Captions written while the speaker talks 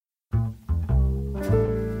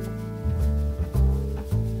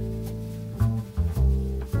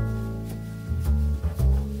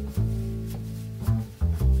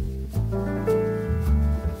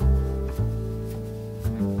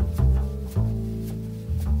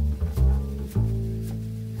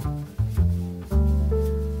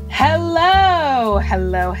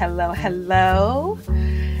hello.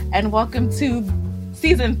 And welcome to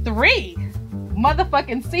season 3,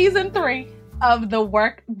 motherfucking season 3 of the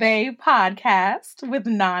Workday podcast with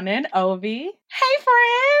Nana and Ovi. Hey,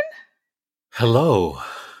 friend. Hello.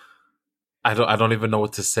 I don't even know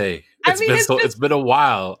what to say. It's been a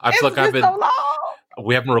while. I feel like so long.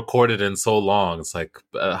 We haven't recorded in so long. It's like,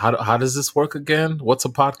 how does this work again? What's a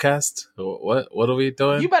podcast? What are we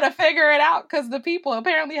doing? You better figure it out because the people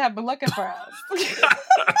apparently have been looking for us.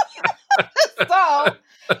 So,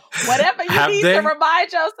 whatever you need to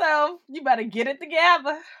remind yourself, you better get it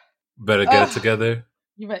together. Better get it together.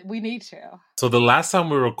 We need to. So the last time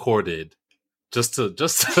we recorded, just to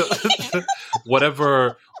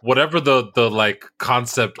whatever the like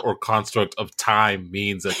concept or construct of time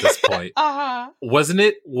means at this point. Wasn't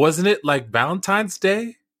it like Valentine's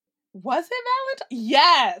Day? Was it Valentine's?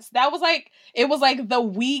 Yes. That was like it was like the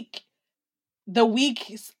week's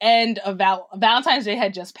end of Valentine's Day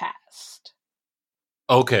had just passed.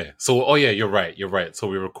 Okay. So you're right. So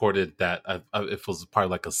we recorded that it was probably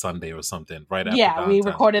like a Sunday or something, right after Valentine's we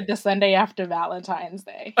recorded the Sunday after Valentine's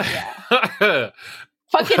Day. Yeah.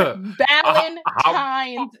 Fucking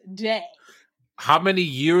Valentine's Day. How many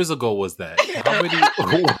years ago was that?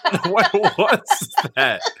 What was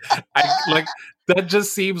that? That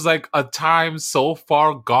just seems like a time so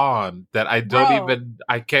far gone that I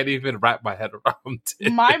can't even wrap my head around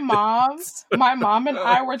it. My mom and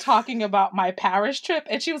I were talking about my Paris trip,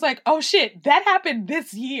 and she was like, "Oh shit, that happened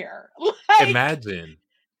this year." Imagine.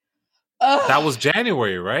 That was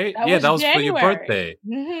January, right? That was January. For your birthday.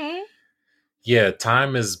 Mm-hmm. Yeah,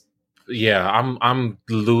 time is. Yeah, I'm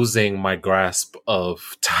losing my grasp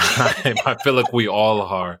of time. I feel like we all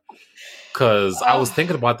are. Because I was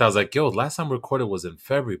thinking about that. I was like, yo, last time we recorded was in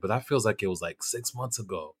February, but that feels like it was like 6 months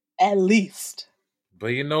ago. At least.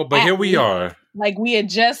 But here we are. Like we had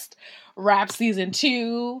just wrapped season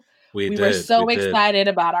 2. We were so excited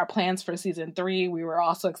about our plans for season 3. We were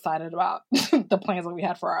also excited about the plans that we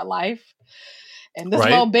had for our life. And this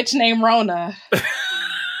little bitch named Rona.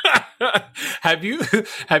 Have you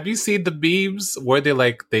seen the memes where they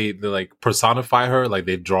personify her, like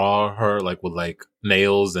they draw her like with like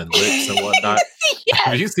nails and lips and whatnot? Yes,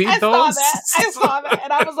 have you seen those? I saw that,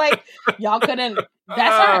 and I was like, y'all couldn't.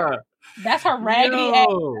 That's her raggedy ass.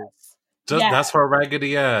 That's her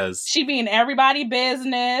raggedy ass. She be in everybody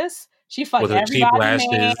business. She fucked with her cheap lashes.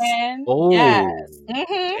 Man. Oh, yes.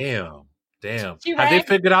 Mm-hmm. Damn. Have they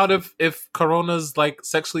figured out if Corona's like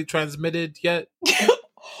sexually transmitted yet?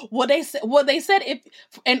 Well, they said if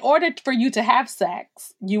in order for you to have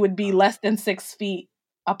sex, you would be less than 6 feet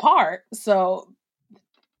apart. So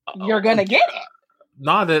you're gonna get it.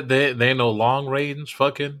 Nah, they ain't no long range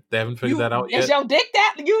fucking. They haven't figured that out yet. Is your dick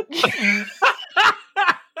that you? Ain't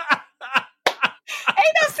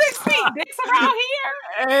no 6 feet dicks around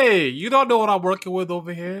here. Hey, you don't know what I'm working with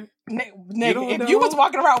over here. Nigga, if you was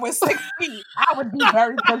walking around with 6 feet, I would be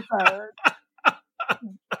very concerned.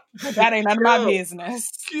 But that ain't none of my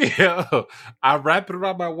business. Yeah, I wrap it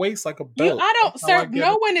around my waist like a belt.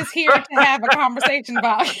 No one is here to have a conversation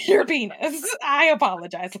about your penis. I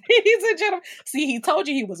apologize, ladies and gentlemen. See, he told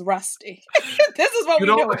you he was rusty. This is what we're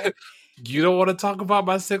doing. You don't want to talk about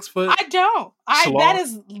my 6 foot? I don't. That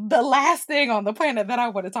is the last thing on the planet that I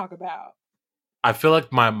want to talk about. I feel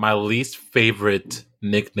like my least favorite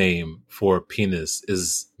nickname for penis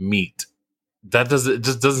is meat. It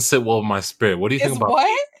just doesn't sit well with my spirit. What do you think about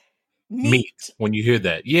what? Meat when you hear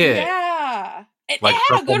that? Yeah. It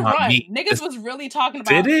had a good run. Niggas was really talking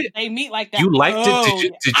about they meat like that. You liked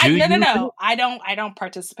it? Did you? No. I don't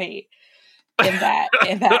participate in that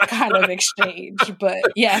kind of exchange. But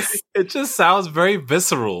yes. It just sounds very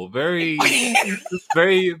visceral, very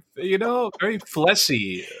very very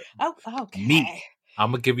fleshy. Oh, okay. Meat.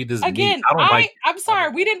 I'm gonna give you this again. meat. I'm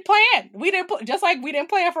sorry. We didn't plan. Just like we didn't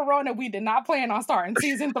plan for Rona. We did not plan on starting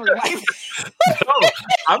season 3. No,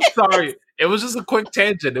 I'm sorry. It was just a quick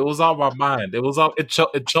tangent. It was on my mind.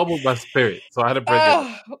 It troubled my spirit, so I had to bring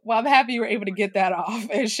it. Well, I'm happy you were able to get that off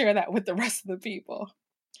and share that with the rest of the people.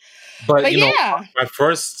 But yeah,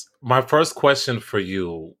 my first question for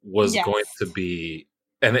you was going to be,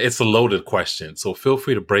 and it's a loaded question, so feel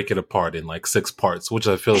free to break it apart in like 6 parts, which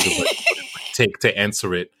I feel is like take to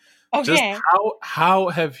answer it. Okay. Just how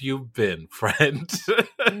have you been, friend?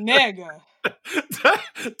 Nigga.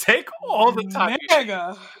 Take all the time.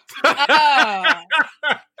 Nigga.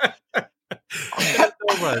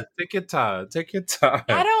 Take your time. Take your time.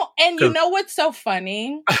 You know what's so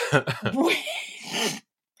funny?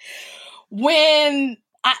 When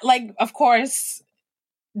of course,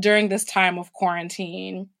 during this time of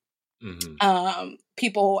quarantine,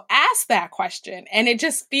 people ask that question, and it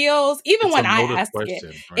just feels, even when I ask it,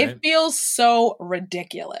 right? It feels so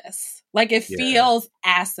ridiculous. Like it feels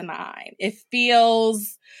asinine. It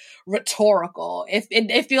feels rhetorical.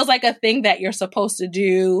 It feels like a thing that you're supposed to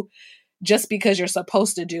do just because you're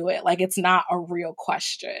supposed to do it. Like it's not a real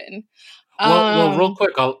question. Well, real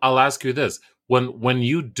quick, I'll ask you this: when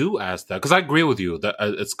you do ask that, because I agree with you that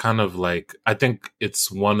it's kind of like, I think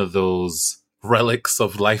it's one of those relics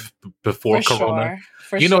of life before Corona.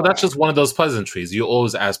 That's just one of those pleasantries. You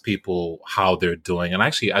always ask people how they're doing, and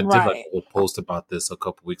actually, I did like a post about this a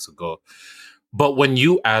couple weeks ago. But when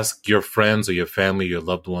you ask your friends or your family, your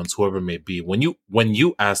loved ones, whoever it may be, when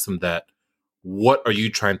you ask them that, what are you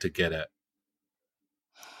trying to get at?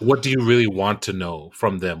 What do you really want to know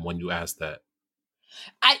from them when you ask that?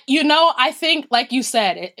 I think, like you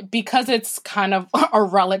said, because it's kind of a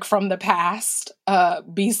relic from the past,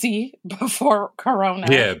 BC, before Corona.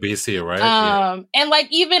 Yeah, BC, right? And like,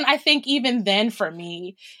 I think even then for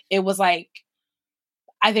me, it was like,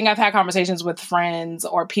 I think I've had conversations with friends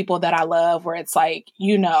or people that I love where it's like,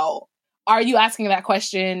 are you asking that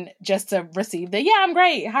question just to receive the, yeah, I'm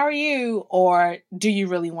great, how are you? Or do you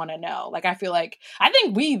really want to know? Like, I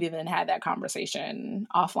think we've even had that conversation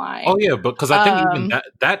offline. Oh, yeah, because I think even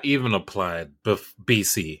that even applied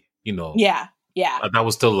BC, Yeah. That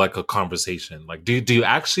was still like a conversation. Like, do you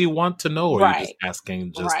actually want to know, or are you just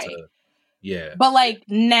asking just to, yeah. But like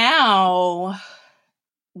now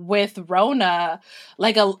with Rona,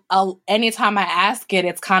 like anytime I ask it,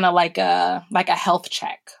 it's kind of like a health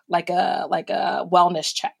check, like a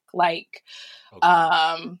wellness check. Like,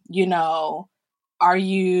 have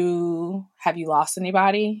you lost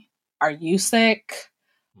anybody? Are you sick?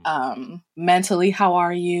 Mentally, how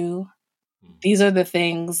are you? These are the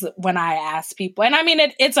things when I ask people. And I mean,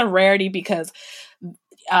 it's a rarity because,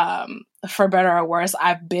 for better or worse,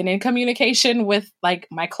 I've been in communication with like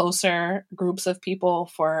my closer groups of people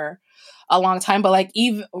for a long time, but like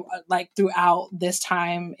even like throughout this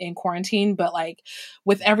time in quarantine, but like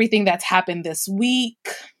with everything that's happened this week,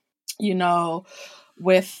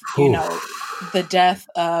 with, the death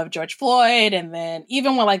of George Floyd, and then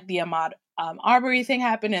even when like the Ahmaud Arbery thing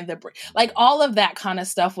happened, and like all of that kind of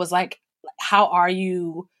stuff was like, how are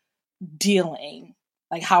you dealing?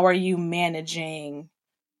 Like, how are you managing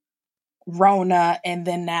Rona, and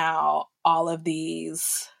then now all of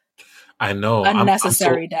these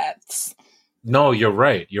unnecessary deaths? No, you're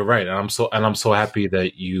right. And I'm so happy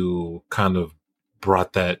that you kind of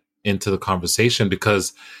brought that into the conversation,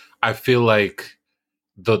 because I feel like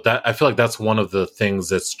that's one of the things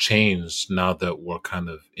that's changed now that we're kind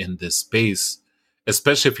of in this space,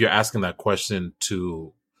 especially if you're asking that question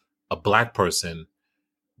to a Black person.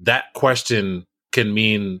 That question can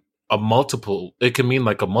mean it can mean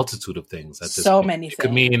like a multitude of things at this point. Many things. It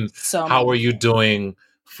could mean, how are you doing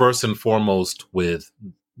first and foremost with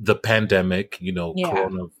the pandemic,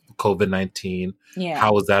 Corona, COVID-19. Yeah.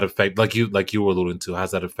 How has that affected, like you were alluding to,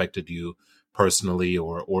 has that affected you personally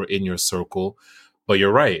or in your circle? But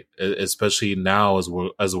you're right, especially now as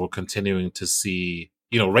we're continuing to see,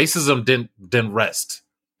 racism didn't rest.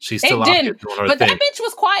 She's still out here doing her thing. But that bitch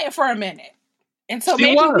was quiet for a minute. And so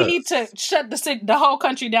maybe we need to shut the whole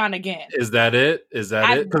country down again. Is that it? Because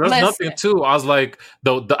there's nothing too. I was like,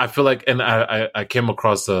 though, I feel like, and I came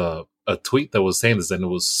across a tweet that was saying this, and it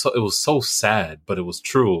was so sad, but it was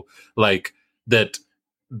true. Like that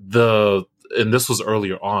and this was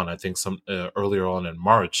earlier on. I think earlier on in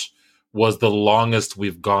March was the longest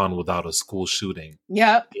we've gone without a school shooting.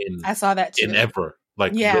 Yep, I saw that too. In ever,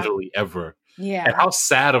 literally ever. Yeah. And how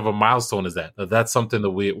sad of a milestone is that? That's something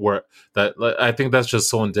that I think that's just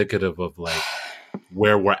so indicative of like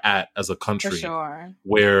where we're at as a country. For sure.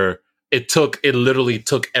 Where it literally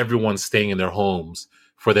took everyone staying in their homes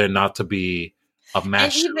for there not to be a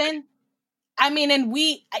mass shooting. And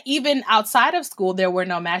we, even outside of school, there were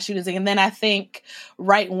no mass shootings. And then I think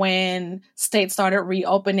right when states started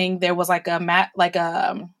reopening, there was like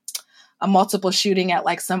a multiple shooting at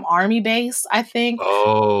like some army base, I think.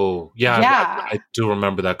 Oh, yeah. I do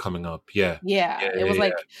remember that coming up. Yeah. It was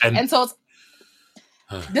like, and so it's,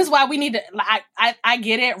 this is why we need to, I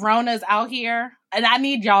get it. Rona's out here, and I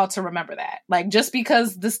need y'all to remember that. Like, just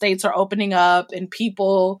because the states are opening up and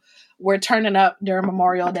people were turning up during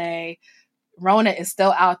Memorial Day, Rona is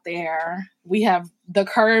still out there. We have the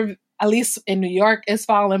curve, at least in New York, is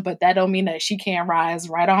falling, but that don't mean that she can't rise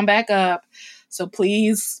right on back up. So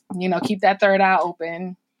please, keep that third eye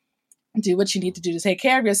open. Do what you need to do to take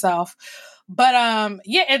care of yourself. But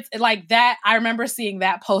it's like that. I remember seeing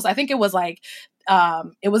that post. I think it was like,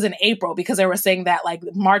 it was in April, because they were saying that like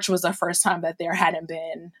March was the first time that there hadn't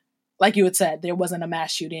been like you had said, there wasn't a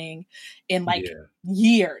mass shooting in like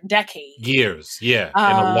decades. Years, yeah, in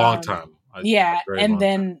a long time. And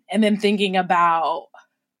then thinking about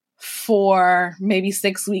for maybe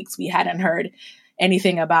 6 weeks, we hadn't heard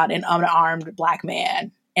anything about an unarmed Black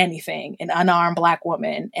man, anything, an unarmed Black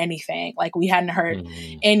woman, anything. Like we hadn't heard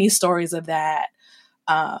any stories of that.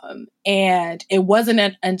 And it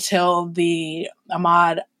wasn't until the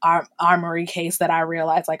Ahmaud Arbery case that I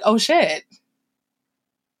realized, like, oh shit,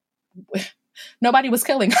 nobody was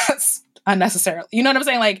killing us unnecessarily. You know what I'm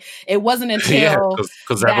saying? Like, it wasn't until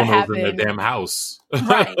because everyone was in their damn house,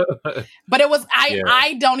 right? But it was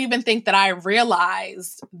I don't even think that I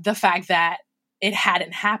realized the fact that it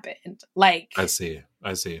hadn't happened. Like, I see.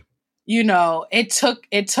 You know, it took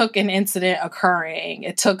an incident occurring.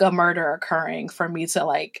 It took a murder occurring for me to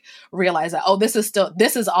like realize that, oh, this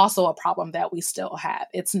is also a problem that we still have.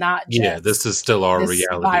 It's not just this is still our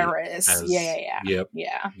reality. Virus.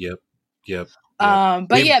 Yep. But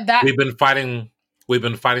we've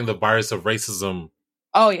been fighting the virus of racism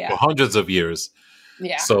for hundreds of years.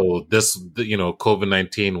 Yeah. So this,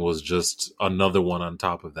 COVID-19 was just another one on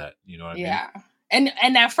top of that. You know what I mean? Yeah.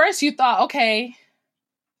 And at first you thought, okay,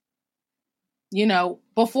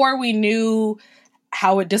 before we knew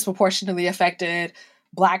how it disproportionately affected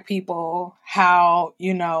Black people, how,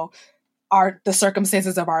 the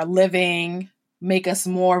circumstances of our living make us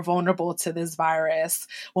more vulnerable to this virus,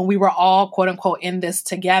 when we were all, quote unquote, in this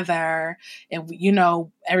together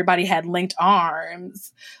and, everybody had linked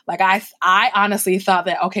arms. Like I honestly thought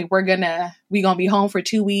that, okay, we're gonna be home for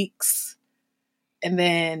 2 weeks and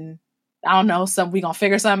then I don't know, we gonna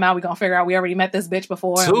figure something out. We gonna figure out we already met this bitch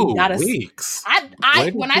before. 2 weeks.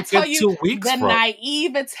 When I tell you 2 weeks the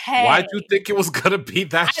naivete. Why'd you think it was gonna be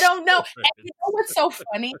that? I don't know. And you know what's so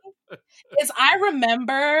funny is I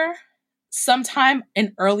remember sometime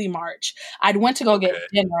in early March, I'd went to go get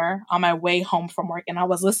dinner on my way home from work, and I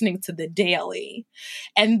was listening to The Daily,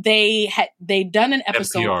 and they'd done an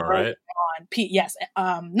episode NPR, right?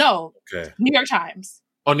 on New York Times.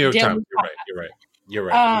 Oh, New York Times. You're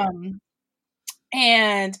right.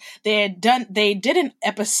 And they did an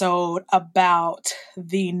episode about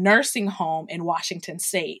the nursing home in Washington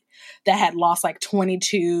State that had lost like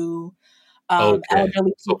 22 elderly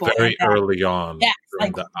people. So very early on. Yeah,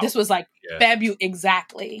 like this was like February,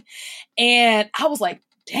 exactly. And I was like,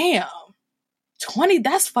 damn, 20,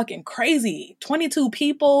 that's fucking crazy. 22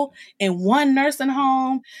 people in one nursing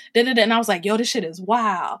home. And I was like, yo, this shit is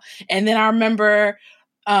wild. And then I remember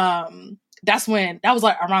that was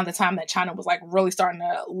like around the time that China was like really starting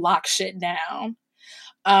to lock shit down.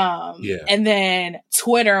 And then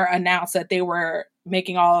Twitter announced that they were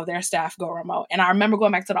making all of their staff go remote. And I remember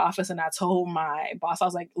going back to the office and I told my boss, I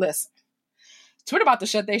was like, listen, Twitter about to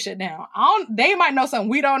shut their shit down. They might know something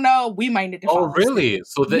we don't know. We might need to follow. Oh, really?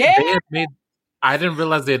 So they had made, I didn't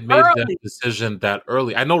realize they had made that decision that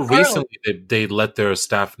early. I know recently they let their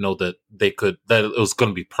staff know that that it was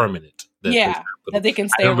going to be permanent. That they can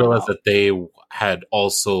stay. I didn't realize that they had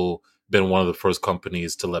also been one of the first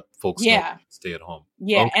companies to let folks know stay at home.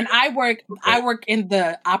 Yeah, and I work in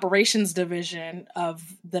the operations division of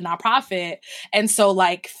the nonprofit, and so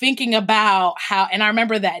like thinking about how, and I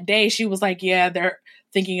remember that day she was like, "Yeah, they're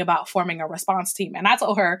thinking about forming a response team," and I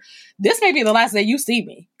told her, "This may be the last day you see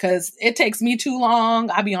me because it takes me too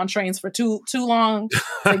long. I be on trains for too long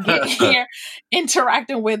to get here,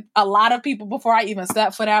 interacting with a lot of people before I even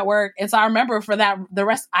step foot at work." And so I remember for that,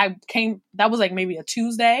 that was like maybe a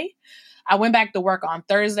Tuesday. I went back to work on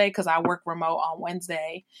Thursday because I work remote on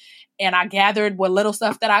Wednesday, and I gathered what little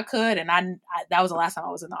stuff that I could, and I that was the last time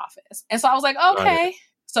I was in the office. And so I was like, okay. Right.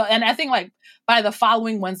 So, and I think like by the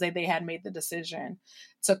following Wednesday, they had made the decision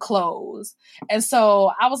to close. And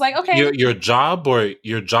so I was like, okay. Your job or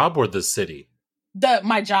the city?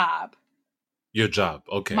 My job. Your job.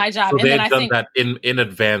 Okay. My job. So and they had done that in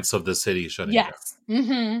advance of the city shutting down. Yes.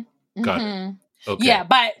 Mm-hmm. Got it. Okay. Yeah.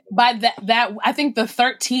 By that, I think the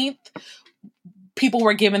 13th, people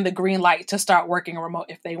were given the green light to start working remote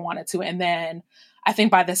if they wanted to. And then I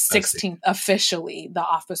think by the 16th, officially, the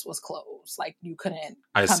office was closed. Like you couldn't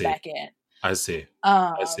come back in. I see.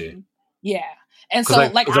 Yeah. And so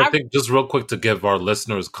I think just real quick to give our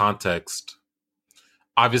listeners context,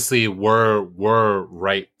 obviously we're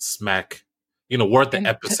right smack, we're at the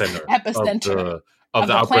epicenter of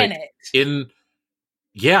the outbreak planet.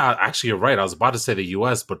 Actually you're right. I was about to say the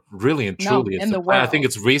US, but really and truly it's the world. I think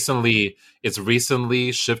it's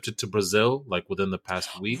recently shifted to Brazil, like within the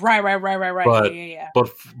past week. Right.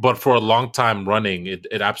 But for a long time running,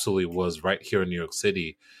 it absolutely was right here in New York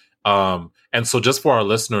City. And so just for our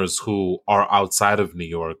listeners who are outside of New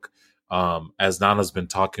York, as Nana's been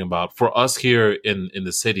talking about, for us here in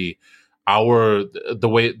the city, what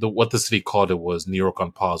the city called it was New York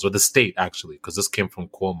on pause, or the state actually, because this came from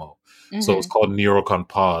Cuomo. So it was called New York on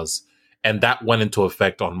pause. And that went into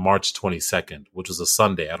effect on March 22nd, which was a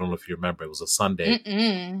Sunday. I don't know if you remember. It was a Sunday.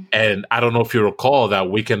 And I don't know if you recall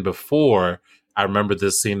that weekend before, I remember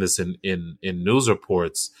seeing this in news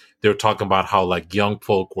reports. They were talking about how like young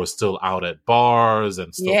folk were still out at bars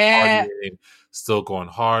and still partying, still going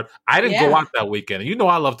hard. I didn't go out that weekend. You know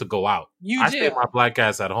I love to go out. I stayed my black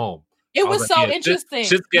ass at home. It was so interesting.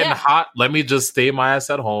 Shit's getting hot. Let me just stay my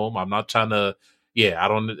ass at home. I'm not trying to... Yeah,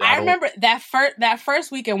 I remember that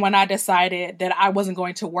first weekend when I decided that I wasn't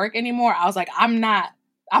going to work anymore. I was like, I'm not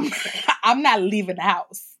leaving the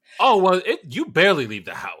house. Oh well, you barely leave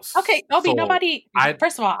the house. Okay, Obi, nobody.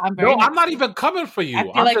 First of all, I'm very. No, I'm not even coming for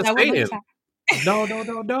you. I'm just saying.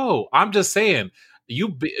 No. I'm just saying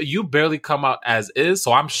you barely come out as is.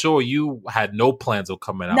 So I'm sure you had no plans of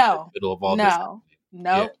coming out in the middle of all this.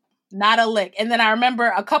 No, not a lick. And then I remember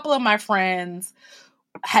a couple of my friends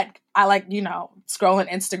scrolling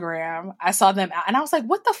Instagram. I saw them out and I was like,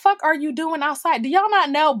 what the fuck are you doing outside? Do y'all not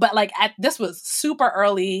know? But like this was super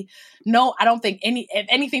early. No, I don't think if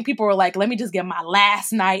anything, people were like, let me just get my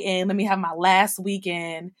last night in. Let me have my last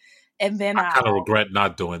weekend. And then I kind of regret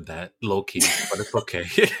not doing that low key, but it's okay.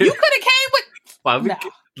 You could have came with,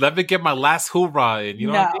 let me get my last hoorah in. You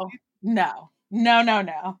know what I mean? No.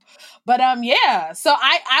 But so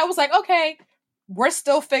I was like, okay, we're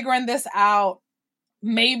still figuring this out.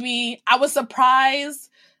 Maybe I was surprised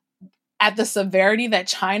at the severity that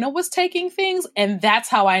China was taking things. And that's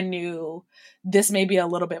how I knew this may be a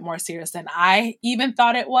little bit more serious than I even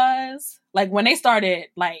thought it was. Like when they started,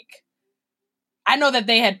 like, I know that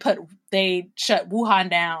they shut Wuhan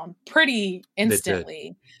down pretty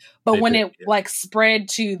instantly. But when it spread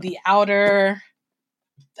to the outer,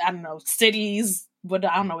 I don't know, cities, I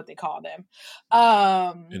don't know what they call them.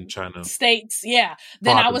 In China. States, yeah.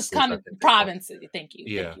 Then I was kind of provinces. Thank you.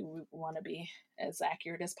 Yeah. Thank you. We want to be as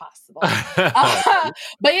accurate as possible.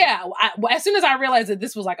 But yeah, as soon as I realized that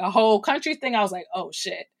this was like a whole country thing, I was like, oh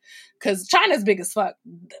shit. Because China's big as fuck.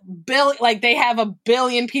 They have 1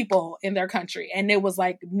 billion people in their country, and it was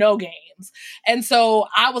like no games. And so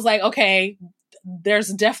I was like, okay, there's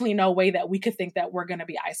definitely no way that we could think that we're going to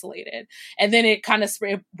be isolated. And then it kind of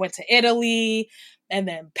went to Italy and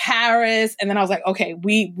then Paris. And then I was like, okay,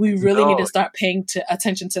 we really need to start paying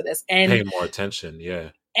attention to this. And pay more attention. Yeah.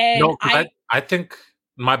 And I think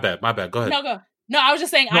my bad. Go ahead. No, I was just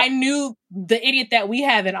saying, I knew the idiot that we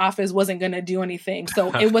have in office wasn't going to do anything.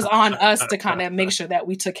 So it was on us to kind of make sure that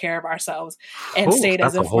we took care of ourselves and stayed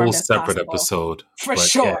as informed as possible. That's a whole separate episode. For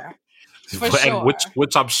sure. Yeah. And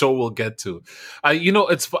which I'm sure we'll get to.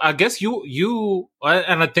 It's, I guess you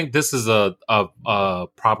and I think this is a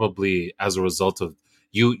probably as a result of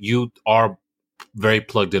you are very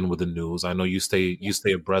plugged in with the news. I know you stay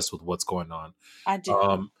abreast with what's going on. I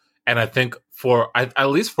do. And I think at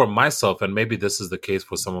least for myself, and maybe this is the case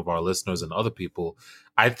for some of our listeners and other people,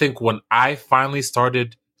 I think when I finally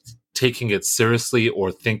started taking it seriously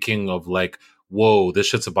or thinking of like, whoa, this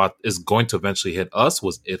shit's is going to eventually hit us,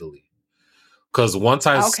 was Italy. Because once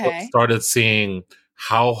I started seeing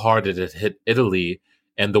how hard it had hit Italy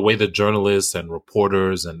and the way the journalists and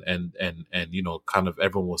reporters and kind of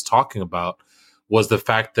everyone was talking about was the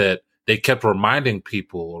fact that they kept reminding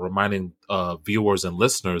viewers and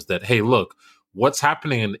listeners that, hey, look, what's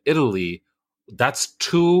happening in Italy, that's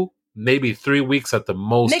 2, maybe 3 weeks at the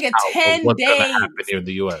most. Nigga, 10 what's days. Gonna happen here in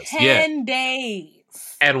the US. 10 days.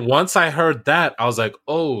 And once I heard that, I was like,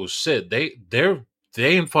 oh shit, they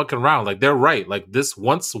ain't fucking around. Like they're right. Like this,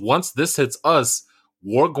 once this hits us,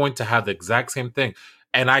 we're going to have the exact same thing.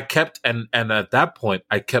 And I kept, and at that point,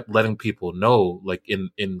 I kept letting people know, like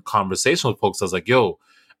in conversation with folks, I was like, yo,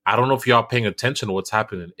 I don't know if y'all paying attention to what's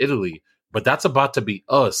happening in Italy, but that's about to be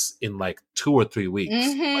us in like 2 or 3 weeks,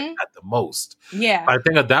 like at the most. Yeah. I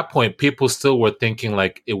think at that point, people still were thinking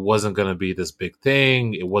like it wasn't going to be this big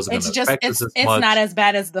thing. It wasn't going to affect us as much. It's not as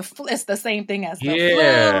bad as the flu. It's the same thing as the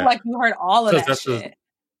flu. Like you heard all of that shit.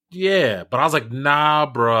 Yeah, but I was like,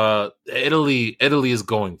 nah, bruh. Italy is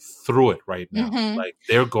going through it right now. Like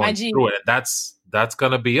they're going through it, and that's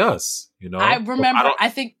gonna be us. You know. I remember.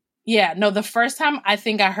 The first time I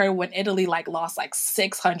think I heard when Italy lost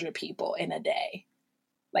 600 people in a day,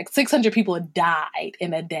 600 people died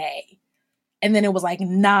in a day, and then it was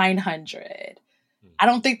 900. I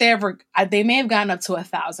don't think they may have gotten up to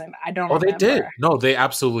 1,000. I don't remember. Oh, they did. No, they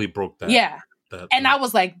absolutely broke that. Yeah, I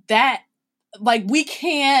was like that. We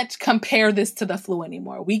can't compare this to the flu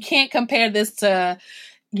anymore. We can't compare this to,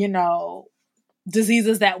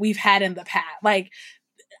 diseases that we've had in the past.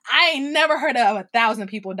 I ain't never heard of 1,000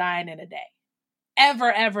 people dying in a day.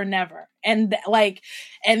 Ever, ever, never. And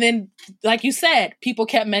then, like you said, people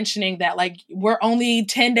kept mentioning that, like, we're only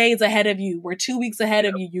 10 days ahead of you. We're 2 weeks ahead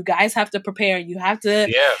of you. You guys have to prepare. You have to.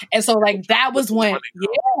 Yeah. And so, like, that was when,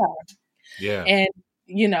 yeah. And,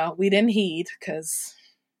 you know, we didn't heed because,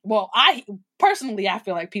 well, I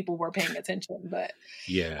feel like people were paying attention, but.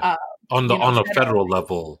 Yeah. On a federal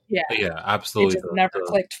level. Yeah. Yeah, absolutely. It just never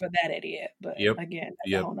clicked for that idiot. But again,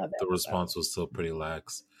 the response was still pretty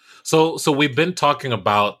lax. So we've been talking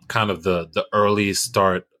about kind of the early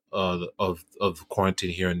start of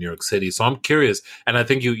quarantine here in New York City. So I'm curious, and I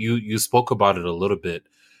think you spoke about it a little bit.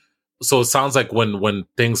 So it sounds like when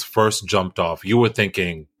things first jumped off, you were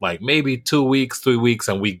thinking like maybe 2 weeks, 3 weeks,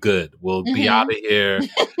 and we good. We'll be out of here.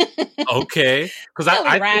 Okay, because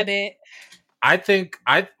I think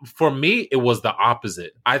for me it was the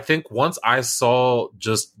opposite. I think once I saw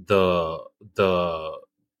just the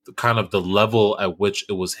kind of the level at which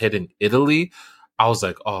it was hitting Italy, I was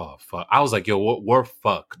like, oh fuck. I was like, yo, we're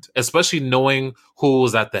fucked. Especially knowing who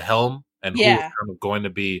was at the helm and who was kind of going to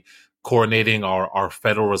be coordinating our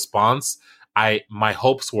federal response. My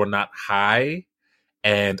hopes were not high,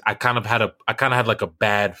 and I kind of had like a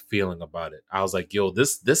bad feeling about it. I was like, yo,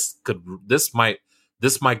 this might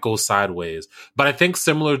go sideways. But I think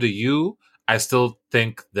similar to you, I still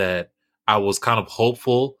think that I was kind of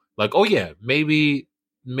hopeful. Like, oh yeah, maybe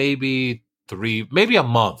a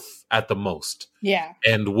month at the most. Yeah.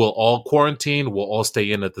 And we'll all quarantine. We'll all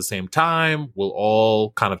stay in at the same time. We'll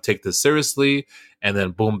all kind of take this seriously. And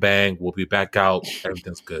then boom, bang, we'll be back out.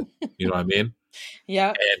 Everything's good. You know what I mean? Yeah.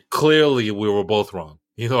 And clearly we were both wrong.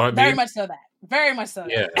 You know what I mean? Very much so.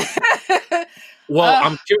 Yeah. Well,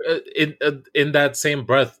 I'm curious, in that same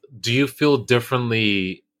breath, do you feel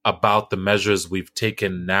differently about the measures we've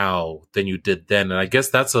taken now than you did then? And I guess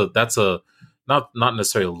that's a not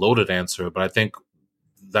necessarily a loaded answer, but I think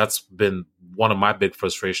that's been one of my big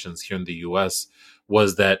frustrations here in the US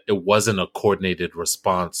was that it wasn't a coordinated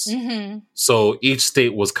response. Mm-hmm. So each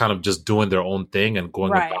state was kind of just doing their own thing and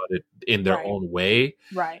going about it in their own way.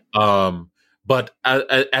 Right. But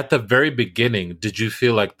at the very beginning, did you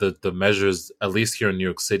feel like the measures, at least here in New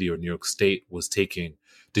York City or New York State, was taking,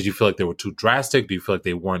 did you feel like they were too drastic? Do you feel like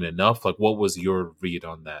they weren't enough? Like, what was your read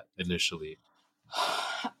on that initially?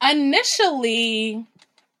 Initially,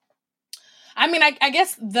 I mean, I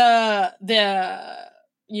guess the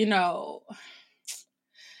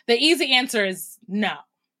easy answer is no.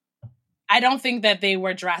 I don't think that they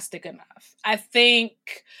were drastic enough. I think,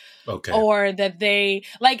 or that they,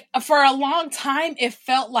 like, for a long time, it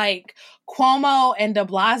felt like Cuomo and de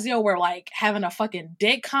Blasio were like having a fucking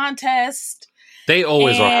dick contest. They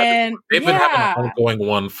always are. They've been having an ongoing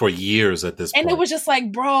one for years at this point. And it was just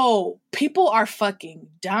like, bro, people are fucking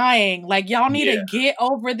dying. Like, y'all need to get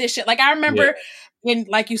over this shit. Like, I remember when,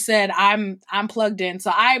 like you said, I'm plugged in.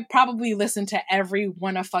 So I probably listened to every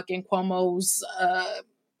one of fucking Cuomo's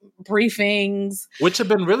briefings. Which have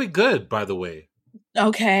been really good, by the way.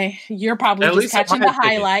 Okay. You're probably just catching the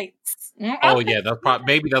highlights. Oh yeah,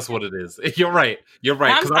 maybe that's what it is. You're right.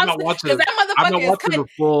 Because I'm not watching the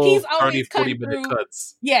full 30-40 minute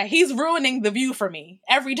cuts. Yeah, he's ruining the view for me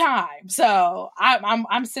every time. So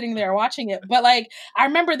I'm sitting there watching it. But like, I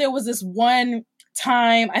remember there was this one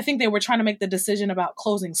time, I think they were trying to make the decision about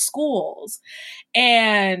closing schools,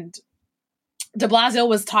 and de Blasio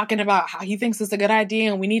was talking about how he thinks it's a good idea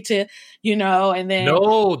and we need to, and then...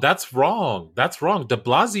 No, that's wrong. De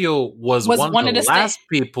Blasio was one of the last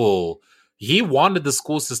people. He wanted the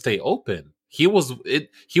schools to stay open. He was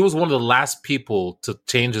one of the last people to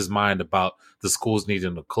change his mind about the schools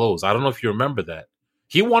needing to close. I don't know if you remember that.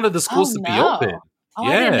 He wanted the schools to be open. Oh, yeah.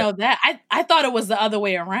 I didn't know that. I thought it was the other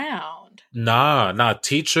way around. Nah.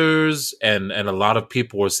 Teachers and a lot of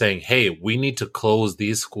people were saying, hey, we need to close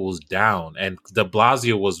these schools down. And de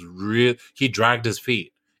Blasio was he dragged his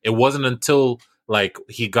feet. It wasn't until like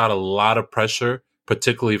he got a lot of pressure,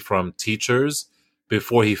 particularly from teachers,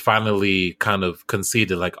 before he finally kind of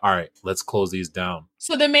conceded, like, all right, let's close these down.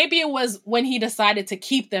 So then maybe it was when he decided to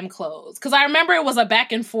keep them closed. Because I remember it was a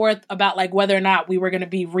back and forth about like whether or not we were going to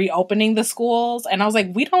be reopening the schools. And I was like,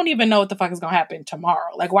 we don't even know what the fuck is going to happen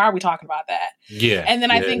tomorrow. Like, why are we talking about that? Yeah. And then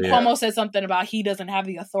I think Cuomo said something about he doesn't have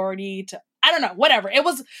the authority to, I don't know, whatever. It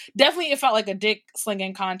was definitely, it felt like a dick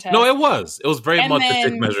slinging contest. No, it was. It was very much a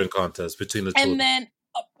dick measuring contest between the two. And then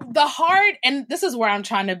and this is where I'm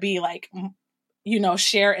trying to be like,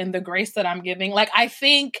 share in the grace that I'm giving. Like, I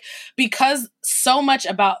think because so much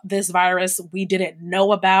about this virus we didn't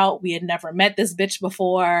know about, we had never met this bitch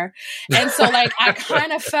before. And so like, I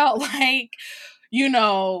kind of felt like,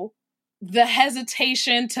 the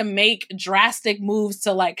hesitation to make drastic moves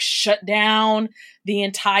to like shut down the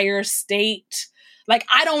entire state. Like,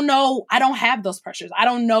 I don't know. I don't have those pressures. I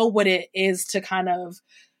don't know what it is to kind of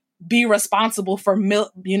be responsible for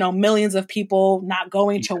millions of people not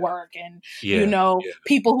going to work, and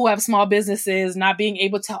people who have small businesses not being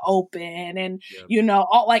able to open, and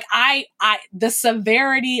all, like, I the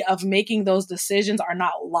severity of making those decisions are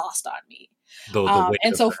not lost on me.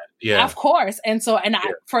 And so of course, and so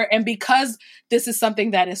and because this is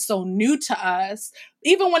something that is so new to us,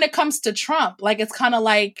 even when it comes to Trump, like, it's kind of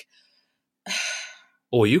like,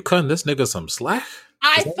 oh, you cutting this nigga some slack?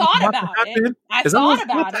 I thought about it. I thought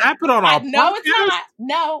about it. Happened on our no, it's not.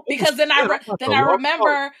 No, because then I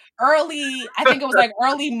remember early, I think it was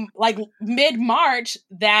like mid-March,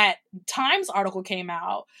 that Times article came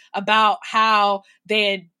out about how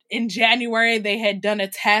in January they had done a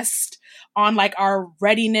test on like our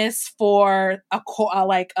readiness for a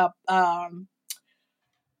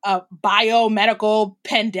biomedical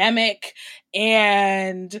pandemic,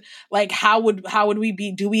 and like how would we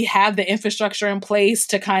be, do we have the infrastructure in place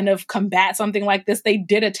to kind of combat something like this? They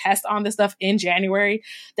did a test on this stuff in January.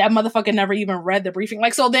 That motherfucker never even read the briefing.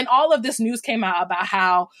 Like, so then all of this news came out about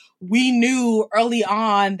how we knew early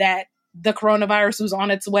on that the coronavirus was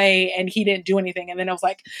on its way and he didn't do anything. And then it was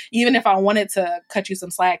like, even if I wanted to cut you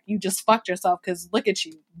some slack, you just fucked yourself, because look at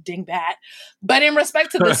you, dingbat. But in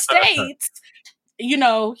respect to the states,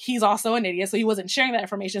 he's also an idiot, so he wasn't sharing that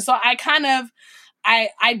information. So I kind of,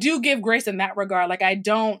 I do give grace in that regard. Like,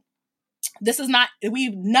 none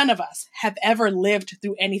of us have ever lived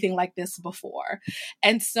through anything like this before.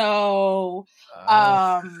 And so,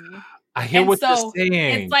 I hear what you're saying.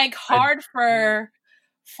 It's like hard for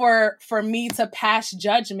me to pass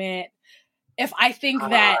judgment if I think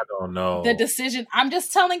that I don't know the decision. I'm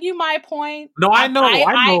just telling you my point. No, I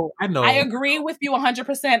know. I agree with you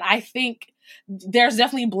 100%. I think there's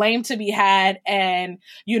definitely blame to be had, and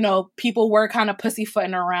people were kind of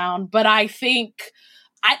pussyfooting around. But I think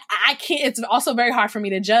I can't. It's also very hard for me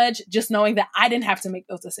to judge, just knowing that I didn't have to make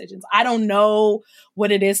those decisions. I don't know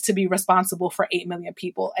what it is to be responsible for 8 million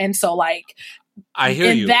people, and so like, I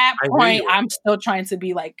hear you. At that point, I'm still trying to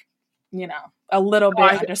be like, a little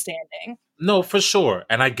bit understanding. No, for sure.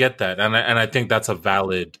 And I get that. And I think that's a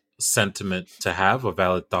valid sentiment to have, a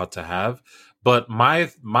valid thought to have. But my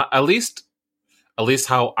at least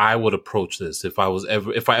how I would approach this, if I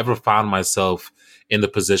ever found myself in the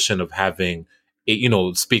position of having,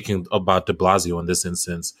 speaking about de Blasio in this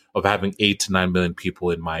instance, of having 8 to 9 million people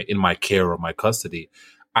in my care or my custody,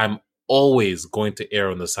 I'm always going to err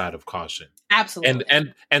on the side of caution. Absolutely.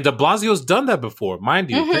 And de Blasio's done that before, mind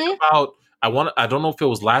you. Mm-hmm. Think about, I don't know if it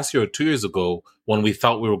was last year or 2 years ago, when we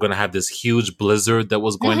thought we were going to have this huge blizzard that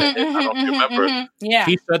was going to hit. I don't remember. Yeah.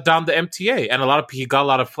 He shut down the MTA, and he got a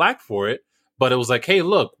lot of flack for it. But it was like, hey,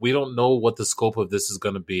 look, we don't know what the scope of this is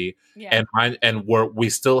going to be. Yeah. And we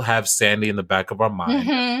still have Sandy in the back of our mind.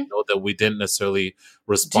 Mm-hmm. We know that we didn't necessarily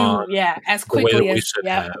respond as quickly the way that as we should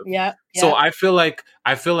have. Yeah. So I feel like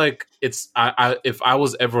it's if I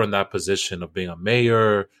was ever in that position of being a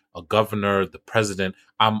mayor, a governor, the president,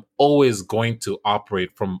 I'm always going to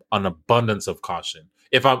operate from an abundance of caution.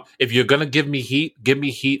 If you're gonna give me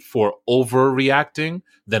heat for overreacting,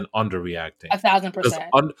 then underreacting.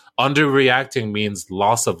 1,000%. Underreacting means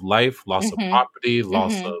loss of life, loss of property,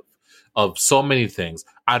 loss of so many things.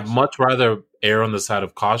 I'd much rather err on the side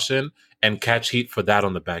of caution and catch heat for that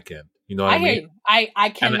on the back end. You know what I mean? Hear you. I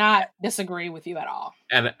cannot disagree with you at all.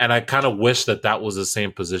 And I kind of wish that was the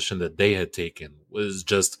same position that they had taken. Was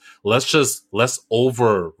just let's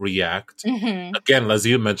overreact. Mm-hmm. Again, as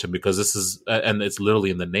you mentioned, because this is, and it's literally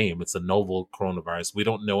in the name, it's a novel coronavirus. We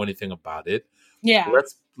don't know anything about it. Yeah.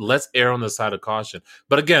 Let's err on the side of caution.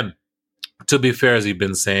 But again, to be fair, as you've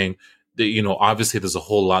been saying, obviously there's a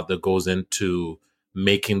whole lot that goes into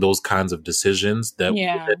making those kinds of decisions that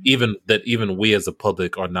even we as a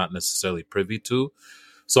public are not necessarily privy to.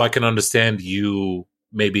 So I can understand you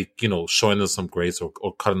maybe, showing them some grace or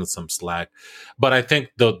cutting them some slack. But I think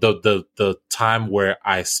the time where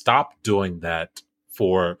I stopped doing that,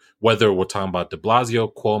 for whether we're talking about de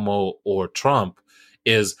Blasio, Cuomo, or Trump,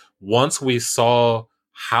 is once we saw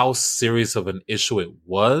how serious of an issue it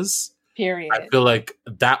was, period. I feel like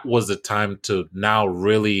that was the time to now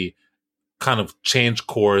really kind of change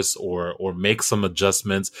course or make some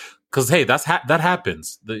adjustments. Because hey, that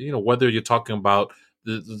happens. Whether you're talking about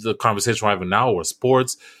the conversation we're having now or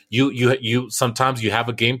sports, you sometimes you have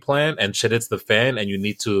a game plan and shit hits the fan and you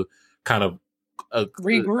need to kind of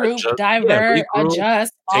regroup,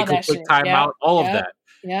 adjust, take a quick timeout, all of that.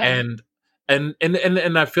 Yeah.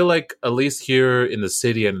 And I feel like at least here in the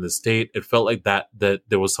city and in the state, it felt like that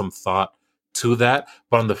there was some thought to that,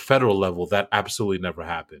 but on the federal level, that absolutely never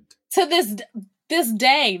happened. To this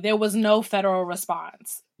day, there was no federal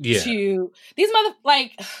response to these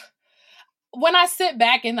when I sit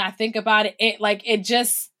back and I think about it,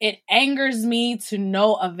 it angers me to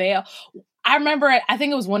no avail. I remember, I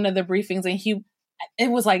think it was one of the briefings, and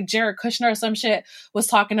it was like Jared Kushner or some shit was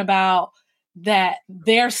talking about that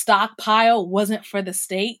their stockpile wasn't for the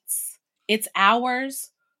states. It's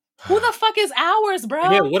ours. Who the fuck is ours,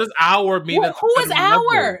 bro? Yeah, what does our mean? Who is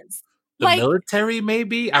ours? The military,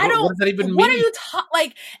 maybe? I don't what does that even mean? What are you so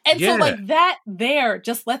like that there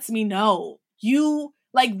just lets me know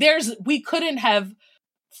we couldn't have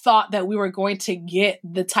thought that we were going to get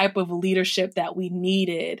the type of leadership that we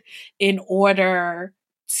needed in order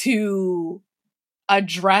to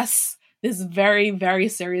address this very, very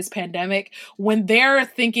serious pandemic when they're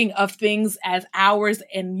thinking of things as ours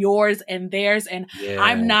and yours and theirs. And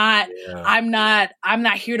I'm not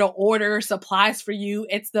here to order supplies for you.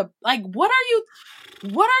 It's what are you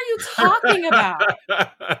talking about?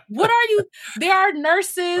 There are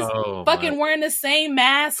nurses wearing the same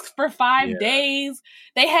masks for 5 days.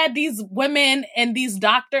 They had these women and these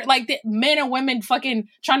doctors, men and women fucking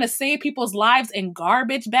trying to save people's lives in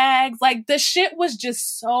garbage bags. The shit was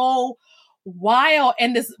just so wild.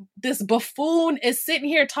 And this buffoon is sitting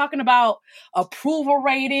here talking about approval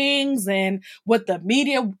ratings and what the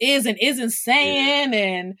media is and isn't saying.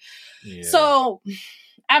 And so,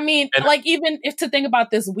 I mean, even if to think about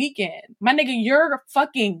this weekend, my nigga, you're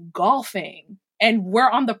fucking golfing and we're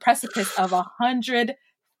on the precipice of 100,000.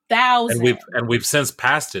 And we've since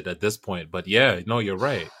passed it at this point. But you're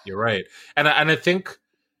right. You're right. And I think,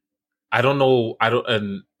 I don't know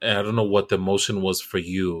what the emotion was for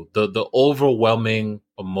you. The overwhelming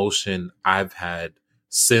emotion I've had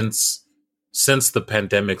since the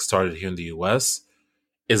pandemic started here in the US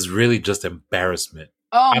is really just embarrassment.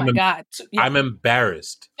 Oh my God. Yeah. I'm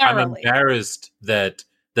embarrassed. Thoroughly. I'm embarrassed that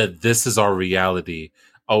this is our reality.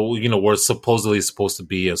 Oh, we're supposedly supposed to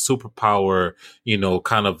be a superpower,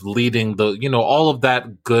 kind of leading all of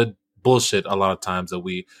that good bullshit a lot of times that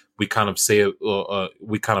we kind of say,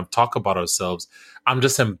 we kind of talk about ourselves. I'm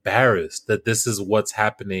just embarrassed that this is what's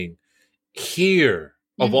happening here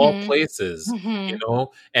of all places, and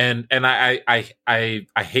I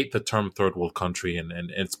hate the term third world country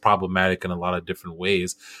and it's problematic in a lot of different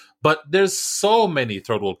ways, but there's so many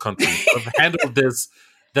third world countries that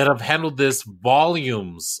have handled this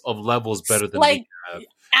volumes of levels better than we have.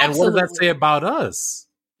 Absolutely. And what does that say about us?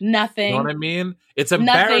 Nothing. You know what I mean? It's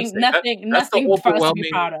embarrassing. Nothing that's the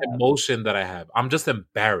overwhelming emotion that I have. I'm just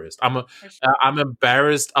embarrassed. I'm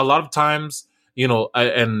embarrassed a lot of times,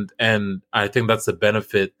 and I think that's the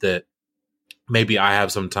benefit that maybe I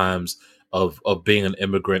have sometimes of being an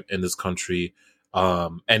immigrant in this country.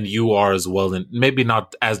 And you are as well, and maybe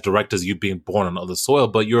not as direct as you being born on other soil,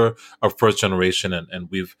 but you're a first generation, and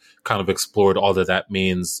we've kind of explored all that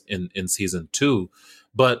means in season 2.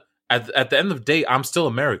 But at the end of the day, I'm still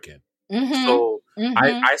American. So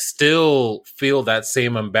I still feel that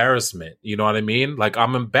same embarrassment. You know what I mean?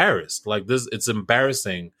 I'm embarrassed. It's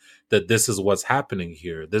embarrassing that this is what's happening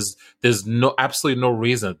here. There's absolutely no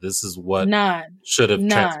reason this is what should have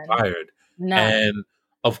transpired. And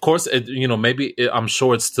of course, I'm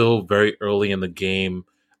sure it's still very early in the game.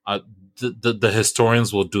 The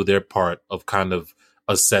historians will do their part of kind of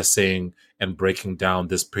assessing and breaking down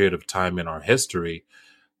this period of time in our history.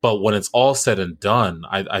 But when it's all said and done,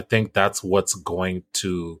 I think that's what's going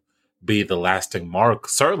to be the lasting mark,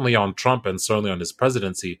 certainly on Trump and certainly on his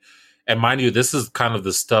presidency. And mind you, this is kind of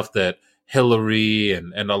the stuff that Hillary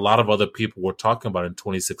and a lot of other people were talking about in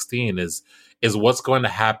 2016 is what's going to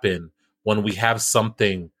happen when we have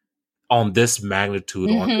something on this magnitude,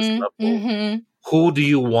 on this level. Who do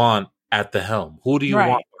you want at the helm? Who do you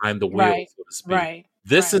want behind the wheel, so to speak?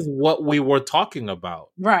 This is what we were talking about.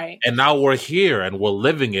 Right. And now we're here and we're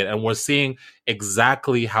living it and we're seeing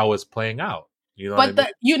exactly how it's playing out. You know what I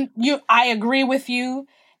mean? I agree with you.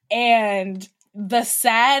 And the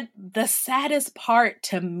saddest part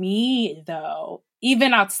to me, though,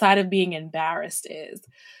 even outside of being embarrassed, is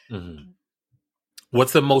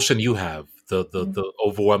what's the emotion you have? The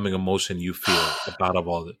overwhelming emotion you feel about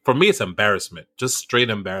all this. For me, it's embarrassment, just straight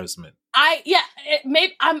embarrassment.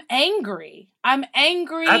 I'm angry.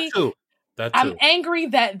 That too. I'm angry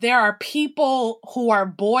that there are people who are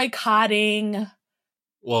boycotting.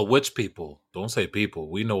 Well, which people? Don't say people.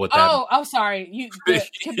 We know what that. Oh, I'm sorry. Because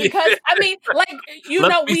I mean, we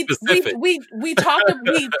talked.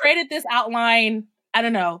 We created this outline. I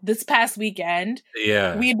don't know, this past weekend.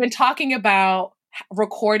 Yeah, we had been talking about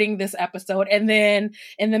recording this episode. And then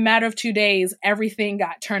in the matter of 2 days, everything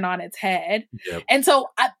got turned on its head. Yep. And so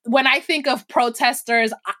when I think of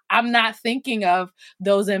protesters, I'm not thinking of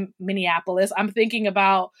those in Minneapolis. I'm thinking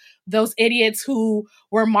about those idiots who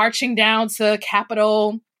were marching down to the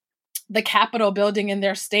Capitol building in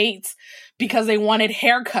their states because they wanted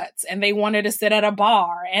haircuts and they wanted to sit at a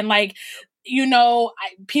bar. And like, you know,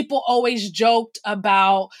 people always joked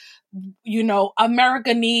about, you know,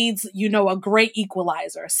 America needs, you know, a great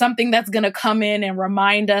equalizer, something that's going to come in and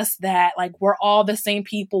remind us that like, we're all the same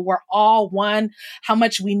people. We're all one, how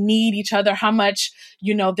much we need each other, how much,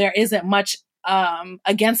 you know, there isn't much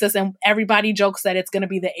against us. And everybody jokes that it's going to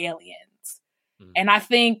be the aliens. And I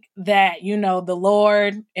think that, you know, the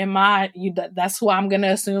Lord that's who I'm going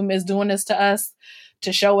to assume is doing this to us,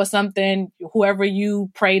 to show us something, whoever you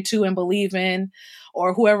pray to and believe in,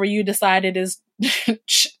 or whoever you decided is,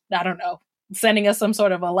 I don't know, sending us some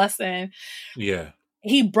sort of a lesson. Yeah.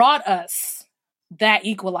 He brought us that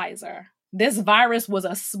equalizer. This virus was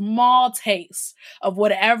a small taste of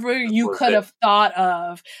whatever you could have thought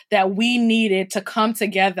of that we needed to come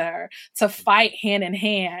together to fight hand in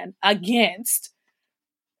hand against.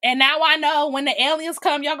 And now I know when the aliens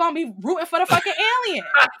come, y'all gonna be rooting for the fucking aliens.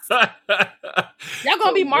 Y'all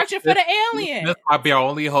gonna be marching for the aliens. This might be our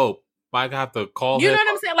only hope. Might have to call. You know what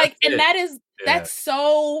I'm saying? Like, and that's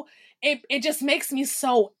so. It just makes me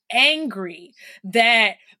so angry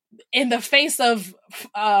that in the face of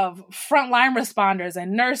frontline responders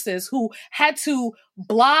and nurses who had to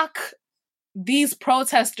block these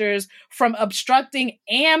protesters from obstructing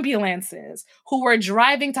ambulances who were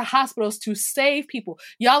driving to hospitals to save people.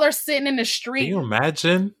 Y'all are sitting in the street. Can you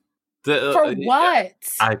imagine? For what?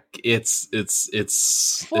 It's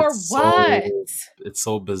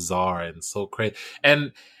so bizarre and so crazy.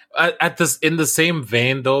 And in the same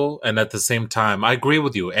vein though, and at the same time, I agree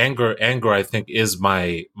with you. Anger, I think, is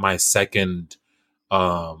my second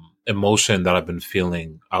emotion that I've been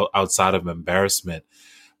feeling outside of embarrassment.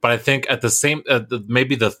 But I think at the same,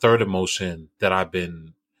 maybe the third emotion that I've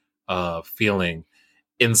been feeling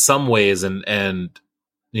in some ways, and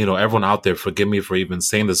you know, everyone out there, forgive me for even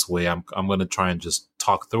saying this way. I'm going to try and just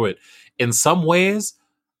talk through it. In some ways,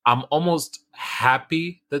 I'm almost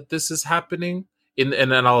happy that this is happening,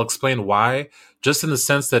 and I'll explain why. Just in the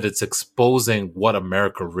sense that it's exposing what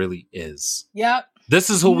America really is. Yep. This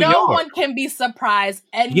is who we are. No one can be surprised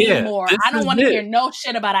anymore. I don't want to hear no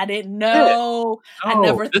shit about I didn't know. I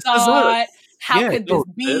never thought. How could this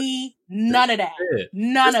be? None of that.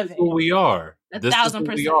 None of it. This is who we are.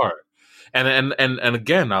 1,000%. We are. And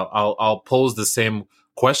again, I'll pose the same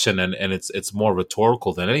question, and it's more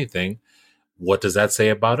rhetorical than anything. What does that say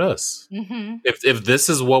about us? Mm-hmm. If this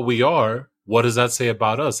is what we are, what does that say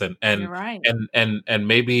about us? And You're right. and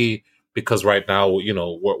maybe because right now, you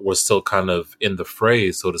know, we're still kind of in the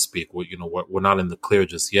fray, so to speak. We're not in the clear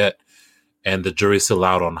just yet, and the jury's still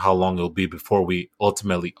out on how long it'll be before we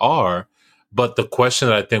ultimately are. But the question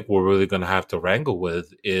that I think we're really going to have to wrangle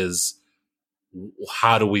with is,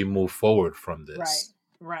 how do we move forward from this?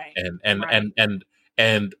 Right. And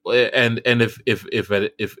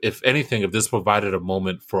if anything, if this provided a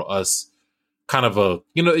moment for us, kind of a,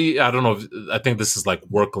 you know, I don't know, I think this is like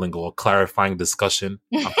work lingo or clarifying discussion.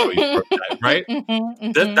 I'm sure you've heard that, right?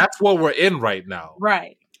 Mm-hmm. That's what we're in right now.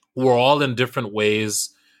 Right. We're all in different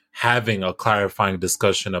ways having a clarifying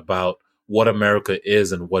discussion about what America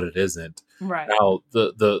is and what it isn't. Right. Now,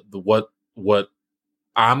 what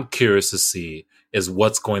I'm curious to see is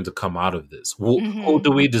what's going to come out of this. Who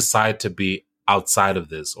do we decide to be outside of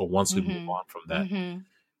this, or once we move on from that? Mm-hmm.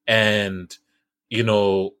 And, you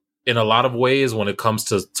know, in a lot of ways, when it comes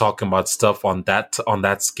to talking about stuff on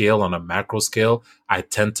that scale, on a macro scale, I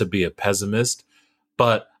tend to be a pessimist,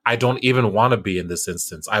 but I don't even want to be in this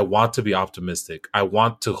instance. I want to be optimistic. I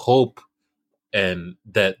want to hope and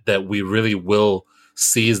that we really will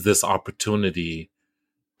seize this opportunity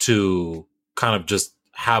to kind of just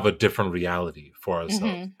have a different reality for ourselves.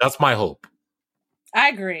 Mm-hmm. That's my hope. I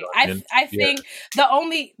agree. I think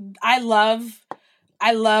I love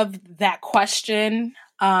that question.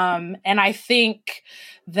 And I think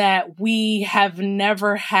that we have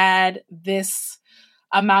never had this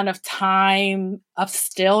amount of time of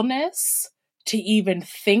stillness to even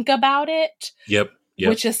think about it. Yep.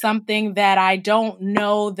 Which is something that I don't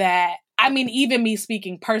know that, I mean, even me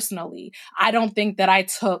speaking personally, I don't think that I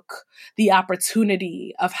took the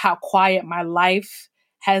opportunity of how quiet my life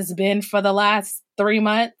has been for the last 3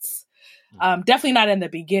 months. Definitely not in the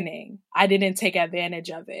beginning. I didn't take advantage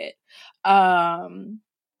of it. And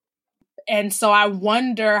so I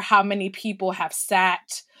wonder how many people have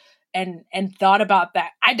sat and thought about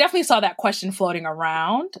that. I definitely saw that question floating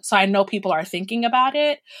around, so I know people are thinking about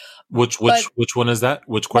it. Which one is that?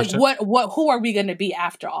 Which question? Like who are we going to be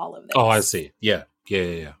after all of this? Oh, I see. Yeah.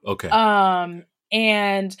 Okay.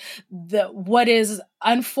 And what is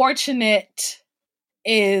unfortunate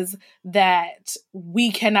is that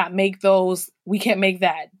we can't make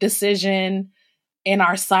that decision in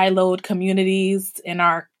our siloed communities, in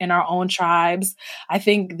our own tribes. I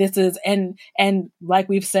think this is, and like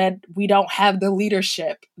we've said, we don't have the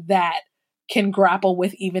leadership that can grapple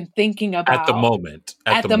with even thinking about at the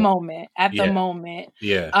moment.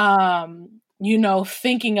 Yeah.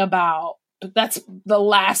 Thinking about, that's the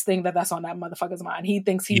last thing that's on that motherfucker's mind. He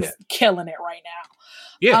thinks he's killing it right now.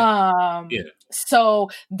 So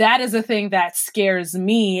that is a thing that scares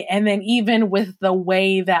me. And then even with the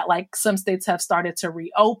way that like some states have started to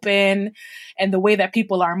reopen and the way that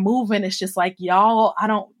people are moving, it's just like, did y'all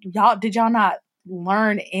not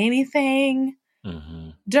learn anything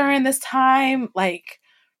during this time? Like,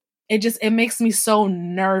 it makes me so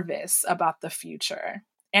nervous about the future.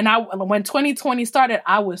 And when 2020 started,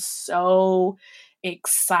 I was so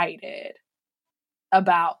excited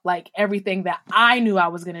about like everything that I knew I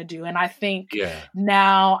was going to do. And I think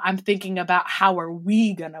now I'm thinking about how are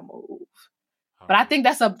we going to move? But I think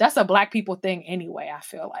that's a Black people thing anyway. I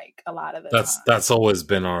feel like a lot of the time. That's always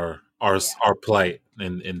been our plight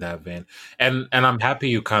in that vein. And I'm happy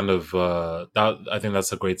you kind of, I think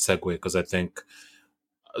that's a great segue, because I think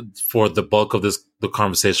for the bulk of the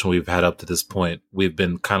conversation we've had up to this point, we've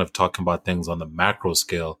been kind of talking about things on the macro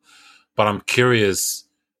scale, but I'm curious,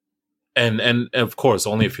 and of course,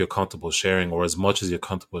 only if you're comfortable sharing, or as much as you're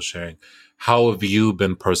comfortable sharing, how have you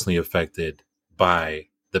been personally affected by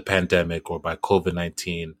the pandemic or by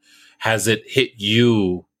COVID-19? Has it hit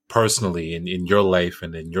you personally in your life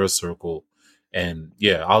and in your circle? And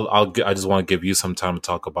I just want to give you some time to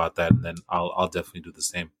talk about that, and then I'll definitely do the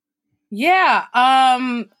same. Yeah.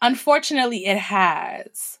 Unfortunately it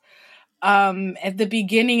has. At the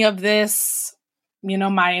beginning of this,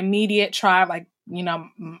 my immediate tribe, like,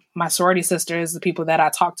 my sorority sisters, the people that I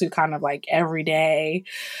talk to kind of like every day.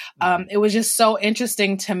 It was just so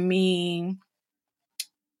interesting to me,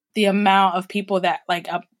 the amount of people that like,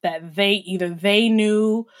 that they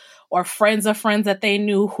knew, or friends of friends that they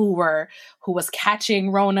knew who was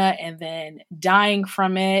catching Rona and then dying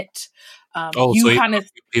from it. So you kind of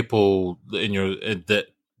people in your that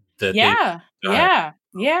yeah.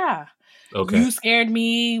 Okay. You scared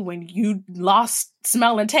me when you lost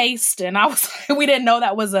smell and taste, and I was we didn't know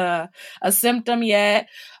that was a symptom yet.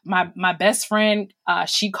 My best friend,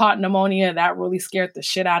 she caught pneumonia. That really scared the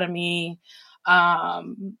shit out of me.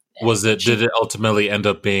 Did it ultimately end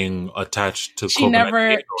up being attached to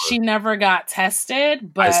COVID-19? She never got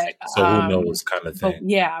tested, but so who knows, kind of thing.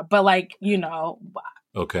 But like,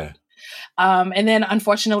 Okay. And then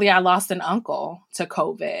unfortunately I lost an uncle to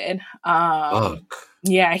COVID.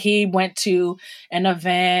 Yeah, he went to an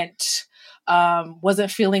event, wasn't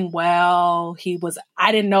feeling well.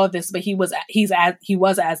 I didn't know this, but he was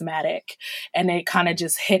asthmatic, and it kind of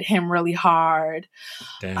just hit him really hard.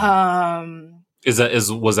 Damn.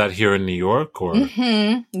 Was that here in New York, or?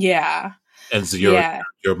 Mm-hmm. Yeah. And so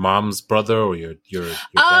your mom's brother, or your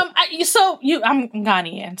I'm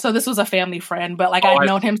Ghanaian, so this was a family friend, but like I've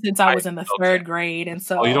known him since I was in the third grade, and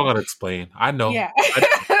so you don't gotta explain. I know. Yeah.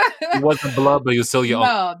 It wasn't blood, but you still young.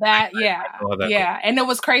 No, and it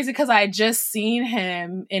was crazy because I had just seen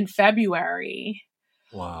him in February.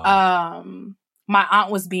 Wow. My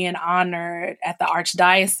aunt was being honored at the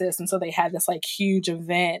Archdiocese, and so they had this like huge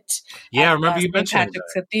event. Yeah, I remember you mentioned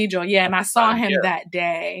Patrick's Cathedral. Yeah, and I saw him that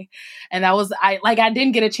day, and I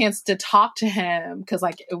didn't get a chance to talk to him because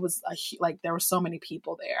like it was there were so many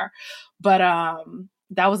people there, but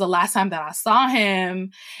that was the last time that I saw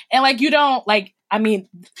him, and like that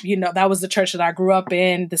was the church that I grew up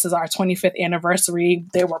in. This is our 25th anniversary.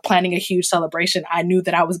 They were planning a huge celebration. I knew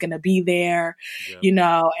that I was going to be there,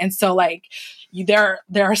 and so like. There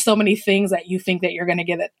are so many things that you think that you're going to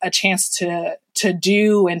get a chance to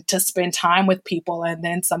do and to spend time with people, and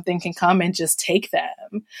then something can come and just take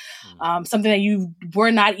them. Something that you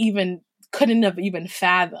couldn't have even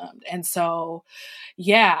fathomed. And so,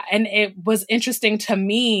 yeah. And it was interesting to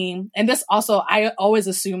me. And this also, I always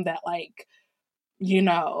assumed that like,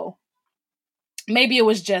 maybe it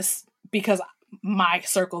was just because my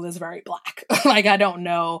circle is very Black. Like, I don't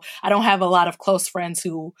know. I don't have a lot of close friends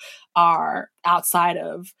who are outside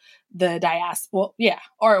of the diaspora. Well, yeah,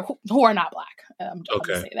 or who are not Black. I'm going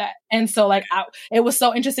to say that. And so, like, it was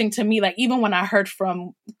so interesting to me. Like, even when I heard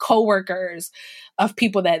from coworkers of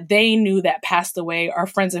people that they knew that passed away, or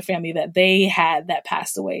friends and family that they had that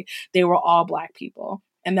passed away, they were all Black people.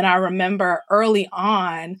 And then I remember early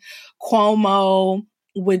on, Cuomo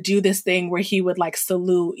would do this thing where he would like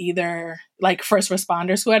salute either like first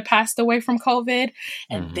responders who had passed away from COVID,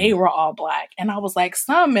 and they were all Black. And I was like,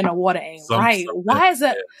 something in the water ain't right. Why is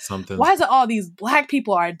it all these Black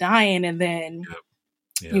people are dying? And then,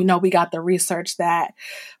 you know, we got the research that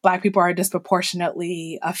Black people are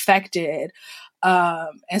disproportionately affected.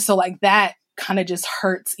 And so like that kind of just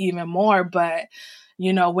hurts even more. But,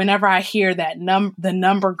 you know, whenever I hear that the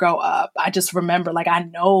number go up, I just remember like, I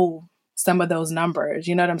know some of those numbers,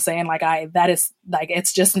 you know what I'm saying? Like that is like,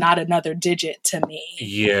 it's just not another digit to me.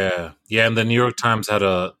 Yeah. Yeah. And the New York Times had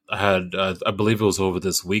I believe it was over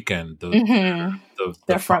this weekend.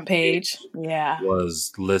 Their front page. Yeah.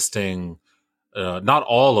 Was listing, not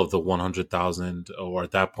all of the 100,000 or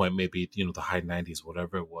at that point, maybe, you know, the high 90s,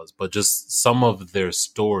 whatever it was, but just some of their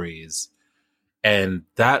stories. And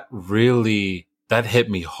that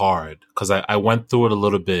hit me hard because I went through it a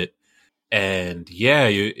little bit. And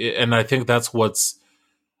and I think that's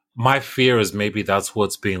my fear is maybe that's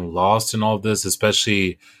what's being lost in all this,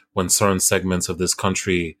 especially when certain segments of this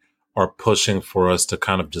country are pushing for us to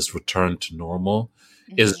kind of just return to normal,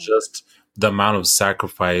 is just the amount of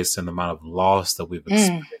sacrifice and the amount of loss that we've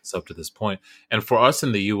experienced up to this point. And for us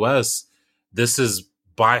in the US, this is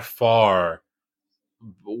by far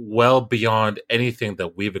well beyond anything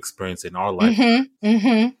that we've experienced in our life.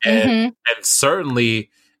 And certainly,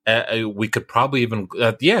 we could probably even,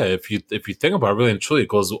 if you think about it, really and truly, it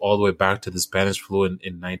goes all the way back to the Spanish flu in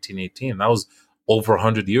 1918. That was over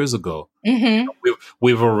 100 years ago.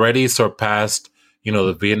 We've already surpassed, you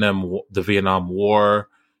know, the Vietnam War,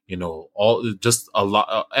 you know, a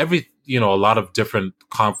lot of different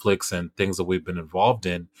conflicts and things that we've been involved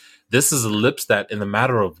in. This is a lips that in a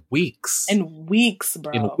matter of weeks. In weeks,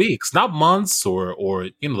 bro. In weeks, not months or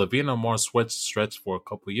you know, the Vietnam War stretched for a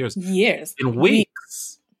couple of years. In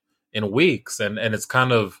weeks. In weeks. And it's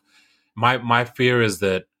kind of my fear is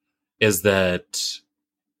that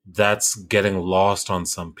that's getting lost on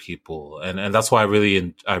some people. And that's why I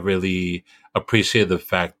really appreciate the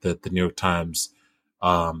fact that the New York Times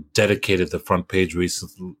dedicated the front page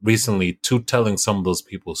recently to telling some of those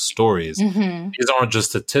people's stories. These aren't just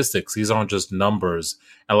statistics. These aren't just numbers.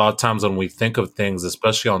 And a lot of times when we think of things,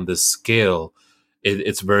 especially on this scale,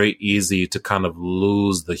 it's very easy to kind of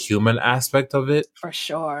lose the human aspect of it. For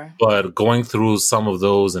sure. But going through some of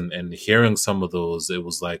those and hearing some of those, it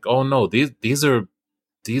was like, oh no, these are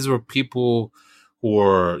people who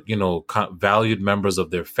are, you know, valued members of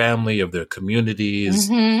their family, of their communities,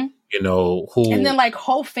 you know, and then like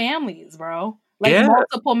whole families, bro, like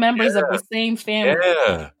multiple members of the same family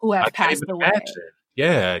who have passed away.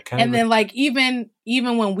 And then like even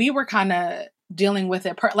when we were kind of dealing with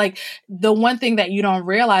it, like the one thing that you don't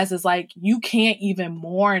realize is like you can't even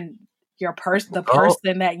mourn the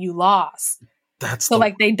person that you lost.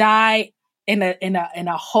 Like they die in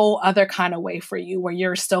a whole other kind of way for you, where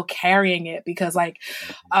you're still carrying it, because like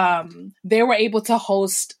they were able to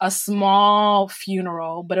host a small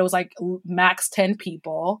funeral, but it was like max 10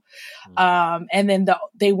 people, and then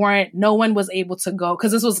no one was able to go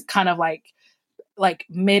because this was kind of like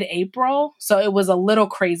mid-April, so it was a little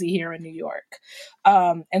crazy here in New York,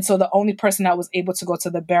 and so the only person that was able to go to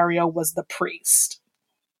the burial was the priest,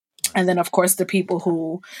 and then of course the people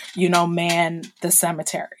who, you know, man the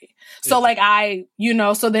cemetery. So like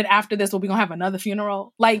so then after this, we're gonna have another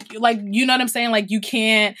funeral. Like, you know what I'm saying? Like you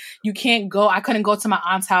can't go. I couldn't go to my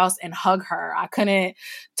aunt's house and hug her. I couldn't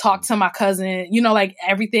talk to my cousin. You know, like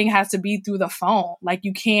everything has to be through the phone. Like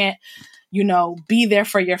you can't, you know, be there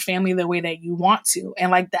for your family the way that you want to. And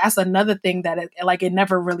like, that's another thing that it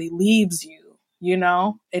never really leaves you. You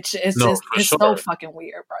know, it's so fucking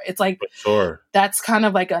weird, bro. It's like, that's kind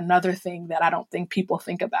of like another thing that I don't think people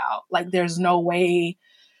think about. Like there's no way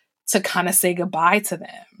to kind of say goodbye to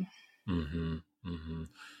them.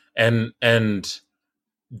 And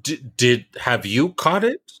have you caught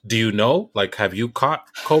it? Do you know? Like, have you caught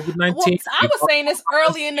COVID-19? Well, I was saying this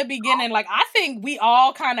early in the beginning. Like, I think we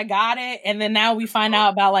all kind of got it, and then now we find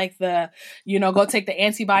out about like the, you know, go take the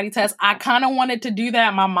antibody test. I kind of wanted to do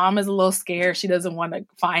that. My mom is a little scared; she doesn't want to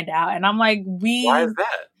find out, and I'm like, why is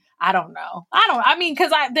that? I don't know. I mean,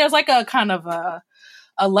 because there's like a kind of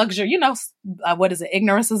a luxury, you know, what is it?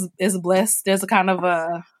 Ignorance is bliss. There's a kind of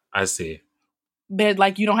a. I see. But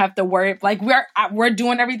like you don't have to worry. Like we're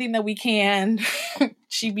doing everything that we can.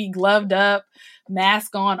 She be gloved up,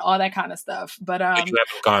 mask on, all that kind of stuff. But you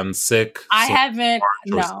haven't gotten sick. I haven't.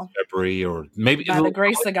 No. February or maybe by the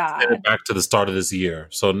grace of God. Back to the start of this year.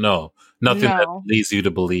 So nothing that leads you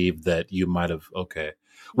to believe that you might have. Okay.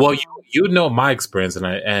 Well, you know my experience,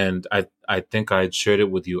 and I think I shared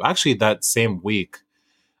it with you. Actually, that same week,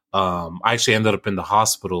 I actually ended up in the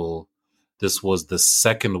hospital. This was the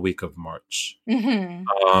second week of March.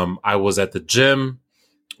 Mm-hmm. I was at the gym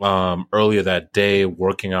earlier that day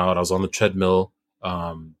working out. I was on the treadmill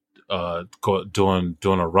doing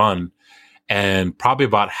a run. And probably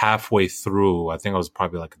about halfway through, I think I was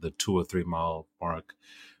probably like the 2 or 3 mile mark,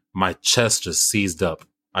 my chest just seized up.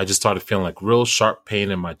 I just started feeling like real sharp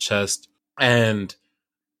pain in my chest. And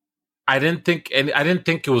I didn't think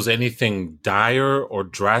it was anything dire or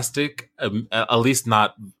drastic, at least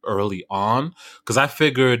not early on, because I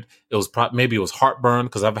figured it was maybe it was heartburn,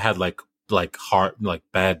 because I've had like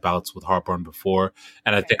bad bouts with heartburn before,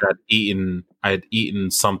 and I think I'd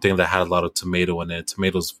eaten something that had a lot of tomato in it.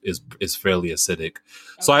 Tomatoes is fairly acidic,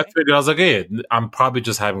 so I figured, I was like, hey, I'm probably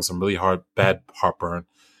just having some really bad heartburn.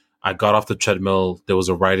 I got off the treadmill. There was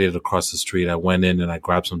a Rite Aid across the street. I went in and I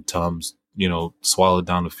grabbed some Tums, swallowed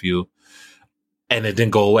down a few. And it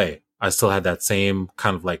didn't go away. I still had that same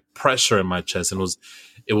kind of like pressure in my chest, and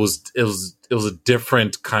it was a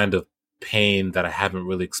different kind of pain that I haven't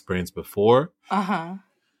really experienced before. Uh-huh.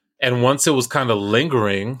 And once it was kind of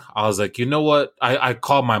lingering, I was like, you know what? I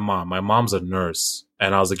called my mom. My mom's a nurse,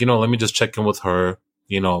 and I was like, let me just check in with her.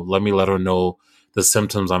 Let me let her know the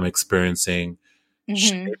symptoms I'm experiencing.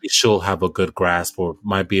 Mm-hmm. Maybe she'll have a good grasp, or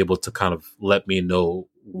might be able to kind of let me know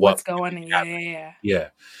what's going on. Yeah.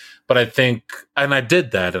 But I think, and I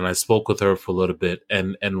did that, and I spoke with her for a little bit,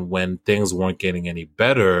 and when things weren't getting any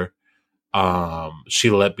better, she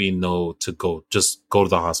let me know to just go to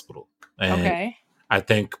the hospital. And I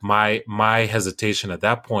think my hesitation at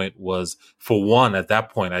that point was, for one, at that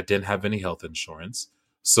point, I didn't have any health insurance.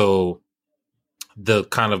 So the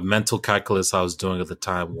kind of mental calculus I was doing at the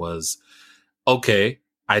time was, okay,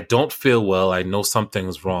 I don't feel well. I know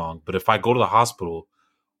something's wrong, but if I go to the hospital,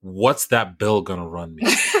 what's that bill going to run me?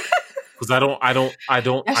 Because I don't.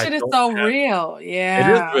 That shit is so real. Yeah.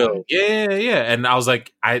 It is real. Yeah. And I was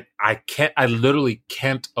like, I literally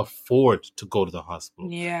can't afford to go to the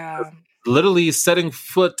hospital. Yeah. Literally setting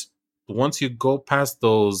foot, once you go past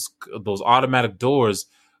those automatic doors,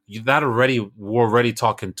 we're already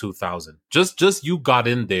talking 2,000. Just you got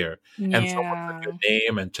in there, and someone took your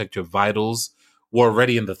name and checked your vitals, we're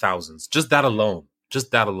already in the thousands. Just that alone.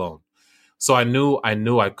 So I knew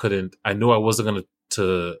I couldn't. I knew I wasn't going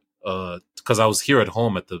to. Because I was here at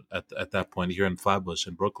home at that point, here in Flatbush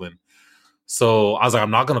in Brooklyn. So I was like,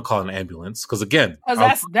 I'm not gonna call an ambulance, because again,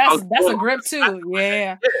 that's a grip too.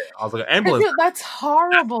 Yeah. I was like, an ambulance. That's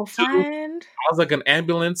horrible, friend. I was like, an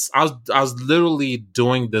ambulance. I was literally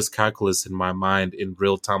doing this calculus in my mind in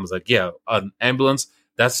real time. I was like, yeah, an ambulance,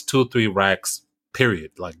 that's 2-3 racks,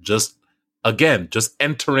 period. Like, just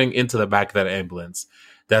entering into the back of that ambulance,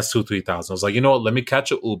 that's 2,000-3,000. I was like, you know what? Let me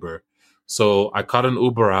catch an Uber. So I caught an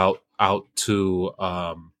Uber out to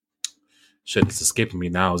it's escaping me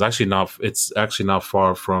now. It's actually not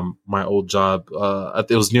far from my old job.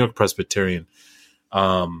 It was New York Presbyterian,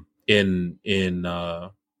 in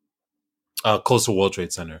close to World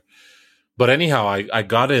Trade Center. But anyhow, I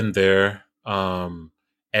got in there,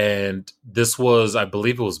 and this was, I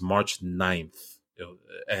believe it was March 9th.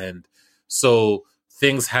 And so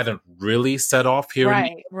things hadn't really set off here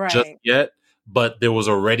just yet. But there was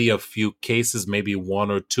already a few cases, maybe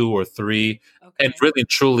 1 or 2 or 3. Okay. And really,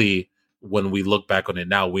 truly, when we look back on it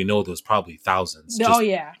now, we know there's probably thousands.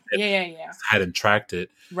 Yeah. Hadn't tracked it.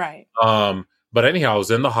 Right. But anyhow, I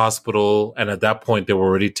was in the hospital, and at that point, they were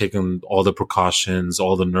already taking all the precautions.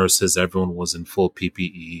 All the nurses, everyone was in full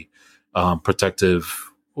PPE,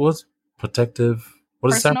 protective. What is that?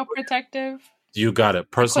 Personal protective. You got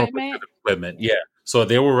it. Personal protective equipment. Yeah. So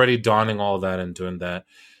they were already donning all that and doing that.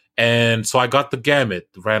 And so I got the gamut,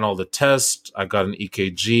 ran all the tests. I got an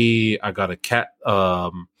EKG. I got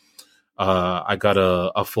I got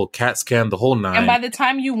a full CAT scan, the whole 9. And by the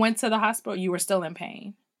time you went to the hospital, you were still in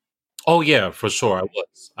pain. Oh yeah, for sure.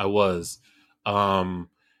 I was. And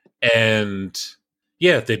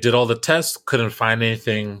yeah, they did all the tests, couldn't find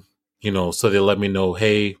anything, so they let me know,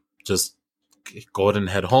 hey, just go ahead and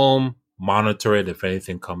head home, monitor it. If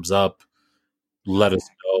anything comes up, let us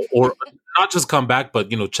know. Or not just come back, but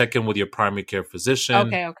check in with your primary care physician.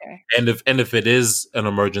 Okay. And if it is an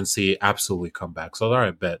emergency, absolutely come back. So all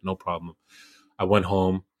right, bet, no problem. I went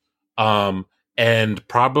home, and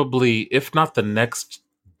probably, if not the next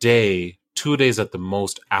day, 2 days at the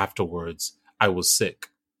most afterwards, I was sick,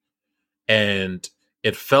 and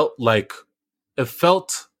it felt like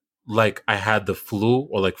I had the flu,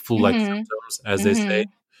 or like flu-like symptoms, as they say.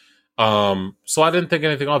 So I didn't think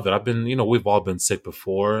anything of it. I've been, we've all been sick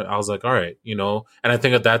before. I was like, all right, and I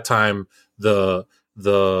think at that time, the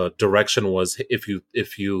direction was, if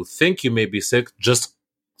you think you may be sick, just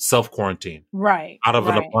self-quarantine. Right. Out of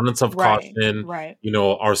an abundance of caution, right.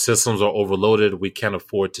 Our systems are overloaded. We can't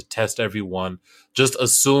afford to test everyone. Just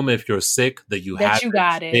assume if you're sick that you got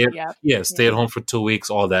it. Yep. Stay at home for 2 weeks,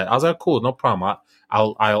 all that. I was like, cool, no problem.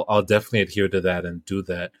 I'll definitely adhere to that and do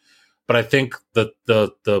that. But I think the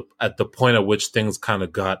at the point at which things kind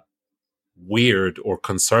of got weird or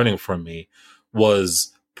concerning for me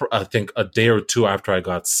was, I think, a day or two after I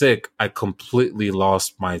got sick, I completely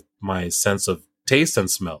lost my sense of taste and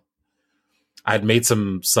smell. I'd made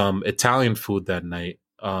some Italian food that night.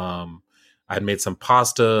 I'd made some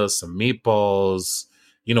pasta, some meatballs,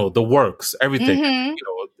 the works, everything. Mm-hmm.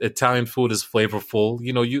 Italian food is flavorful.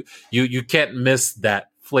 You can't miss that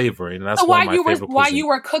flavor, and that's so one of my favorite cuisines. While you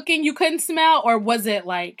were cooking, you couldn't smell, or was it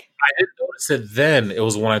like? I didn't notice it then. It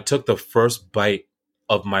was when I took the first bite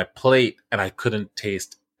of my plate and I couldn't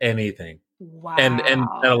taste anything. Wow. And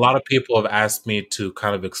a lot of people have asked me to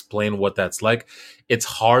kind of explain what that's like. It's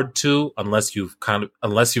hard to unless you've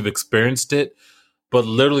experienced it, but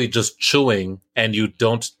literally just chewing and you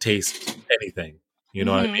don't taste anything. You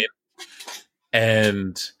know what I mean?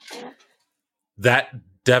 And that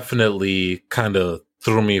definitely kind of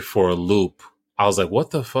threw me for a loop. I was like, what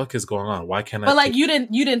the fuck is going on? Why can't I? But like you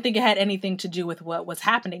didn't think it had anything to do with what was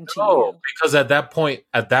happening to you? Because at that point,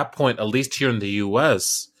 at least here in the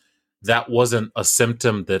US, that wasn't a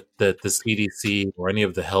symptom that the CDC or any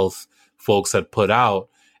of the health folks had put out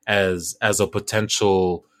as a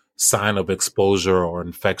potential sign of exposure or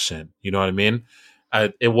infection. You know what I mean?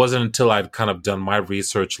 It wasn't until I'd kind of done my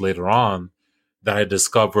research later on that I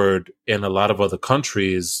discovered in a lot of other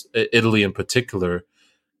countries, Italy in particular,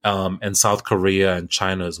 and South Korea and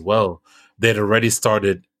China as well, they'd already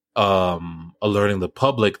started alerting the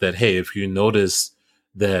public that, hey, if you notice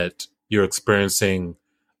that you're experiencing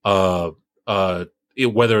whether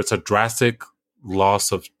it's a drastic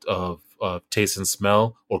loss of taste and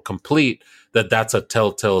smell or complete, that's a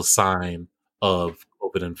telltale sign of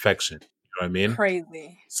COVID infection. You know what I mean?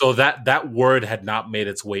 Crazy. So that word had not made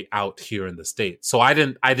its way out here in the States. So I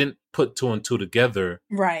didn't put two and two together.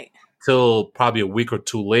 Right. Till probably a week or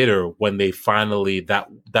two later when they finally that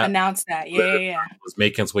announced that. Yeah. was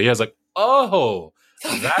making its way. I was like, oh, so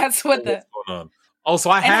that's what what's going on. Oh, so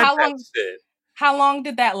I had that shit. How long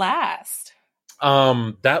did that last?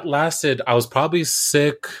 That lasted. I was probably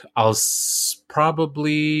sick. I was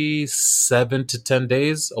probably 7 to 10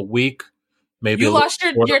 days, a week, maybe. You lost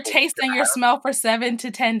your taste and your smell for 7 to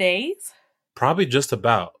 10 days. Probably just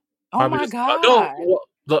about. Oh my god! No,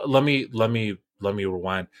 let me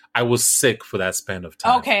rewind. I was sick for that span of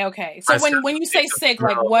time. Okay. So when you say sick,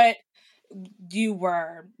 like what you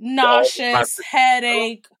were nauseous,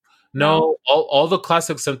 headache? No, all the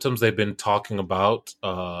classic symptoms they've been talking about.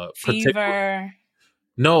 Fever.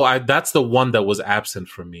 No, that's the one that was absent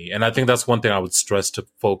for me. And I think that's one thing I would stress to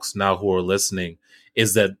folks now who are listening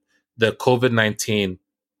is that the COVID-19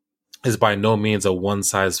 is by no means a one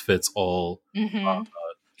size fits all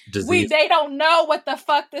disease. They don't know what the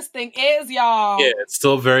fuck this thing is, y'all. Yeah, it's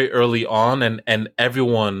still very early on, and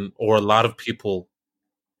everyone or a lot of people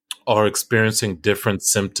are experiencing different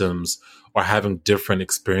symptoms or having different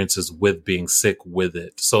experiences with being sick with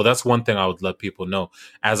it. So that's one thing I would let people know.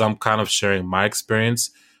 As I'm kind of sharing my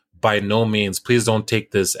experience, by no means, please don't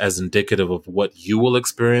take this as indicative of what you will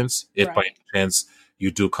experience if by any chance you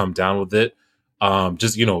do come down with it.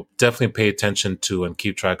 Just, definitely pay attention to and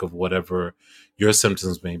keep track of whatever your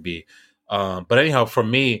symptoms may be. But anyhow, for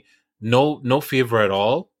me, no fever at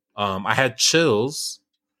all. I had chills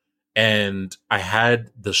and I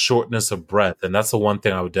had the shortness of breath. And that's the one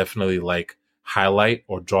thing I would definitely highlight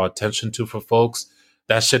or draw attention to for folks.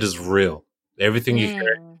 That shit is real. Everything you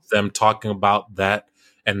hear them talking about that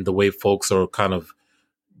and the way folks are kind of,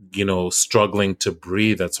 struggling to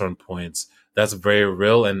breathe at certain points, that's very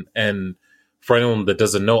real. And for anyone that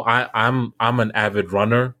doesn't know, I'm an avid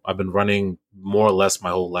runner. I've been running more or less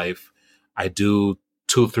my whole life. I do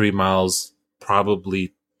 2-3 miles,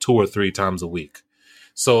 probably 2 or 3 times a week.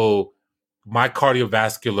 So my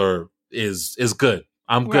cardiovascular is good.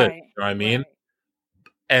 I'm good. You know what I mean? Right.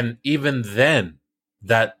 And even then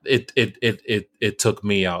that it took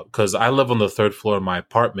me out because I live on the 3rd floor of my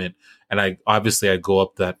apartment and I go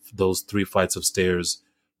up those 3 flights of stairs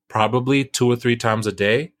probably 2 or 3 times a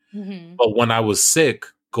day. Mm-hmm. But when I was sick,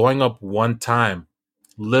 going up one time,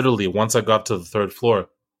 literally once I got to the 3rd floor,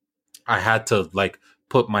 I had to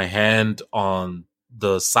put my hand on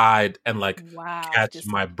the side and catch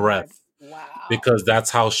my breath. Wow. Because that's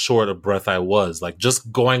how short a breath I was.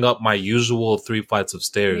 Just going up my usual 3 flights of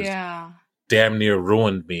stairs damn near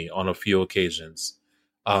ruined me on a few occasions.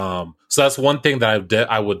 So that's one thing that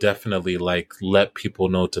I would definitely like let people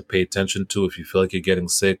know to pay attention to if you feel like you're getting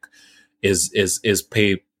sick is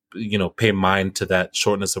pay mind to that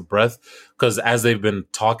shortness of breath, because as they've been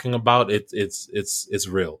talking about it's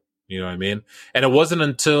real. You know what I mean? And it wasn't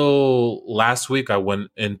until last week I went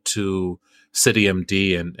into City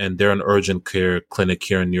MD, and they're an urgent care clinic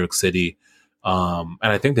here in New York City. And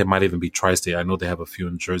I think they might even be tri-state. I know they have a few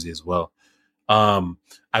in Jersey as well.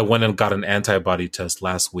 I went and got an antibody test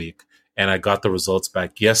last week, and I got the results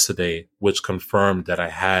back yesterday, which confirmed that I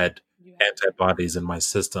had antibodies in my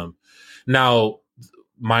system. Now,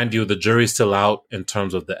 mind you, the jury's still out in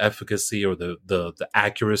terms of the efficacy or the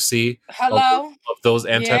accuracy of those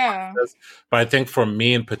antibody tests. But I think for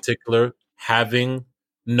me in particular,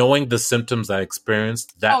 knowing the symptoms I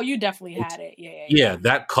experienced, that you definitely had it. Yeah,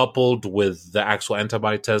 that coupled with the actual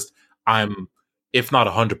antibody test, I'm, if not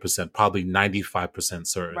 100%, probably 95%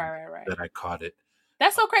 certain that I caught it.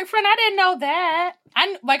 That's so great, friend. I didn't know that.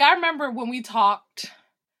 I remember when we talked,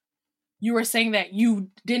 you were saying that you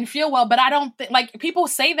didn't feel well, but I don't like people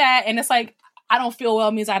say that, and it's like, I don't feel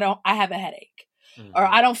well means I have a headache, or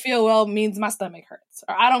I don't feel well means my stomach hurts,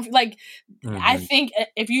 or I don't like. I think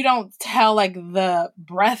if you don't tell like the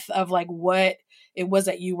breadth of like what it was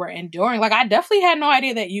that you were enduring, like I definitely had no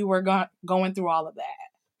idea that you were going through all of that.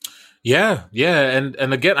 Yeah, and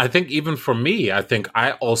again, I think even for me, I think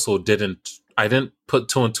I also didn't put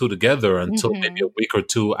two and two together until maybe a week or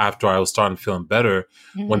two after I was starting feeling better,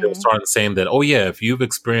 when they were starting saying that, oh yeah, if you've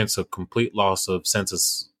experienced a complete loss of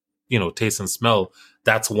senses, taste and smell,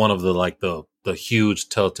 that's one of the huge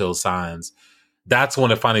telltale signs. That's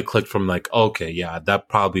when it finally clicked from like, okay, yeah, that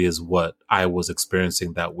probably is what I was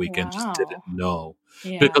experiencing that weekend. Just didn't know.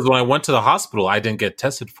 Yeah. Because when I went to the hospital, I didn't get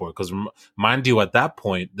tested for it. Because mind you, at that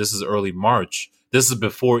point, this is early March. This is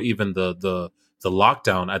before even the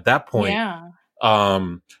lockdown. At that point,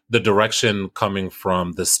 the direction coming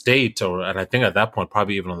from the state, and I think at that point,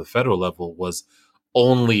 probably even on the federal level, was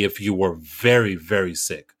only if you were very, very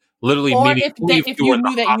sick. Literally, or if you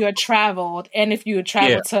knew that you had traveled, and if you had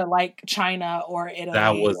traveled to like China or Italy,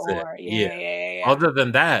 that was it. Yeah. Other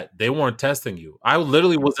than that, they weren't testing you. I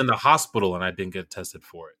literally was in the hospital and I didn't get tested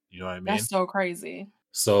for it. You know what I mean? That's so crazy.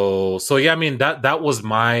 So yeah, I mean that was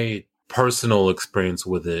my personal experience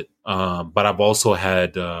with it. But I've also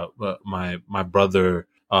had my brother,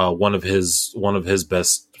 one of his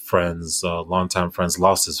best friends, longtime friends,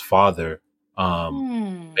 lost his father.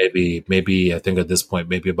 Maybe I think at this point,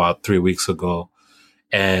 maybe about 3 weeks ago.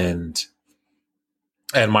 And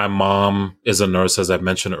my mom is a nurse, as I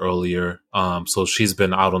mentioned earlier. So she's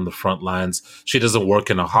been out on the front lines. She doesn't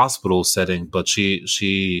work in a hospital setting, but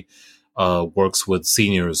she works with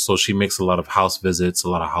seniors. So she makes a lot of house visits, a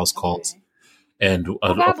lot of house calls. And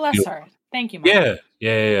God bless her. Thank you, Mom.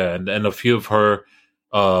 Yeah. And a few of her,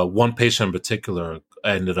 one patient in particular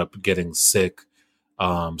ended up getting sick.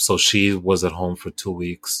 So she was at home for 2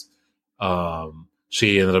 weeks.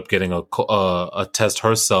 She ended up getting a test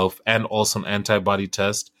herself and also an antibody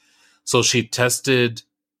test. So she tested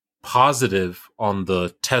positive on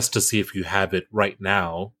the test to see if you have it right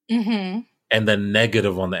now, and then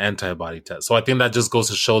negative on the antibody test. So I think that just goes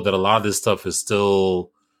to show that a lot of this stuff is still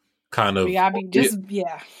kind of yeah.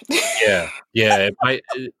 It might,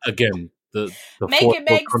 again, the make it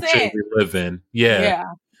make sense we live in. Yeah.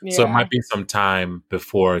 So it might be some time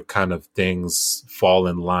before kind of things fall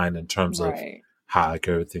in line in terms of how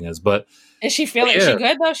everything is. But is she feeling? Is she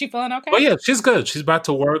good though? Is she feeling okay? Oh yeah, she's good. She's back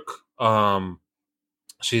to work.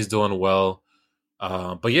 She's doing well.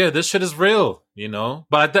 But yeah, this shit is real,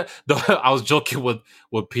 But I was joking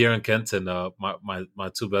with Pierre and Kenton, my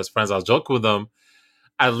two best friends. I was joking with them.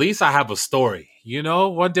 At least I have a story,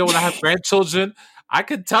 One day when I have grandchildren, I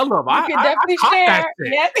could tell them. You can definitely share.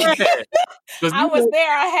 Yep. I was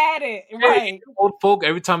there. I had it. Right. Old folk,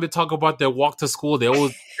 every time they talk about their walk to school, they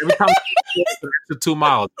always, every time they extra 2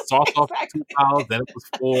 miles. It starts off 2 miles, then it was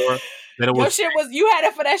 4. Then it was. You had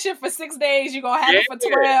it for that shit for 6 days. You're going to have it for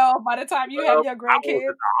 12 by the time you have your grandkids. I was in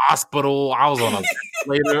the hospital. I was on a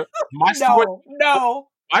ventilator. My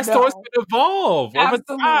story's gonna evolve.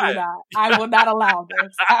 Absolutely not. I will not allow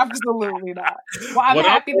this. Absolutely not. Well, I'm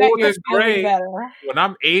happy that you're feeling better. When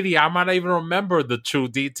I'm 80, I might not even remember the true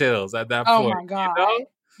details at that point. Oh my God.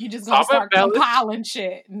 You just gonna start compiling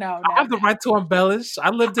shit. No. I have the right to embellish.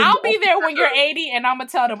 I'll be there when you're 80 and I'm gonna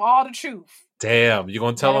tell them all the truth. Damn, you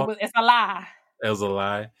gonna tell them? It's a lie. It was a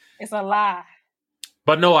lie. It's a lie.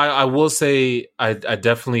 But no, I will say I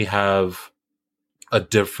definitely have a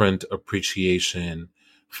different appreciation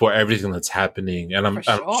for everything that's happening. And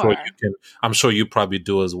I'm sure you probably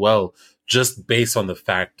do as well, just based on the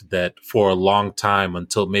fact that for a long time,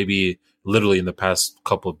 until maybe literally in the past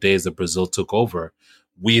couple of days that Brazil took over,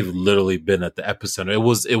 we've literally been at the epicenter.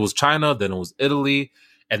 It was China, then it was Italy,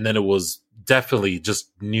 and then it was definitely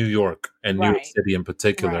just New York and New York City in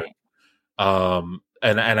particular.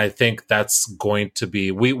 And I think that's going to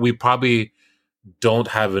be, we probably don't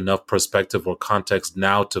have enough perspective or context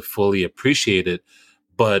now to fully appreciate it.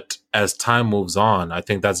 But as time moves on, I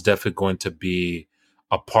think that's definitely going to be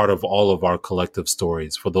a part of all of our collective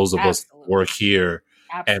stories for those of us who were here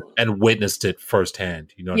and witnessed it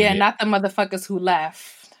firsthand. You know what I mean? Not the motherfuckers who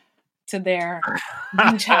left to their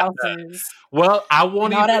beach houses. Well, I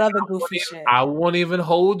won't all that other goofy shit. I won't even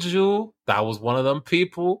hold you. That was one of them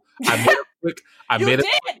people. I made a quick. You did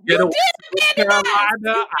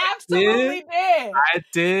Carolina. Absolutely did. I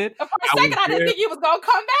did. For a second, I didn't think you was gonna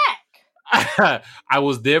come back. I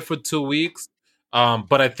was there for 2 weeks,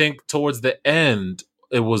 but I think towards the end,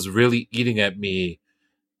 it was really eating at me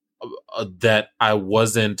that I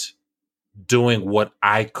wasn't doing what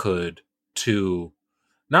I could to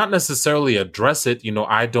not necessarily address it. You know,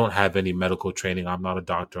 I don't have any medical training. I'm not a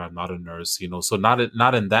doctor. I'm not a nurse, you know, so not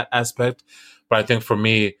in that aspect. But I think for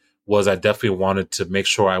me was I definitely wanted to make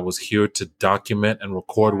sure I was here to document and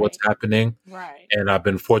record what's happening. Right. And I've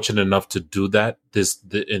been fortunate enough to do that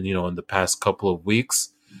in the past couple of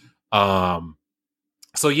weeks.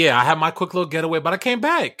 So yeah, I had my quick little getaway, but I came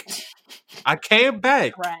back. Crash.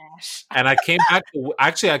 And I came back.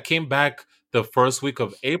 Actually, I came back the first week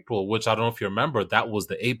of April, which I don't know if you remember, that was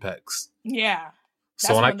the Apex. Yeah.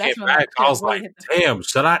 So when I came back, I was like, damn,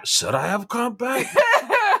 should I have come back?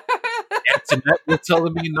 Antoinette was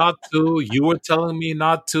telling me not to. You were telling me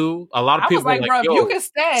not to. A lot of people were like, bro, yo, you can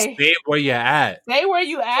stay. Stay where you're at. Stay where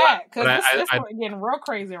you at. Because this is getting real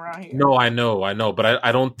crazy around here. No, I know. But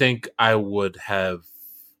I don't think I would have.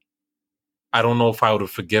 I don't know if I would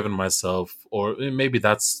have forgiven myself, or maybe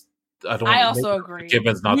that's. I also agree.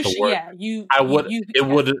 Forgiven's not the word. Yeah, I would. It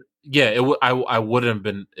would. Yeah, it would. I wouldn't have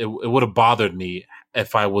been. It would have bothered me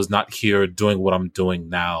if I was not here doing what I'm doing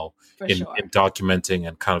now in documenting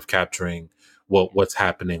and kind of capturing what's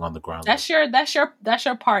happening on the ground. That's your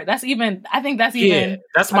part. That's even. I think that's even.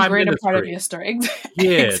 That's my greater part of your story.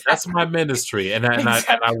 Yeah, that's my ministry, and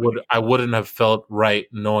I wouldn't have felt right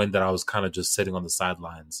knowing that I was kind of just sitting on the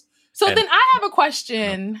sidelines. So then I have a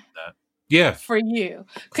question. For you,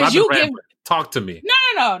 because talk to me.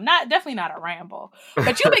 No, definitely not a ramble.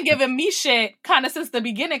 But you've been giving me shit kind of since the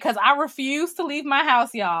beginning because I refuse to leave my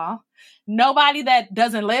house, y'all. Nobody that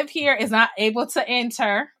doesn't live here is not able to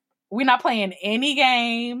enter. We're not playing any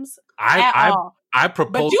games at all. I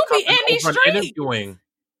propose. But you be in these streets. Interviewing.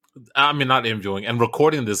 I mean, not interviewing and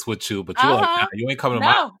recording this with you, but you're like, nah, you ain't coming to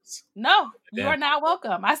my house. No, you are not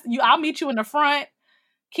welcome. I'll meet you in the front.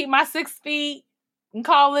 Keep my 6 feet. And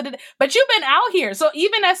call it but you've been out here, so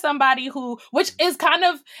even as somebody which is kind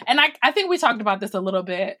of, and I think we talked about this a little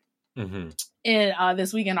bit in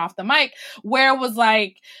this weekend off the mic, where it was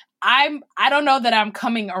like I don't know that I'm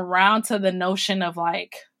coming around to the notion of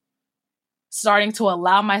like starting to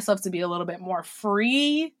allow myself to be a little bit more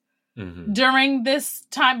free during this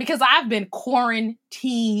time, because I've been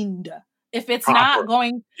quarantined. If it's not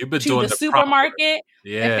going to the supermarket,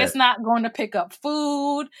 if it's not going to pick up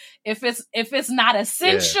food, if it's not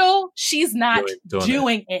essential, she's not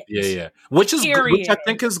doing it. Yeah. Which I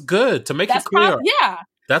think is good to make it clear.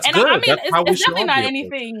 That's good. I mean, it's definitely not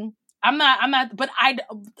anything. I'm not. But I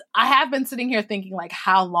have been sitting here thinking like,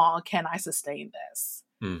 how long can I sustain this?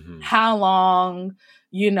 How long,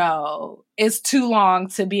 is too long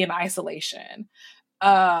to be in isolation.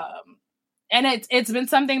 And it's been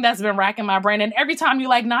something that's been racking my brain. And every time you're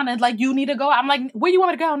like, Nana, like, you need to go. I'm like, where you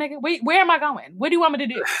want me to go, nigga? Where am I going? What do you want me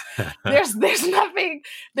to do? There's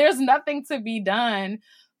nothing to be done.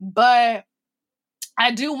 But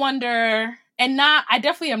I do wonder, I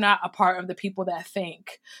definitely am not a part of the people that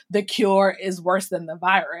think the cure is worse than the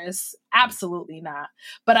virus. Absolutely not.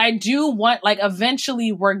 But I do want, like,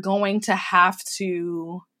 eventually we're going to have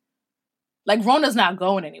to, like, Rona's not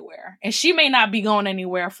going anywhere, and she may not be going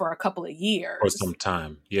anywhere for a couple of years. For some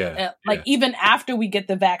time, yeah. Even after we get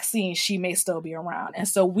the vaccine, she may still be around. And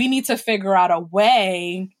so we need to figure out a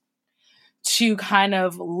way to kind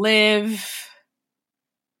of live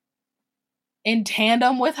in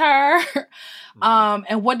tandem with her.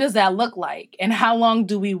 And what does that look like? And how long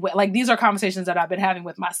do we wait? Like, these are conversations that I've been having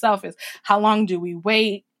with myself, is how long do we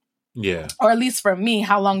wait? Yeah. Or at least for me,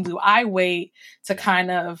 how long do I wait to kind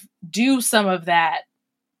of do some of that,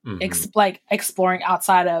 exploring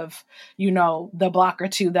outside of, the block or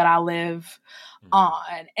two that I live on.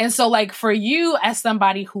 And so, like, for you as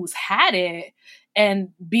somebody who's had it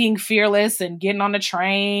and being fearless and getting on the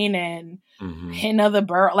train and hitting other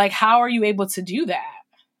bird, like, how are you able to do that?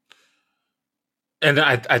 And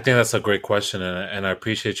I think that's a great question, and I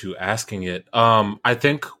appreciate you asking it. I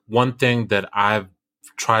think one thing that I've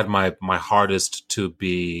tried my hardest to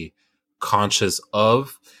be conscious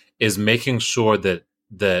of is making sure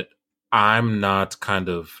that I'm not kind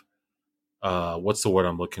of what's the word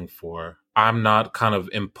I'm looking for? I'm not kind of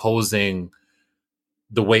imposing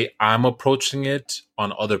the way I'm approaching it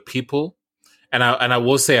on other people. And I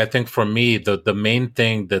will say, I think for me, the main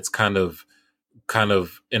thing that's kind of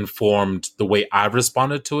informed the way I've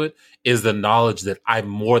responded to it is the knowledge that I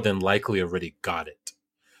more than likely already got it.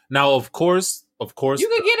 Now, of course, you could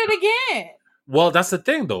get it again. Well, that's the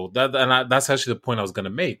thing, though. That's actually the point I was going to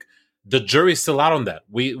make. The jury's still out on that.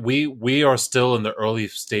 We are still in the early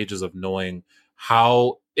stages of knowing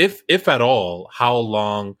how, if at all, how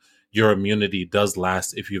long your immunity does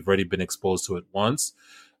last if you've already been exposed to it once.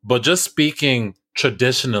 But just speaking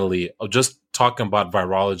traditionally, of just talking about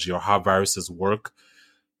virology or how viruses work,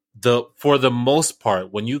 for the most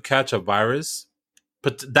part, when you catch a virus,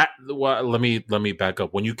 but let me back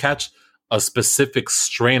up. When you catch a specific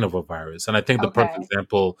strain of a virus, and I think the perfect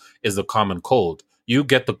example is the common cold. You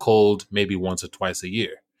get the cold maybe once or twice a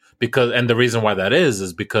year, and the reason why that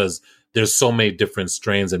is because there's so many different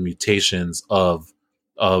strains and mutations of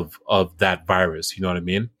that virus. You know what I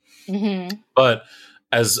mean? Mm-hmm. But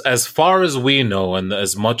as far as we know, and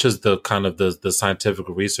as much as the kind of the scientific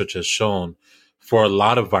research has shown, for a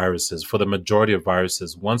lot of viruses, for the majority of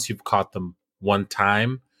viruses, once you've caught them one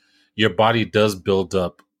time, your body does build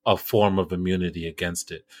up a form of immunity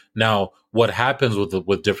against it. Now, what happens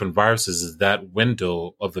with different viruses is that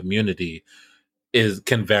window of immunity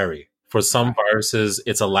can vary. For some viruses,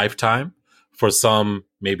 it's a lifetime. For some,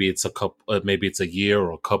 maybe it's a year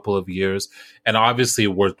or a couple of years. And obviously,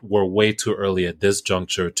 we're way too early at this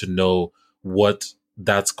juncture to know what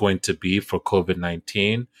that's going to be for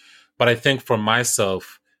COVID-19. But I think for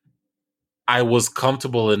myself, I was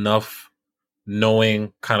comfortable enough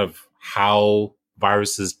knowing kind of how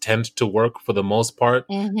viruses tend to work for the most part.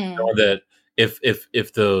 Mm-hmm. Know that if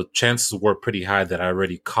the chances were pretty high that I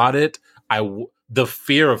already caught it, the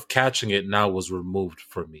fear of catching it now was removed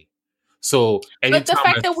for me. So, but the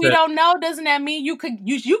fact that we don't know, doesn't that mean you could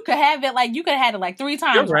have it like you could have had it like 3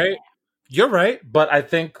 times? You're right. But I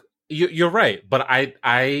think you're right. But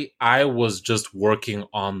I was just working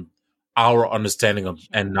on our understanding of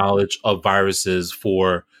and knowledge of viruses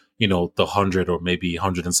for, the 100 or maybe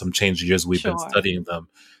 100 and some change years we've been studying them.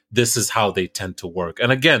 This is how they tend to work.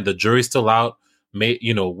 And again, the jury's still out.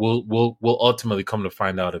 We'll ultimately come to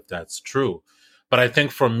find out if that's true. But I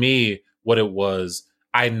think for me, what it was,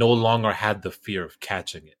 I no longer had the fear of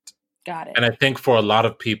catching it. Got it. And I think for a lot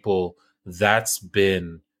of people, that's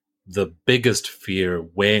been the biggest fear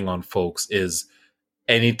weighing on folks is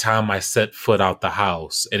anytime I set foot out the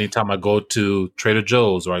house, anytime I go to Trader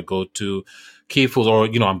Joe's or I go to Key Foods or,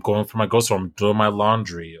 I'm going for my grocery, I'm doing my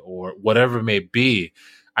laundry or whatever it may be.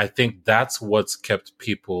 I think that's what's kept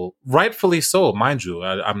people, rightfully so, mind you.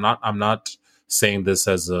 I'm not saying this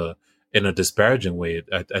in a disparaging way.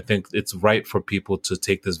 I think it's right for people to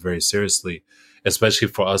take this very seriously, especially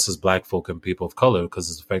for us as Black folk and people of color, because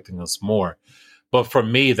it's affecting us more. But for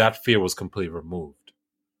me, that fear was completely removed.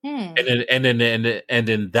 And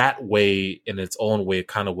in that way, in its own way, it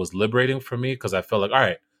kind of was liberating for me because I felt like, all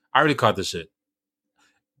right, I already caught this shit.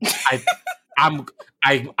 I'm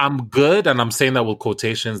good, and I'm saying that with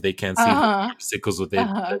quotations. They can't see sickles with it. They're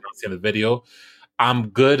not seeing the video. I'm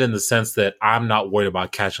good in the sense that I'm not worried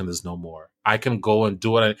about catching this no more. I can go and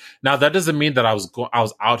do it. Now that doesn't mean that I was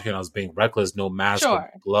out here and I was being reckless, no mask or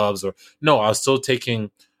gloves I was still taking,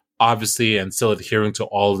 obviously, and still adhering to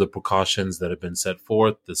all of the precautions that have been set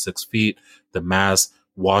forth, the 6 feet, the mask,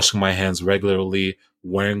 washing my hands regularly,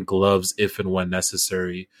 wearing gloves if and when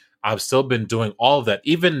necessary. I've still been doing all of that.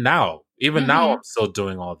 Even now, I'm still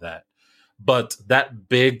doing all that. But that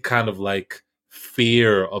big kind of like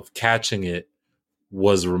fear of catching it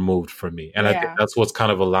was removed from me. And I think that's what's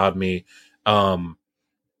kind of allowed me, and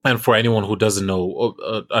for anyone who doesn't know,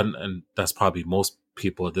 and that's probably most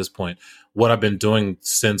people at this point, what I've been doing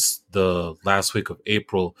since the last week of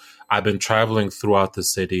April, I've been traveling throughout the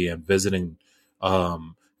city and visiting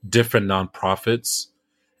different nonprofits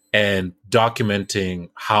and documenting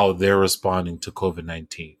how they're responding to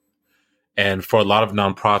COVID-19. And for a lot of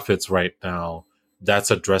nonprofits right now,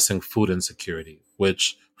 that's addressing food insecurity,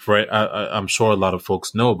 which I'm sure a lot of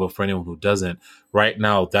folks know, but for anyone who doesn't, right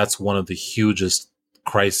now, that's one of the hugest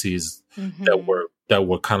crises that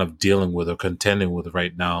we're kind of dealing with or contending with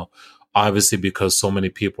right now. Obviously, because so many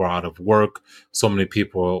people are out of work, so many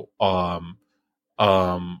people are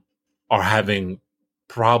having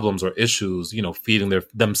problems or issues, feeding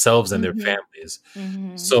themselves and their families.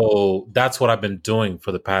 Mm-hmm. So that's what I've been doing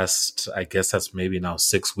for the past, I guess that's maybe now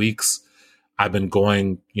 6 weeks. I've been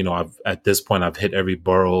going, at this point, I've hit every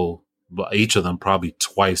borough, each of them probably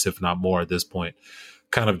twice, if not more at this point,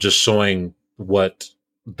 kind of just showing what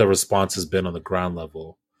the response has been on the ground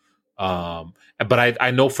level. But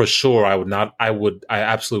I know for sure I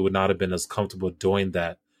absolutely would not have been as comfortable doing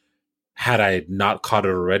that had I not caught it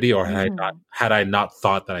already, or had I not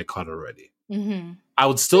thought that I caught it already. Mm-hmm. I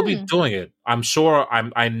would still be doing it. I'm sure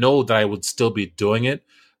I know that I would still be doing it,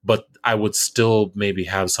 but I would still maybe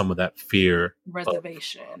have some of that fear.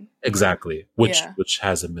 Reservation. Exactly. Which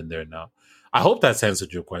hasn't been there now. I hope that's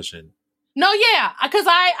answered your question. No, yeah. Because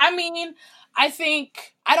I mean, I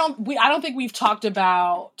don't think we've talked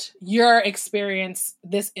about your experience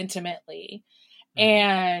this intimately.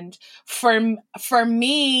 And for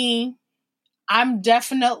me, I'm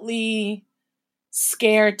definitely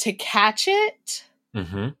scared to catch it.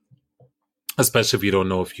 Mm-hmm. Especially if you don't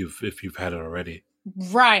know if you've had it already.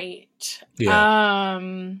 Right. Yeah.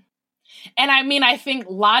 And I mean, I think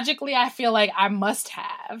logically, I feel like I must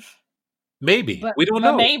have. Maybe. We don't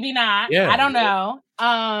know. Maybe not. Yeah. I don't know.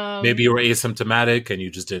 Maybe you were asymptomatic and you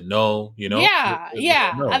just didn't know, Yeah.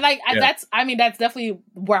 That's definitely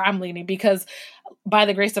where I'm leaning, because by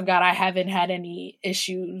the grace of God, I haven't had any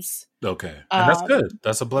issues. Okay. And that's good.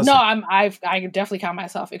 That's a blessing. No, I definitely count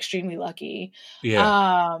myself extremely lucky.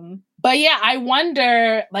 Yeah. But yeah, I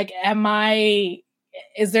wonder, like,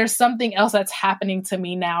 is there something else that's happening to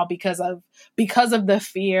me now because of the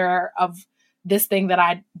fear of this thing that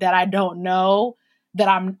I don't know, that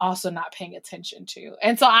I'm also not paying attention to?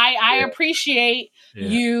 And so I appreciate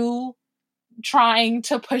you trying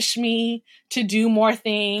to push me to do more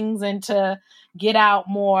things and to get out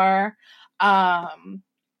more. And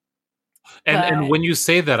when you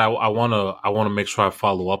say that, I want to make sure I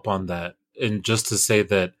follow up on that, and just to say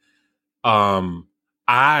that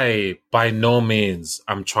I by no means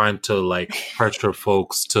I'm trying to like pressure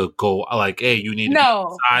folks to go like, hey, you need to be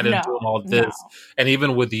inside and doing all this. No. And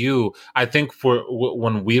even with you, I think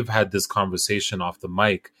when we've had this conversation off the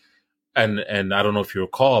mic, and I don't know if you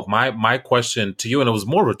recall, my question to you, and it was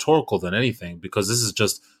more rhetorical than anything, because this is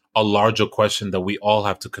just a larger question that we all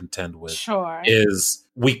have to contend with. Sure. Is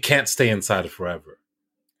we can't stay inside forever.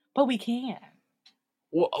 But we can.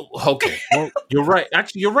 Well, okay. Well, you're right.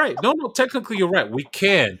 Actually, you're right. No, technically you're right. We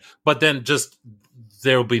can, but then just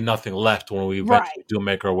there will be nothing left when we eventually do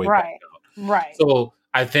make our way back out. Right. So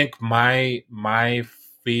I think my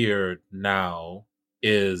fear now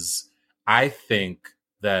is, I think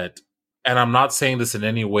that, and I'm not saying this in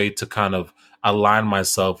any way to kind of align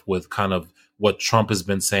myself with kind of what Trump has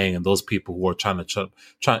been saying and those people who are trying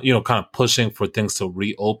kind of pushing for things to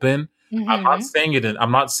reopen. Mm-hmm. I'm not saying it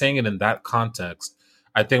in that context.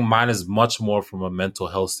 I think mine is much more from a mental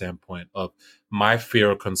health standpoint of my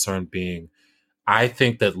fear or concern being, I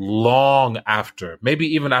think that long after, maybe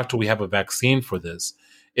even after we have a vaccine for this,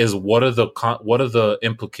 is what are the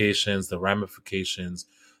implications, the ramifications,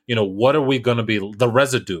 what are we going to be, the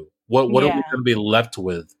residue, what are we going to be left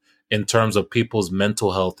with in terms of people's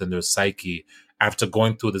mental health and their psyche after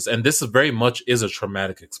going through this? And this is very much is a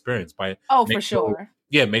traumatic experience. For sure.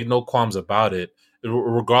 Make no qualms about it,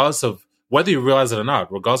 regardless of whether you realize it or not,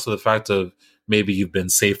 regardless of the fact of maybe you've been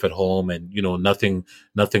safe at home and,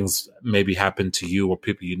 nothing's maybe happened to you or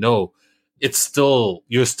people you're still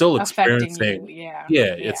experiencing.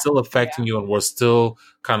 It's still affecting you, and we're still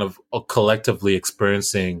kind of collectively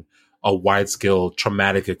experiencing a wide-scale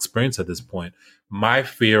traumatic experience at this point. My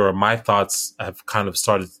fear or my thoughts have kind of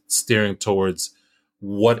started steering towards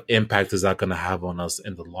what impact is that going to have on us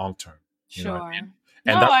in the long term. You know what I mean?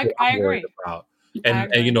 And that's what I'm worried about.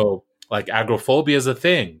 And like agoraphobia is a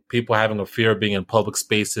thing. People having a fear of being in public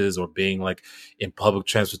spaces or being like in public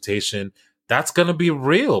transportation. That's going to be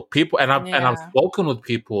real. People, and I've spoken with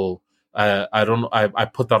people. I don't know. I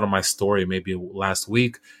put that on my story maybe last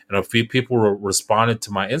week, and a few people responded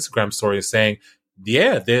to my Instagram story saying,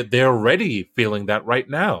 "Yeah, they're already feeling that right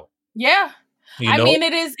now." Yeah, I mean,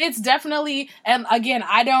 it's definitely. And again,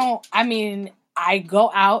 I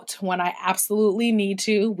go out when I absolutely need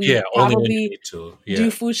to. We probably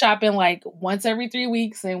do food shopping like once every 3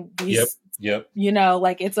 weeks, and we,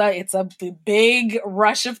 like it's a big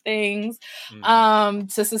rush of things,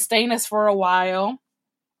 to sustain us for a while.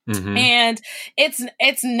 Mm-hmm. And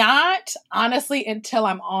it's not honestly until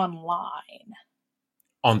I'm online.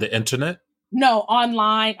 On the internet? No,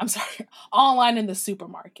 online. I'm sorry, online in the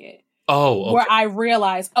supermarket. Oh, okay. Where I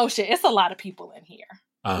realize, oh shit, it's a lot of people in here.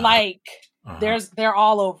 They're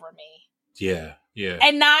all over me. Yeah. Yeah.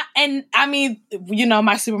 And I mean,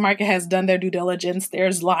 my supermarket has done their due diligence.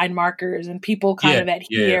 There's line markers and people kind of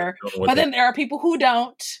adhere. But then there are people who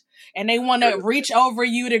don't. And they want to reach over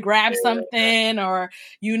you to grab something, or,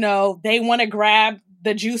 they want to grab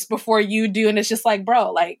the juice before you do. And it's just like,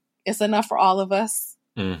 bro, like, it's enough for all of us.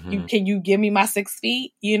 Mm-hmm. Can you give me my 6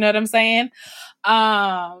 feet? You know what I'm saying?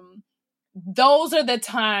 Those are the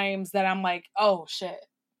times that I'm like, oh shit.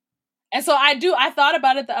 And so I thought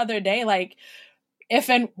about it the other day, like, if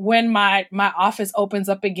and when my office opens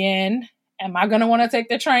up again, am I going to want to take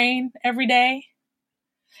the train every day?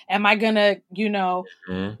 Am I going to,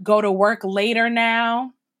 go to work later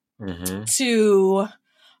now to,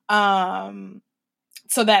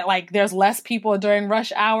 so that like there's less people during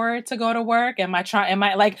rush hour to go to work? I'm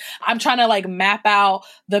trying to like map out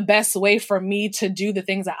the best way for me to do the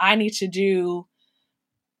things that I need to do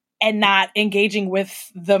and not engaging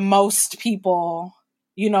with the most people,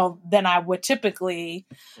 than I would typically.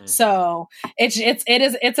 Mm-hmm. So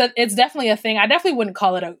it's definitely a thing. I definitely wouldn't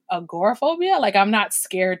call it agoraphobia. Like, I'm not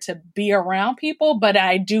scared to be around people, but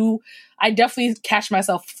I definitely catch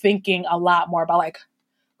myself thinking a lot more about like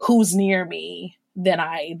who's near me than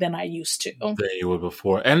I used to. Than you were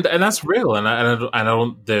before. And that's real. And I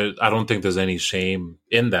don't think there's any shame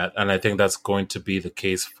in that. And I think that's going to be the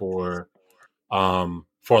case for a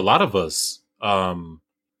lot of us.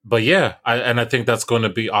 But yeah, I think that's going to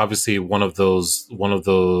be obviously one of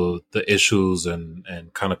the issues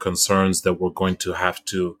and kind of concerns that we're going to have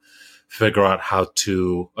to figure out how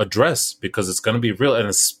to address, because it's going to be real, and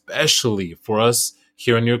especially for us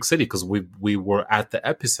here in New York City, because we were at the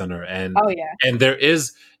epicenter, and and there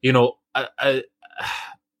is,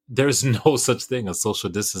 there's no such thing as social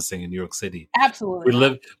distancing in New York City.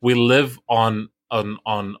 Absolutely, we live on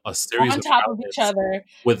a series on top of each other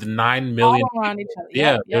with 9 million all around each other.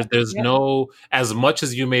 Yeah, there's no, as much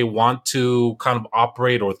as you may want to kind of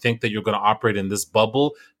operate or think that you're going to operate in this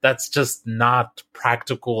bubble, that's just not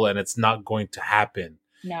practical, and it's not going to happen.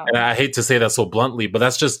 No. And I hate to say that so bluntly, but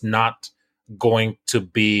that's just not going to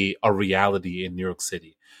be a reality in New York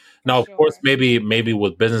City. Now, of course, maybe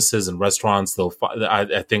with businesses and restaurants,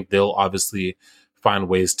 I think they'll obviously find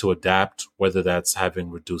ways to adapt, whether that's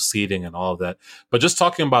having reduced seating and all of that. But just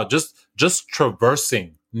talking about just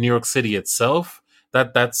traversing New York City itself,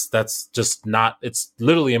 that's just not, it's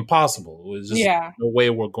literally impossible. It's just no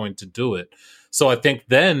way we're going to do it. So I think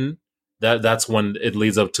then that's when it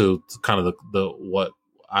leads up to kind of the what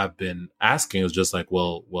I've been asking is just like,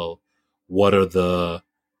 well, what are the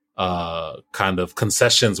kind of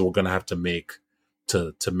concessions we're going to have to make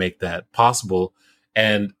to make that possible?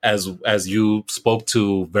 And as you spoke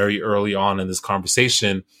to very early on in this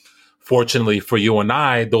conversation, fortunately for you and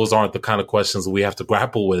I, those aren't the kind of questions we have to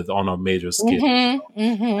grapple with on a major scale.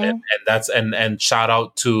 And that's and shout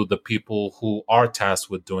out to the people who are tasked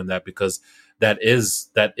with doing that, because that is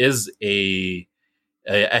a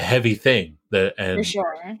heavy thing. For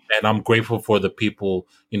sure. And I'm grateful for the people,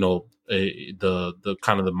 the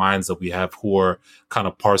kind of the minds that we have who are kind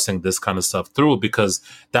of parsing this kind of stuff through, because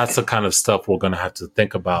that's the kind of stuff we're going to have to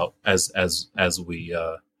think about as we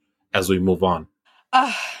move on.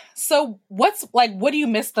 So what do you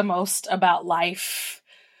miss the most about life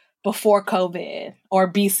before COVID,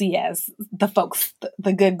 or BC, as the folks,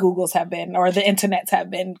 the good Googles have been, or the internets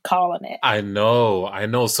have been calling it? I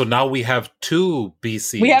know. So now we have 2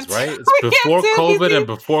 BCs, right? It's before COVID BCs. And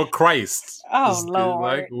before Christ. Oh, Lord.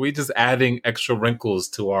 Like, we just adding extra wrinkles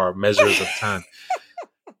to our measures of time.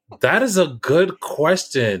 That is a good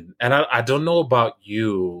question. And I don't know about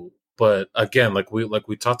you, but again, like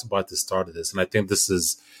we talked about at the start of this, and I think this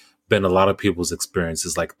has been a lot of people's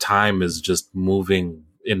experiences. Like, time is just moving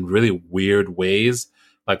in really weird ways.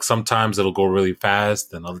 Like, sometimes it'll go really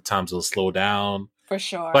fast, and other times it'll slow down. For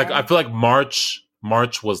sure. Like, I feel like March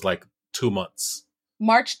was like 2 months.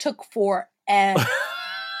 March took forever. And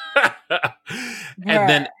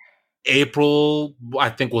then April,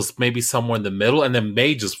 I think, was maybe somewhere in the middle, and then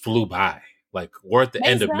May just flew by. Like, we're at the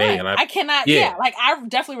end of May, and I cannot. Yeah, like, I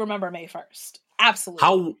definitely remember May 1st.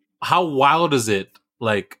 Absolutely. How wild is it?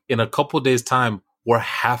 Like, in a couple of days' time, we're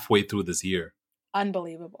halfway through this year.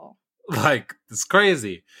 Unbelievable. Like, it's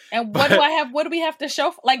crazy. And what do we have to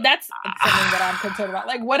show? Like, that's something that I'm concerned about.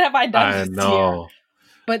 Like, what have I done this year?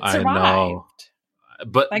 But survived.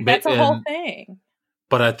 But like, that's a whole thing.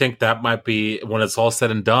 But I think that might be, when it's all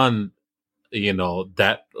said and done,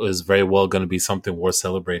 that is very well going to be something worth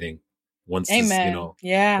celebrating once this,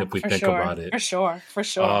 if we think about it. For sure.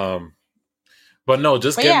 But no,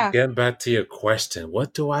 getting back to your question,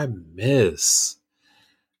 what do I miss?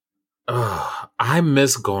 I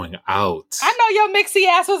miss going out. I know your mixy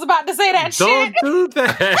ass was about to say that shit. Don't do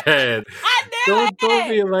that. I knew it. Don't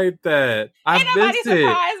be like that. Ain't nobody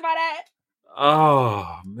surprised by that.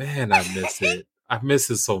 Oh, man, I miss it. I miss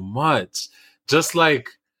it so much. Just like,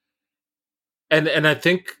 and I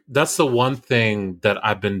think that's the one thing that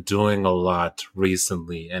I've been doing a lot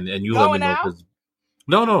recently. And you going let me know. Out?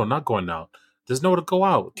 No, not going out. There's nowhere to go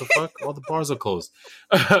out. What the fuck? All the bars are closed.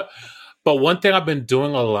 But one thing I've been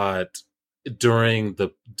doing a lot during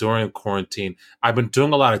quarantine, I've been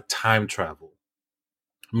doing a lot of time travel.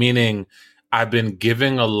 Meaning I've been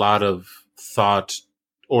giving a lot of thought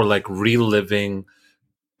or like reliving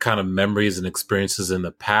kind of memories and experiences in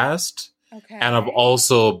the past. Okay. And I've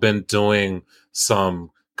also been doing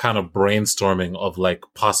some kind of brainstorming of like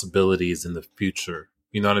possibilities in the future.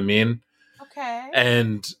 You know what I mean? Okay.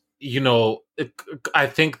 And, I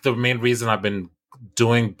think the main reason I've been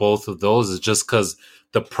doing both of those is just because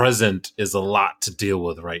the present is a lot to deal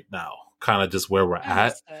with right now. Kind of just where we're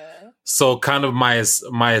at. So kind of my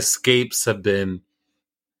escapes have been,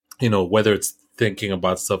 whether it's thinking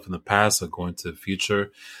about stuff in the past or going to the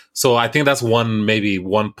future. So I think that's maybe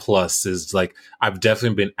one plus is like, I've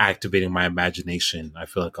definitely been activating my imagination. I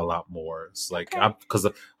feel like a lot more. It's like, because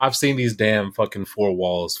I've seen these damn fucking four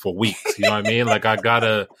walls for weeks. You know what I mean? Like I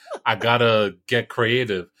gotta get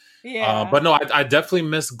creative. Yeah. But no, I definitely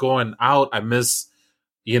miss going out. I miss,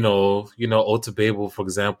 Ota Babel, for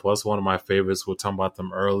example. That's one of my favorites. We were talking about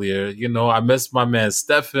them earlier. I miss my man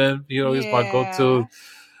Stefan. He's my go-to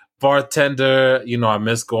bartender. I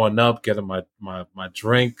miss going up, getting my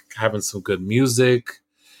drink, having some good music,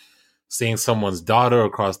 seeing someone's daughter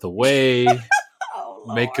across the way,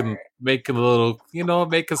 making a little,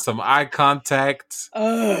 making some eye contact.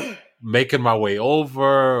 Making my way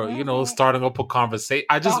over, starting up a conversation.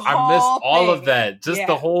 I miss all of that. Just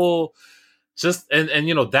the whole, and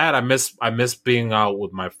that I miss being out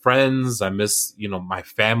with my friends. I miss, my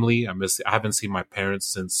family. I haven't seen my parents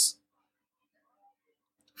since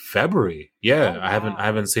February. Yeah. Oh, wow. I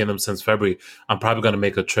haven't seen them since February. I'm probably going to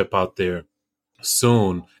make a trip out there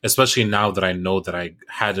soon, especially now that I know that I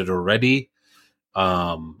had it already.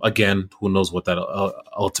 Again, who knows what that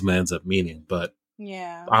ultimately ends up meaning, but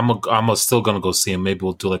yeah, I'm still gonna go see him. Maybe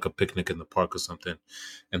we'll do like a picnic in the park or something,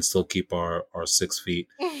 and still keep our 6 feet.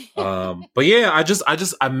 But yeah,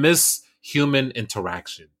 I miss human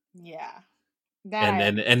interaction. Yeah,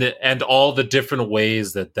 and all the different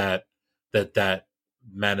ways that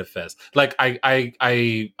manifests. Like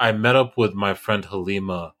I met up with my friend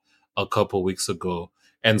Halima a couple weeks ago,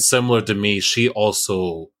 and similar to me, she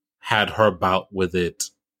also had her bout with it.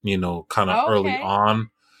 Kind of early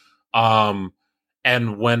on.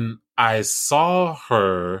 And when I saw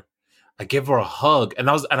her, I gave her a hug,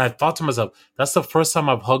 and I thought to myself, that's the first time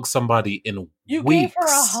I've hugged somebody in weeks. You gave her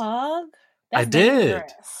a hug? That's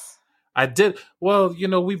dangerous. I did. Well,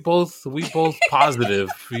 we both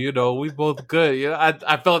positive. We both good. Yeah,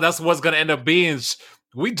 I felt that's what's gonna end up being.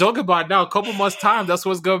 We joke about it now. A couple months time, that's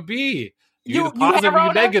what's gonna be. You either positive or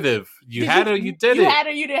you negative. You had it or you did it. You had it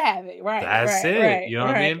or you didn't have it. Right. That's it. Right, you know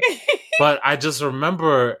what I mean? But I just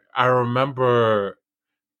remember,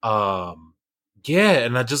 yeah,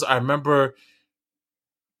 and I remember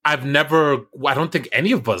I don't think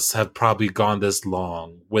any of us have probably gone this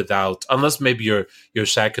long without, unless maybe you're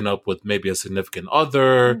shacking up with maybe a significant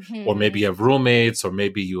other, or maybe you have roommates, or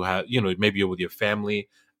maybe you have, maybe you're with your family.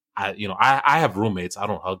 I have roommates. I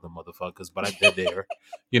don't hug them motherfuckers, but I did there,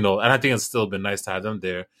 and I think it's still been nice to have them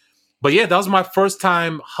there. But yeah, that was my first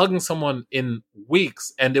time hugging someone in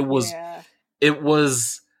weeks, and it was one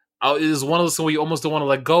of those where you almost don't want to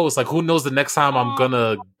let go. It's like, who knows the next time I'm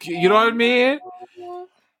gonna, you know what I mean?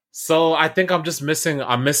 So I think I'm missing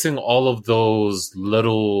all of those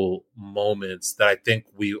little moments that I think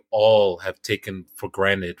we all have taken for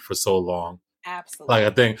granted for so long. Absolutely.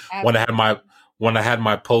 Like I think when I had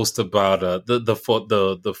my post about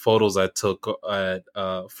the photos I took at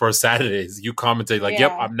for Saturdays, you commented like,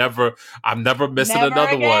 "Yep, I'm never missing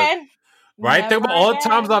another one." Right? Think about all the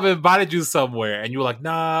times I've invited you somewhere, and you were like,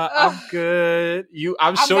 "Nah, I'm good."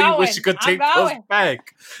 I'm sure you wish you could take those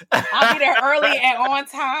back. I'll be there early and on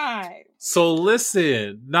time. So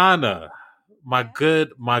listen, Nana, my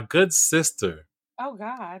good sister. Oh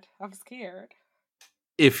God, I'm scared.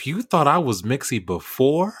 If you thought I was mixy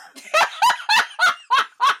before,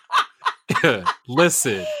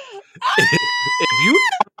 listen. If you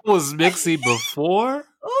thought I was mixy before.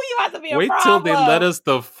 Ooh, you have to be a wait problem. Till they let us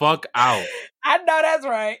the fuck out. I know that's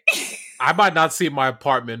right. I might not see my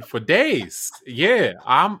apartment for days. Yeah,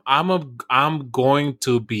 I'm going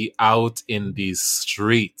to be out in these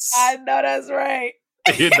streets. I know that's right.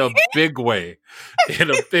 in a big way. In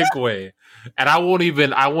a big way. And I won't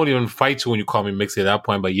even fight you when you call me Mixie at that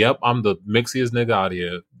point. But yep, I'm the mixiest nigga out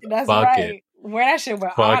here. That's Fuck right. it. Wear that shit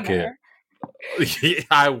with Fuck honor. It.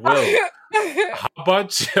 I will.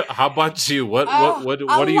 How about you? What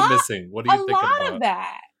are you missing? What are you thinking about? A lot of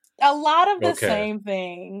that. A lot of the same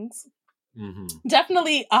things. Mm-hmm.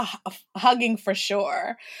 Definitely hugging for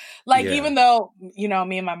sure. Like, even though, you know,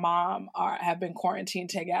 me and my mom have been quarantined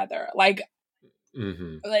together, like,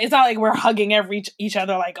 it's not like we're hugging each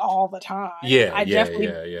other like all the time. I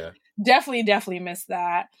definitely miss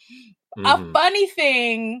that. A funny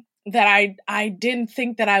thing that I didn't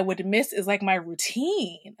think that I would miss is like my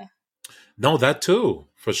routine. No, that too,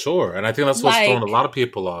 for sure. And I think that's what's throwing a lot of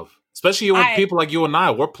people off. Especially with people like you and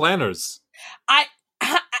I. We're planners.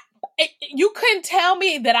 You couldn't tell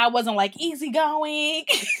me that I wasn't like easygoing.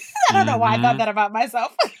 I don't know why I thought that about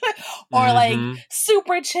myself. Or like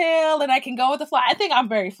super chill and I can go with the flow. I think I'm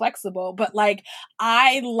very flexible, but like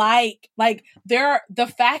I like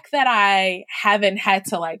the fact that I haven't had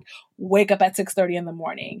to like wake up at 6:30 in the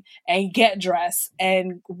morning and get dressed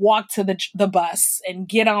and walk to the bus and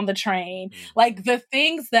get on the train. Like the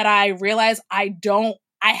things that I realize I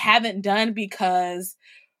haven't done because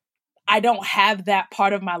I don't have that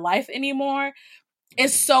part of my life anymore.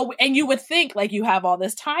 It's so, and you would think like you have all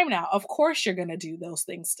this time now. Of course you're going to do those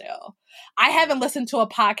things still. I haven't listened to a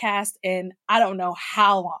podcast in, I don't know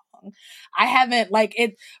how long. I haven't like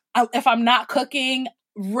it. If I'm not cooking,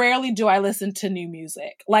 rarely do I listen to new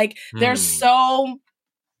music. Like there's so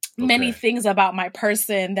many things about my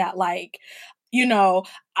person that like, you know,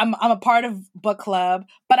 I'm a part of book club,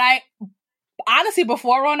 but honestly,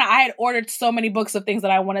 before Rona, I had ordered so many books of things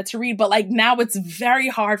that I wanted to read, but like now it's very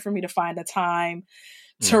hard for me to find a time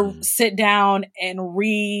to sit down and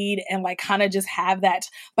read and like kind of just have that.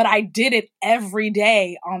 But I did it every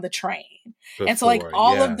day on the train. And so like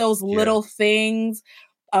all of those little things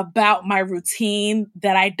about my routine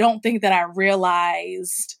that I don't think that I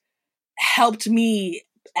realized helped me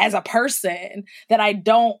as a person that I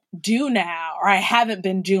don't do now, or I haven't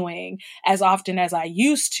been doing as often as I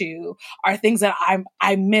used to, are things that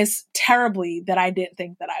I miss terribly that I didn't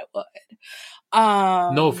think that I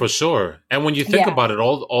would. No, for sure. And when you think about it,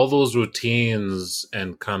 all those routines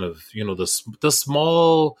and kind of, you know, the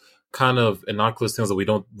small kind of innocuous things that we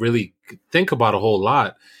don't really think about a whole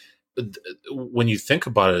lot. When you think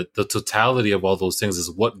about it, the totality of all those things is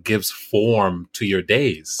what gives form to your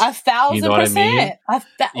days. 1,000%. You know what I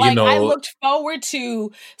mean? I looked forward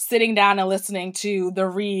to sitting down and listening to The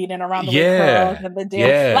Read and Around the Week Curls and the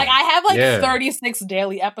daily. Like I have like 36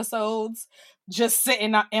 daily episodes just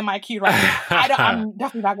sitting in my queue right now. I'm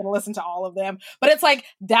definitely not going to listen to all of them, but it's like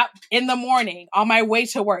that in the morning on my way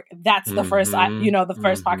to work. That's the first, the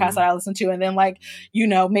first podcast that I listen to, and then like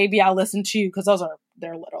maybe I'll listen to because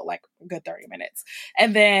they're little, like a good 30 minutes,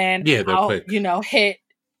 and then I'll quick. Hit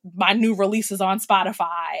my new releases on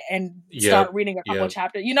Spotify and start reading a couple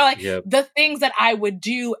chapters. The things that I would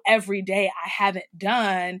do every day, I haven't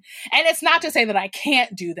done. And it's not to say that I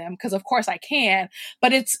can't do them, because of course I can,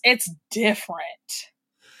 but it's different.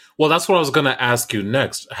 Well, that's what I was going to ask you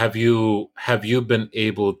next. Have you been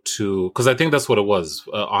able to, because I think that's what it was.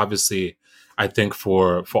 Obviously, I think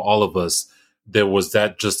for all of us, there was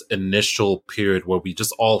that just initial period where we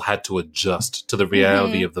just all had to adjust to the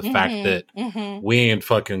reality of the fact that we ain't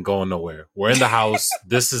fucking going nowhere. We're in the house.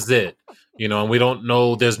 This is it, and we don't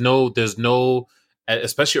know. There's no,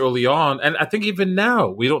 especially early on. And I think even now,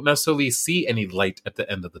 we don't necessarily see any light at the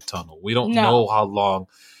end of the tunnel. We don't know how long,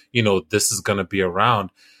 this is going to be around.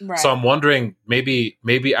 Right. So I'm wondering, maybe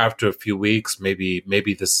after a few weeks, maybe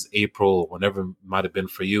this is April, whenever it might have been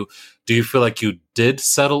for you. Do you feel like you did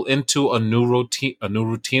settle into a new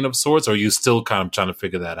routine of sorts, or are you still kind of trying to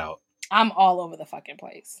figure that out? I'm all over the fucking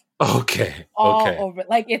place. Okay. All over.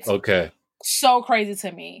 Like it's so crazy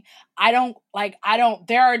to me. There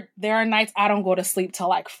are nights I don't go to sleep till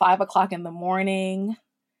like 5:00 in the morning.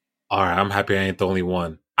 All right. I'm happy I ain't the only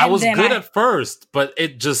one. I was good at first, but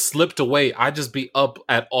it just slipped away. I just be up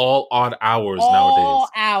at all odd hours nowadays. All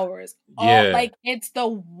hours. Like it's the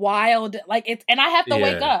wild, like it's, and I have to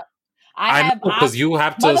wake up. I know, because you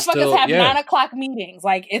have to motherfuckers have 9:00 meetings.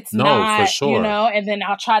 Like it's not, for sure. And then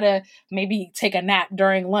I'll try to maybe take a nap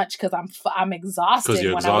during lunch because I'm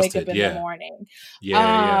exhausted when I wake up in the morning.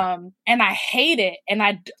 And I hate it. And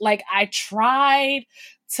I tried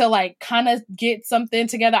to like kind of get something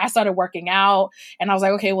together. I started working out and I was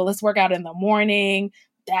like, okay, well, let's work out in the morning.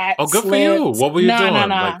 That good for you. What were you doing?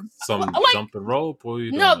 Like some jumping rope? What were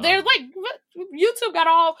you doing? No, there's like YouTube got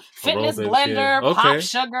all fitness blender, pop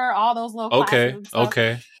sugar, all those little classes.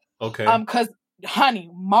 Okay. Because honey,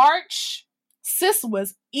 March sis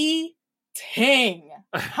was eating,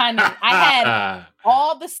 honey. I had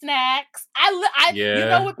all the snacks. You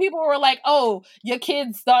know when people were like, "Oh, your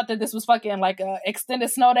kids thought that this was fucking like a extended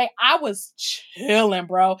snow day." I was chilling,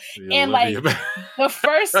 bro. And like the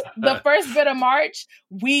first bit of March,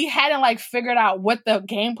 we hadn't like figured out what the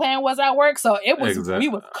game plan was at work, so it was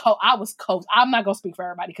I was coast. I'm not gonna speak for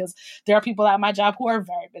everybody because there are people at my job who are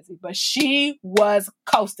very busy, but she was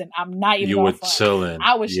coasting. I'm not even. You were chilling.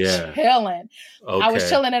 I was chilling. Okay. I was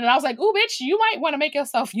chilling, and I was like, "Ooh, bitch, you might want to make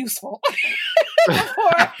yourself useful."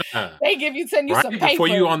 Before they send you some paper. Before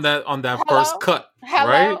you on that first cut,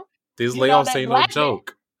 right? These layoffs ain't no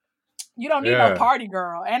joke. You don't need no party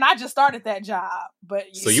girl. And I just started that job.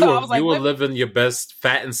 But so you were living your best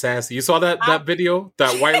fat and sassy. You saw that video?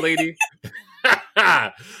 That white lady?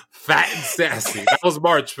 Fat and sassy. That was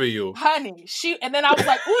March for you. Honey, and then I was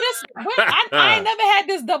like, I ain't never had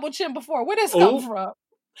this double chin before. Where this come from?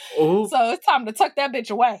 Ooh. So it's time to tuck that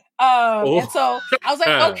bitch away. And so I was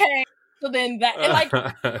like, okay. So then that, and like,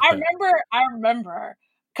 I remember,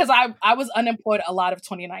 because I was unemployed a lot of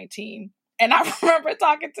 2019. And I remember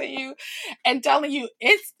talking to you and telling you,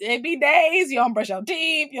 it be days, you don't brush your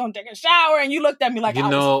teeth, you don't take a shower, and you looked at me like, I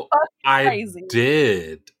was crazy.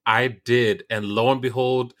 I did. And lo and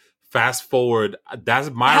behold, fast forward,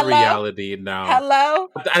 that's my reality now. Hello?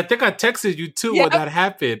 I think I texted you too when that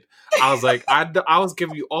happened. I was like, I was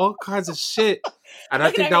giving you all kinds of shit. And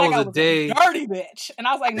I think that was a day. Dirty bitch. And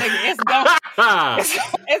I was like, nigga,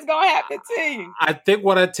 it's gonna happen to you. I think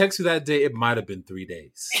when I texted you that day, it might have been 3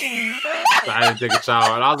 days. I didn't take a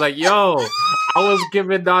shower. And I was like, yo, I was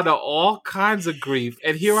giving Donna all kinds of grief.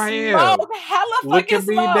 And here I am. Look at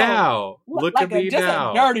me now. Look at me now. Just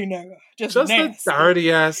a dirty nigga. Just a dirty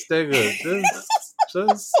ass nigga.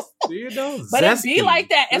 Just but it be like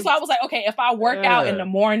that. And so I was like, okay, if I work out in the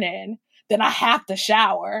morning, then I have to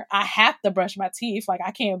shower. I have to brush my teeth. Like,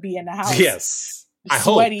 I can't be in the house. Yes.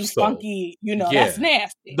 Sweaty, funky, that's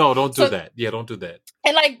nasty. No, don't do that. Yeah, don't do that.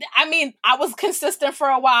 And like, I mean, I was consistent for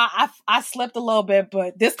a while. I slept a little bit,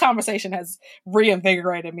 but this conversation has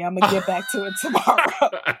reinvigorated me. I'm going to get back to it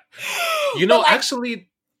tomorrow. Actually...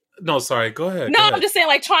 No, sorry. Go ahead. No, I'm just saying,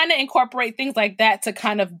 like, trying to incorporate things like that to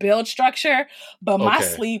kind of build structure. But my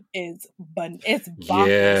sleep it's bonkers.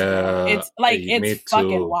 Yeah, it's like it's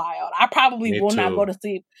fucking wild. I probably will not go to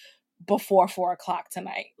sleep before 4:00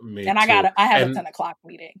 tonight, I have a 10:00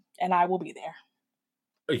 meeting, and I will be there.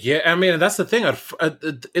 Yeah, I mean, that's the thing.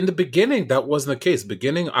 In the beginning, that wasn't the case.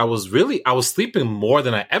 Beginning, I was sleeping more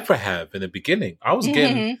than I ever have in the beginning. I was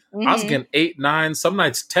getting 8, 9, some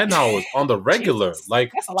nights 10 hours on the regular.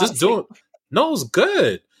 Like, just doing. No, it was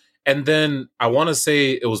good. And then I want to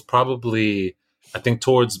say it was probably, I think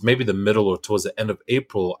towards maybe the middle or towards the end of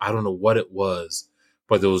April. I don't know what it was,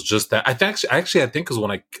 but it was just that. I think it was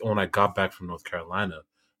when I got back from North Carolina.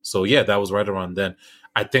 So yeah, that was right around then.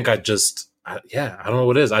 I think I don't know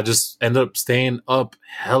what it is. I just ended up staying up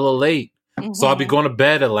hella late. Mm-hmm. So I'll be going to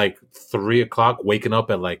bed at like 3:00, waking up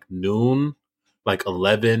at like noon, like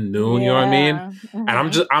 11 noon. Yeah. You know what I mean? Mm-hmm.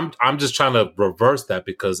 And I'm just trying to reverse that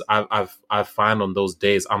because I find on those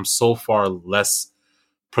days I'm so far less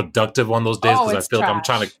productive on those days because I feel like I'm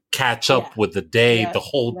trying to catch up with the day, the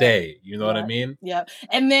whole day. You know what I mean? Yeah.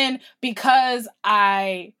 And then because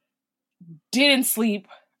I didn't sleep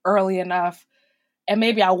early enough, and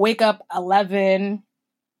maybe I'll wake up 11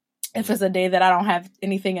 if it's a day that I don't have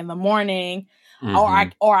anything in the morning,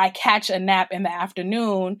 or I catch a nap in the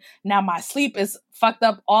afternoon. Now my sleep is fucked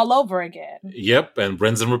up all over again. Yep, and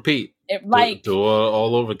rinse and repeat. Do it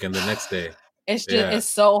all over again the next day. It's just it's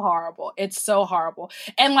so horrible. It's so horrible.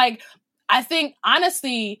 And like, I think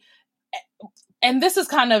honestly, and this has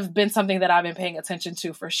kind of been something that I've been paying attention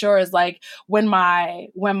to for sure, is like when my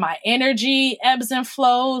energy ebbs and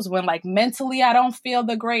flows, when like mentally I don't feel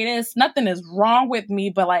the greatest, nothing is wrong with me,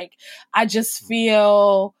 but like I just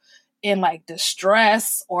feel in like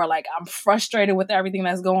Distress, or like I'm frustrated with everything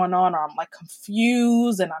that's going on, or I'm like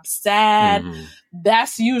confused and I'm sad. Mm-hmm.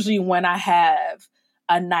 That's usually when I have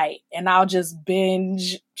a night, and I'll just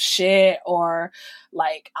binge shit, or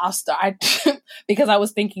like I'll start because I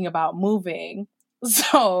was thinking about moving.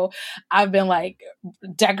 So I've been like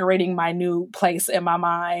decorating my new place in my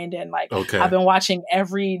mind, and like I've been watching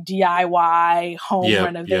every DIY home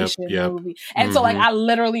renovation movie. And so like I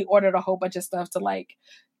literally ordered a whole bunch of stuff to like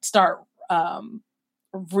start upscaling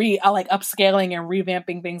and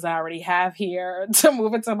revamping things I already have here to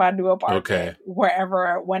move into my new apartment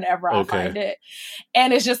whenever I find it.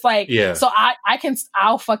 And it's just like, so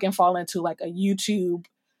I'll fucking fall into like a YouTube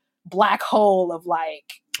black hole of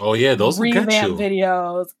like Oh yeah, those will get you.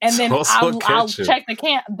 videos, and then I'll check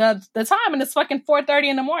the time, and it's fucking 4:30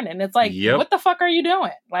 in the morning. It's like, what the fuck are you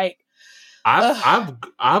doing? Like,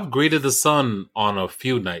 I've greeted the sun on a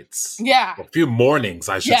few nights. Yeah. A few mornings,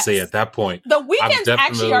 I should say at that point. The weekends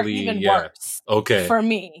actually are even worse. Okay. For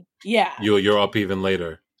me. Yeah. You're up even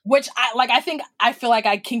later. Which I feel like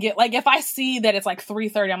I can get, like, if I see that it's like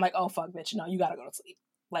 3:30, I'm like, oh fuck, bitch, no, you gotta go to sleep.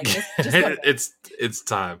 Like, just it's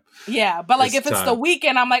time. Yeah, but like, if it's the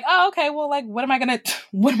weekend, I'm like, oh, okay, well, like, what am I gonna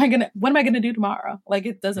do tomorrow? Like,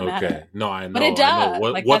 it doesn't matter. No, I know. But it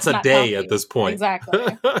does. What's a day at this point?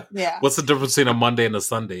 Exactly. Yeah. What's the difference between a Monday and a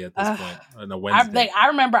Sunday at this point? And a Wednesday. I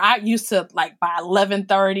remember I used to, like, by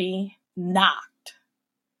 11:30 knocked.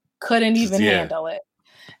 Couldn't even handle it.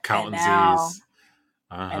 Counting Z's.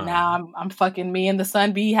 And now I'm fucking me and the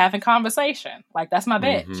sun be having conversation. Like, that's my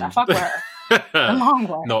bitch. I fuck with her. The long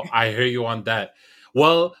way. No, I hear you on that.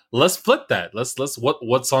 Well, let's flip that. Let's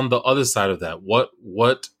what's on the other side of that?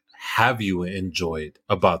 What have you enjoyed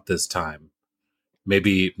about this time?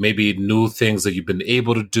 Maybe new things that you've been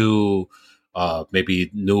able to do,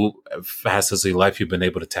 maybe new facets of your life you've been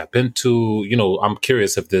able to tap into. You know, I'm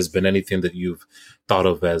curious if there's been anything that you've thought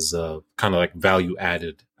of as kind of like value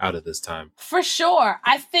added out of this time. For sure.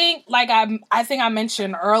 I think I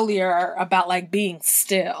mentioned earlier about, like, being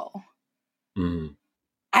still. Mm.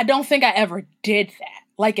 I don't think I ever did that,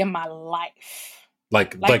 like, in my life.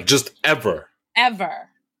 Like just ever. Ever.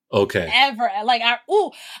 Okay. Ever. Like,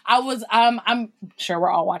 I'm sure we're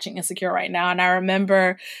all watching Insecure right now. And I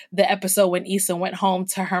remember the episode when Issa went home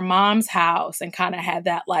to her mom's house and kind of had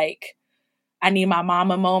that, like, I need my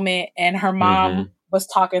mama moment. And her mom was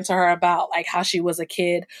talking to her about, like, how she was a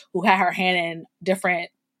kid who had her hand in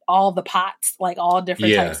all the pots, like, all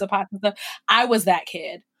different types of pots and stuff. I was that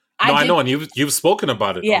kid. I know, and you've spoken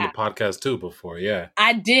about it on the podcast too before,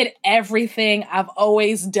 I did everything. I've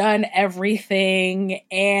always done everything,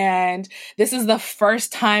 and this is the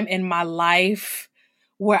first time in my life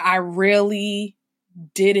where I really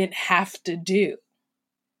didn't have to do.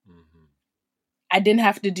 I didn't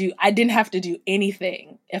have to do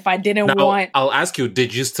anything if I didn't want. I'll ask you,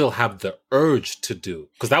 did you still have the urge to do?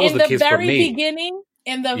 Because that was the case for me.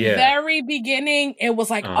 In the very beginning, it was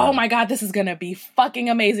like, oh my God, this is going to be fucking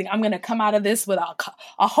amazing. I'm going to come out of this with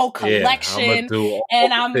a whole collection.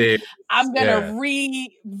 And I'm going to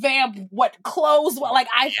revamp what clothes. Like,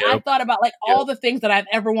 I thought about, like, all the things that I've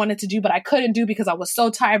ever wanted to do, but I couldn't do because I was so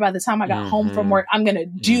tired by the time I got home from work. I'm going to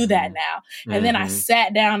do that now. And then I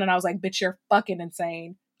sat down and I was like, bitch, you're fucking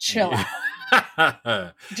insane. Chill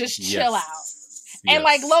out. Just chill out. And,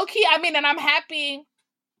 like, low key, I mean, and I'm happy.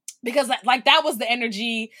 Because, like, that was the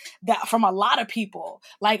energy that from a lot of people.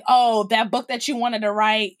 Like, oh, that book that you wanted to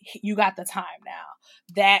write, you got the time now.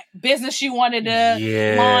 That business you wanted to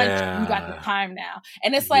launch, you got the time now.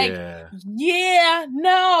 And it's like,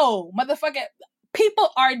 no, motherfucker. People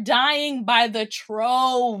are dying by the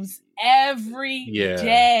troves every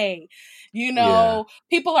day. You know,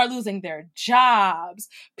 people are losing their jobs.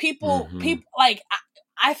 People, like,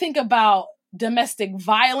 I think about domestic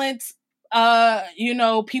violence. You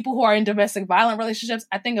know, people who are in domestic violent relationships.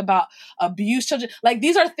 I think about abused children. Like,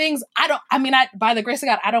 these are things by the grace of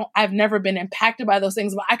God, I've never been impacted by those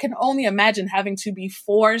things, but I can only imagine having to be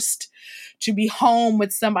forced to be home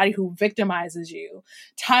with somebody who victimizes you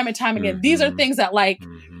time and time again. These are things that, like,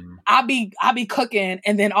 I'll be cooking,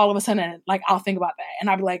 and then all of a sudden, like, I'll think about that, and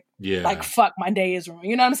I'll be like, like, fuck, my day is ruined.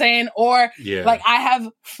 You know what I'm saying? Or like, I have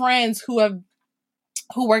friends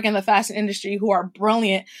who work in the fashion industry, who are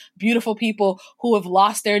brilliant, beautiful people who have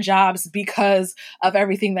lost their jobs because of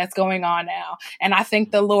everything that's going on now. And I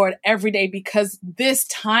thank the Lord every day, because this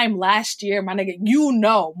time last year, my nigga, you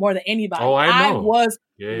know more than anybody, I was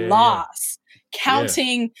lost.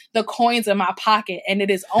 Counting the coins in my pocket, and it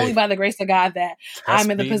is only by the grace of God that I'm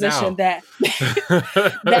in the position that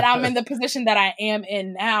I'm in the position that I am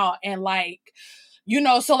in now. And, like, you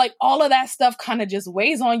know, so, like, all of that stuff kind of just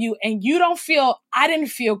weighs on you, and I didn't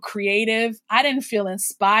feel creative. I didn't feel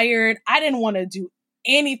inspired. I didn't want to do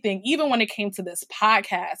anything, even when it came to this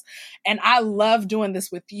podcast. And I love doing this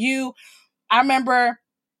with you. I remember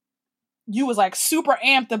you was, like, super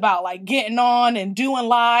amped about, like, getting on and doing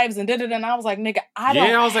lives and da-da-da. And I was like, nigga,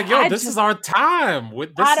 I was like, yo, this is our time.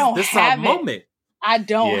 This is our moment. I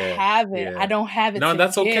don't have it. I don't have it. No,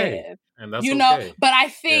 that's okay. And that's okay. But I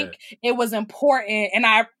think it was important, and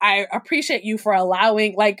I appreciate you for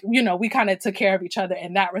allowing, like, you know, we kind of took care of each other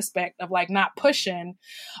in that respect of, like, not pushing.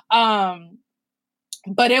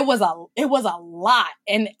 but it was a lot.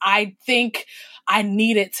 And I think I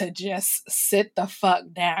needed to just sit the fuck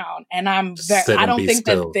down. And I don't think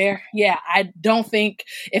I don't think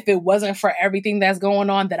if it wasn't for everything that's going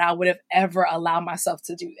on that I would have ever allowed myself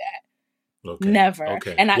to do that. Okay. Never.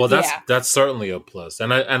 Okay. And that's certainly a plus.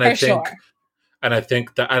 And I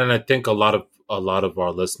think a lot of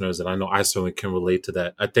our listeners, and I know I certainly can relate to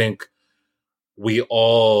that. I think we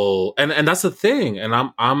all, and that's the thing. And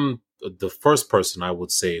I'm the first person I would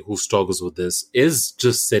say who struggles with this is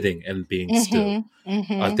just sitting and being still.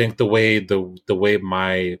 Mm-hmm. I think the way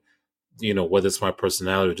my, whether it's my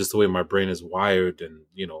personality or just the way my brain is wired, and,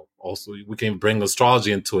 also we can bring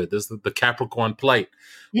astrology into it. This is the Capricorn plight.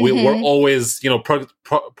 Mm-hmm. We're always,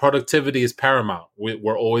 productivity is paramount.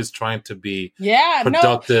 We're always trying to be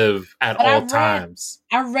productive at all times.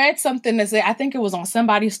 I read something that said, I think it was on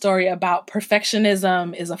somebody's story, about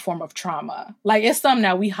perfectionism is a form of trauma. Like, it's something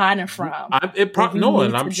that we hiding from.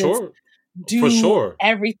 And I'm sure. Do for sure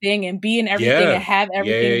everything and be in everything and have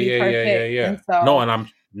everything be perfect. I'm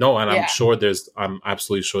sure I'm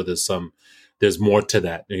absolutely sure there's more to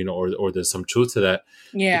that, or there's some truth to that.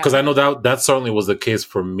 Yeah. Because I know that certainly was the case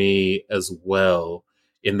for me as well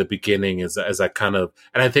in the beginning, as I kind of,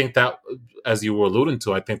 and I think that, as you were alluding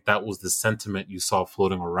to, I think that was the sentiment you saw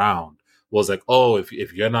floating around, was like, oh, if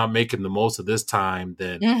you're not making the most of this time,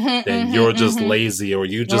 then you're just lazy, or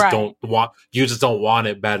you just don't want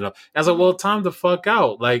it bad enough. And I was like, well, time the fuck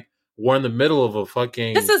out. Like, we're in the middle of a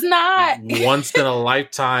fucking, this is not once in a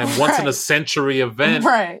lifetime, once in a century event.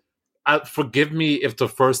 Right. Forgive me if the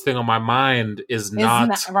first thing on my mind is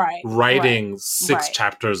not writing 6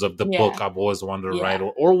 chapters of the book I've always wanted to write,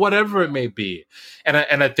 or whatever it may be. And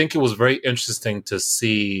I think it was very interesting to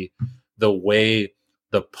see the way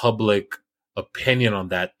the public opinion on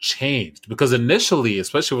that changed, because initially,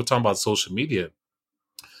 especially we're talking about social media,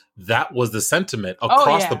 that was the sentiment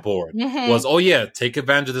across the board, was, take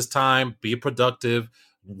advantage of this time, be productive,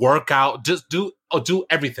 work out, just do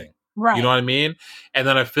everything. Right. You know what I mean? And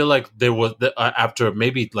then I feel like there was, after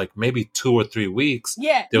maybe 2 or 3 weeks,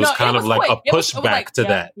 there was kind of like a pushback to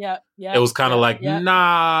that. Yeah. It was kind of like,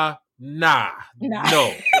 nah, no,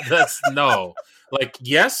 that's no. Like,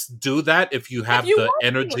 yes, do that if you have the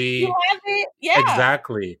energy. You have it. Yeah.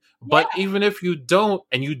 Exactly. But even if you don't,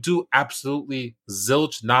 and you do absolutely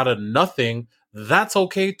zilch, nada, nothing, that's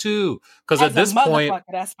okay too. Because at this point,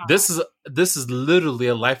 this is literally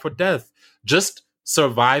a life or death. Just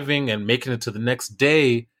surviving and making it to the next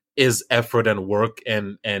day is effort and work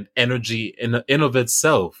and energy in of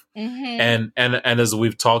itself. Mm-hmm. And as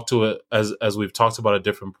we've talked about at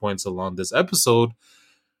different points along this episode,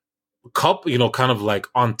 kind of like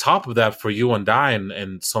on top of that, for you and I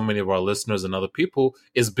and so many of our listeners and other people,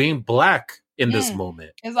 is being Black in this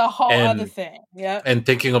moment. Is a whole other thing. Yeah. And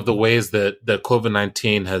thinking of the ways that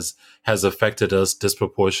COVID-19 has affected us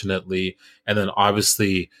disproportionately. And then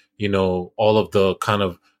obviously, all of the kind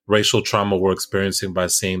of racial trauma we're experiencing by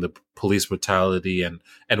seeing the police brutality and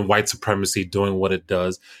white supremacy doing what it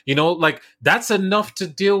does. Like, that's enough to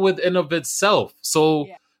deal with in of itself. So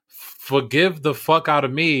forgive the fuck out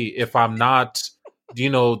of me if I'm not,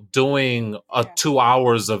 doing 2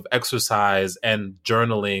 hours of exercise and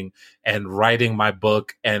journaling and writing my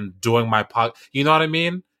book and doing my you know what I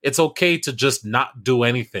mean? It's okay to just not do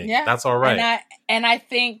anything. Yeah. That's all right. And I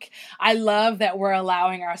think I love that we're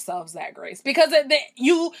allowing ourselves that grace, because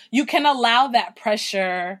you can allow that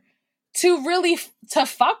pressure to really to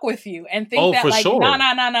fuck with you and think that, like,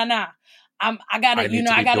 nah. I gotta do this.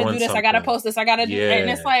 Something. I gotta post this. I gotta do it. And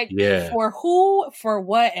it's like, for who, for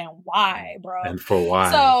what, and why, bro? And for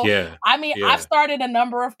why. So, I mean, I've started a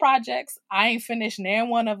number of projects. I ain't finished none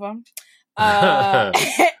one of them.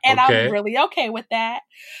 And I'm really okay with that.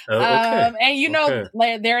 And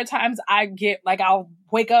there are times I get, like, I'll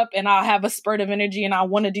wake up and I'll have a spurt of energy and I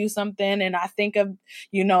want to do something, and I think of,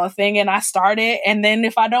 a thing, and I start it. And then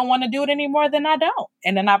if I don't want to do it anymore, then I don't.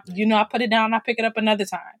 And then I put it down and I pick it up another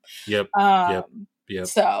time. Yep. Yep.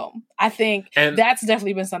 So I think that's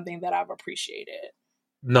definitely been something that I've appreciated.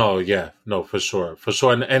 No, for sure.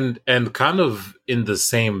 And kind of in the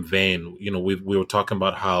same vein, we were talking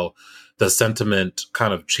about how the sentiment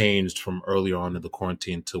kind of changed from earlier on in the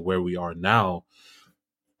quarantine to where we are now.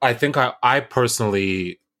 I think I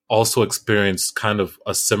personally also experienced kind of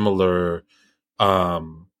a similar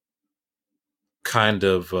kind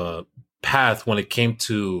of path when it came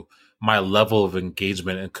to my level of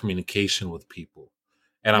engagement and communication with people.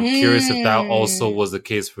 And I'm curious if that also was the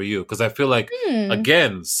case for you. Because I feel like,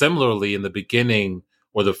 again, similarly in the beginning,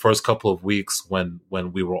 or the first couple of weeks when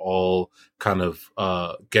we were all kind of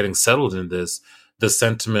getting settled in this, the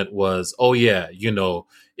sentiment was,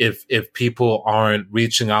 if if people aren't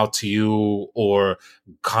reaching out to you or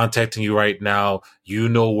contacting you right now, you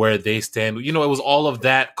know where they stand. It was all of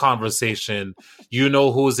that conversation. You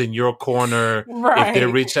know who's in your corner if they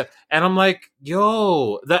reach out. And I'm like,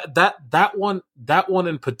 yo, that one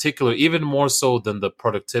in particular, even more so than the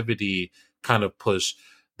productivity kind of push,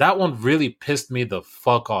 that one really pissed me the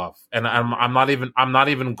fuck off. And I'm not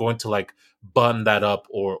even going to like button that up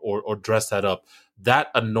or dress that up. That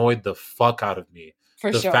annoyed the fuck out of me.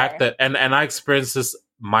 For the sure. fact that and I experienced this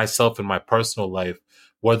myself in my personal life,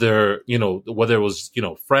 whether it was,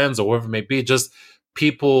 friends or whoever it may be, just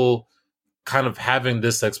people kind of having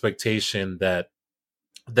this expectation that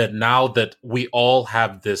now that we all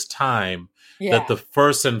have this time, that the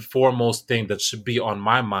first and foremost thing that should be on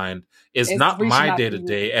my mind is not my day to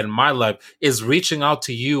day and my life, is reaching out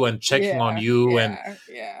to you and checking on you.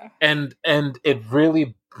 And it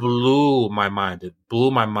really blew my mind. It blew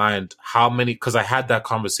my mind how many, because I had that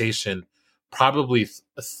conversation probably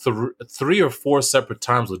 3 or 4 separate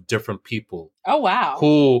times with different people. Oh, wow.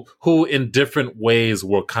 Who in different ways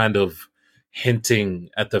were kind of hinting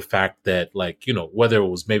at the fact that, like, whether it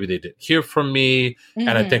was maybe they didn't hear from me. Mm-hmm.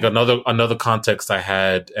 And I think another context I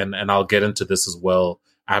had, and I'll get into this as well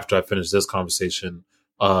after I finish this conversation,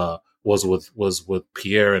 was with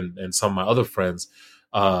Pierre and some of my other friends.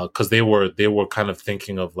 Cause they were kind of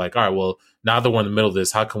thinking of like, all right, well, now that we're in the middle of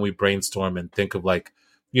this, how can we brainstorm and think of like,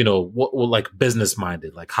 what like business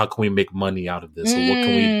minded, like how can we make money out of this? Or what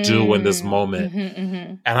can we do in this moment? Mm-hmm,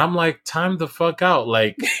 mm-hmm. And I'm like, time the fuck out.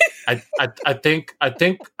 Like, I think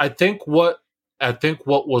what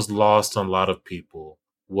was lost on a lot of people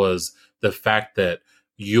was the fact that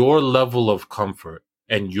your level of comfort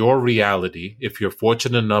and your reality, if you're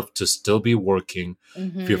fortunate enough to still be working,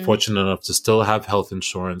 if you're fortunate enough to still have health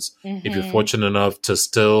insurance, if you're fortunate enough to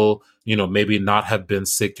still, maybe not have been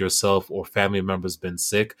sick yourself or family members been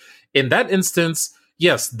sick, in that instance,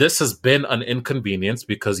 yes, this has been an inconvenience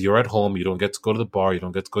because you're at home, you don't get to go to the bar, you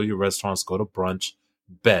don't get to go to your restaurants, go to brunch,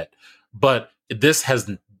 bet. But this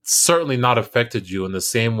has certainly not affected you in the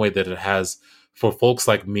same way that it has for folks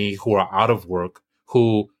like me who are out of work,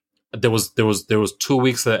 who there was 2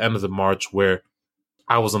 weeks at the end of the March where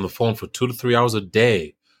I was on the phone for 2 to 3 hours a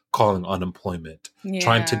day calling unemployment,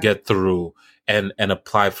 trying to get through and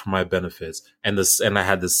apply for my benefits. And I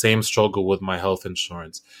had the same struggle with my health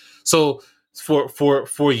insurance. So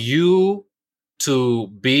for you to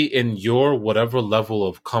be in your whatever level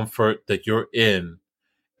of comfort that you're in,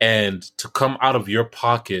 and to come out of your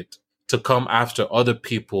pocket to come after other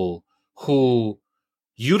people who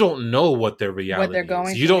you don't know what their reality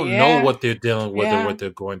is. You don't know what they're dealing with or what they're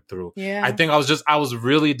going through. Yeah. I think I was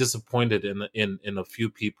really disappointed in a few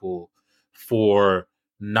people for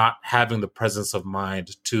not having the presence of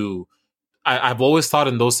mind to. I've always thought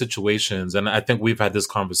in those situations, and I think we've had this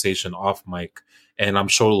conversation off mic, and I'm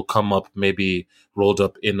sure it'll come up maybe rolled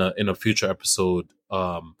up in a future episode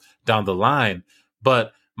down the line.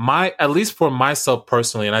 But at least for myself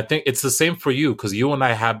personally, and I think it's the same for you, because you and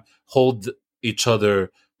I hold each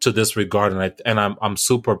other to this regard, and I'm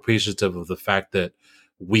super appreciative of the fact that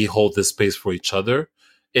we hold this space for each other.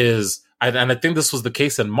 And I think this was the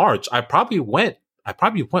case in March. I probably went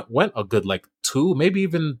a good like 2, maybe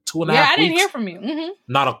even 2.5 weeks. I didn't hear from you. Mm-hmm.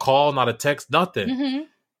 Not a call, not a text, nothing. Mm-hmm.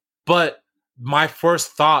 But my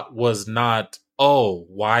first thought was not, oh,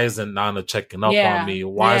 why isn't Nana checking up on me?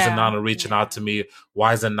 Why isn't Nana reaching out to me?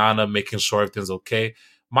 Why isn't Nana making sure everything's okay?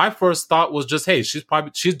 My first thought was just, hey, she's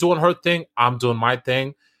doing her thing. I'm doing my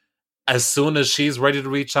thing. As soon as she's ready to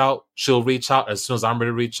reach out, she'll reach out. As soon as I'm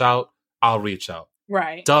ready to reach out, I'll reach out.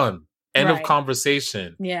 Right. Done. End of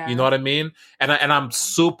conversation. Yeah. You know what I mean? And I'm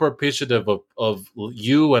super appreciative of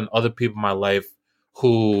you and other people in my life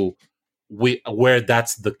where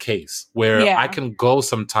that's the case, where I can go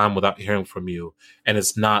some time without hearing from you, and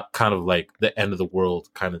it's not kind of like the end of the world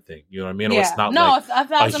kind of thing. You know what I mean? Or it's not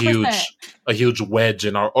a huge wedge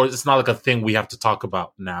in or it's not like a thing we have to talk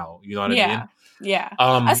about now. You know what I mean? Yeah.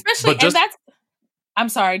 Especially, I'm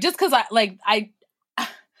sorry, just because I'm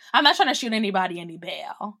not trying to shoot anybody any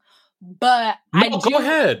bail. But go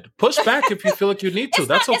ahead. Push back if you feel like you need to.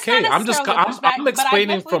 That's okay. I'm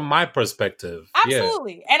explaining from my perspective.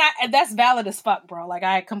 Absolutely. Yeah. And that's valid as fuck, bro. Like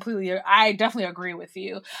I definitely agree with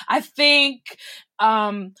you. I think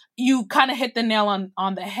you kind of hit the nail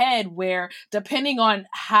on the head, where depending on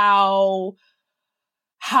how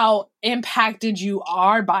impacted you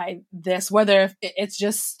are by this, whether it's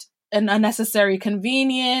just an unnecessary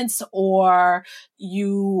convenience or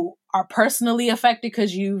you are personally affected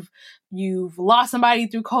because you've lost somebody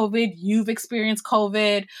through COVID, you've experienced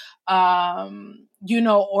COVID, or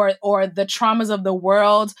the traumas of the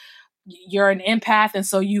world. you're an empath and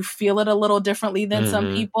so you feel it a little differently than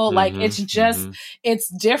some people. Like it's just, it's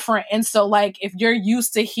different. And so like, if you're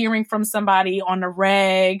used to hearing from somebody on the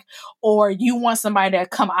reg, or you want somebody to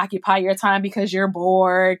come occupy your time because you're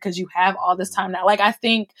bored, because you have all this time now. Like, I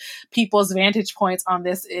think people's vantage points on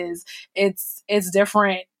this is it's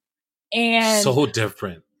different. And so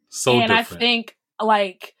different. And I think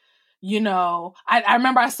like, you know, I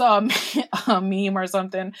remember I saw a meme or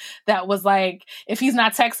something that was like, if he's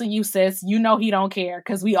not texting you, sis, you know he don't care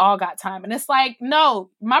because we all got time. And it's like, no,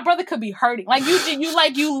 my brother could be hurting. Like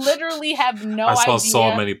you literally have no idea. I saw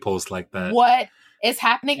so many posts like that. What is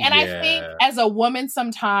happening? And I think as a woman,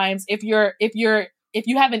 sometimes if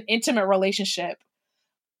you have an intimate relationship,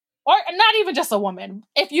 or not even just a woman,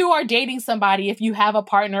 if you are dating somebody, if you have a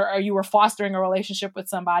partner or you were fostering a relationship with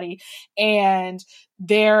somebody and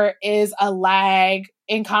there is a lag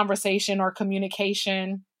in conversation or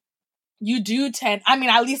communication, you do tend, I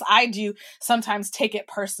mean, at least I do sometimes take it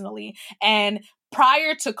personally. And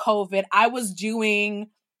prior to COVID, I was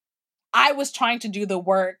trying to do the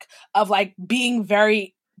work of like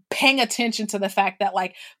paying attention to the fact that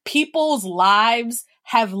like people's lives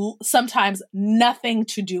have sometimes nothing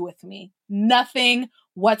to do with me, nothing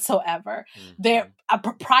whatsoever.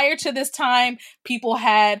 Prior to this time, people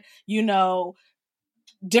had, you know,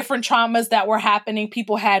 different traumas that were happening.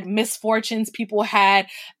 People had misfortunes. People had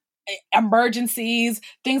emergencies,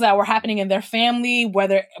 things that were happening in their family,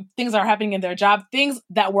 whether things are happening in their job, things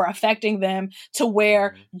that were affecting them to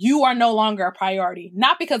where you are no longer a priority.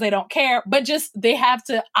 Not because they don't care, but just they have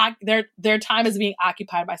to, their time is being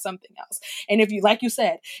occupied by something else. And if you, like you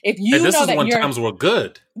said, if you know that when times were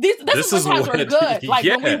good. This is when times were good. Like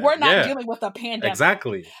when we were not dealing with a pandemic.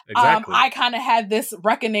 Exactly. I kind of had this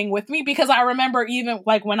reckoning with me because I remember even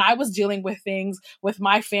like when I was dealing with things with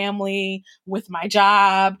my family, with my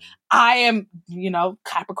job, I am, you know,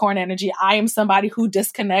 Capricorn energy. I am somebody who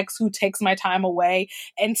disconnects, who takes my time away.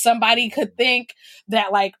 And somebody could think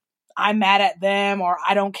that like, I'm mad at them or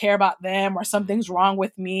I don't care about them or something's wrong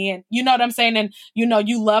with me. And you know what I'm saying? And, you know,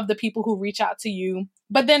 you love the people who reach out to you,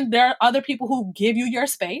 but then there are other people who give you your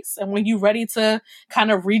space. And when you're ready to kind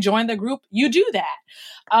of rejoin the group, you do that.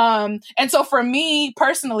 And so for me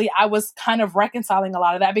personally, I was kind of reconciling a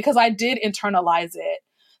lot of that because I did internalize it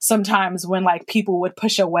sometimes when like people would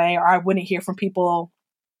push away or I wouldn't hear from people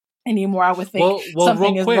anymore. I would think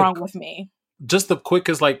something is wrong with me. Just the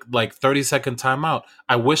quickest like 30-second timeout.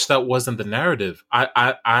 I wish that wasn't the narrative.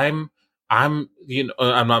 I'm you know,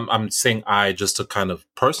 I'm saying I just to kind of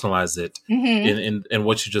personalize it in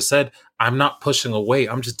what you just said. I'm not pushing away.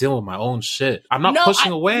 I'm just dealing with my own shit. I'm not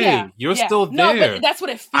pushing away. Yeah, You're still there. No, but that's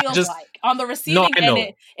what it feels like on the receiving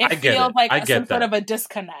end. It feels like some sort of a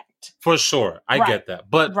disconnect. For sure, I get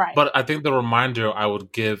that. But I think the reminder I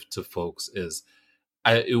would give to folks is,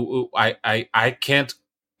 I can't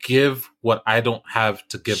give what I don't have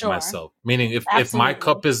to give myself. Meaning if my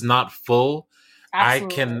cup is not full,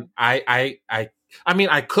 absolutely. I mean,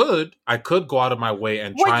 I could go out of my way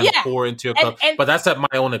and try and pour into your cup, but that's at my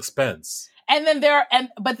own expense. And then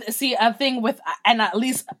but see, a thing with, and at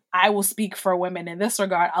least I will speak for women in this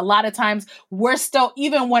regard, a lot of times we're still,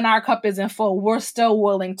 even when our cup isn't full, we're still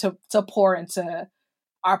willing to pour into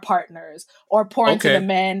our partners or pour into the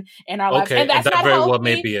men in our lives. And that's not very healthy, well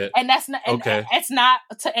may be it. And that's not, it's not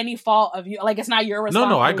to any fault of you. Like, it's not your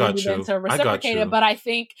responsibility. No, I got you. To reciprocate it. But I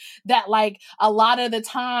think that like a lot of the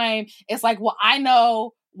time it's like, well, I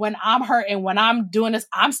know when I'm hurt and when I'm doing this,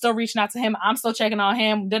 I'm still reaching out to him. I'm still checking on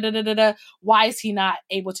him. Why is he not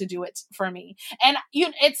able to do it for me? And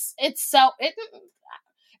it's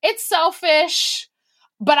selfish.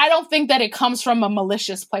 But I don't think that it comes from a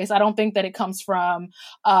malicious place. I don't think that it comes from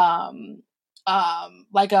I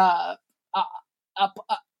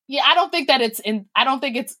don't think that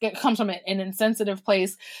it comes from an insensitive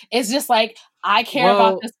place. It's just like, I care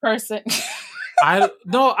about this person. I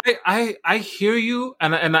hear you,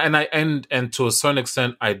 and to a certain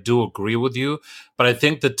extent I do agree with you, but I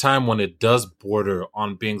think the time when it does border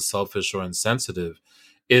on being selfish or insensitive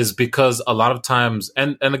is because a lot of times,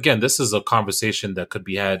 and again, this is a conversation that could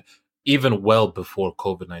be had even well before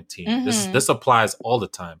COVID-19. This applies all the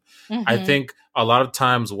time. I think a lot of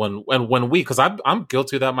times when we, because I'm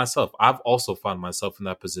guilty of that myself. I've also found myself in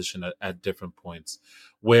that position at different points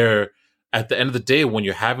where at the end of the day, when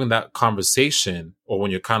you're having that conversation or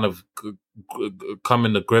when you're kind of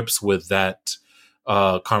coming to grips with that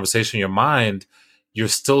conversation in your mind, you're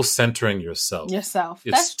still centering yourself.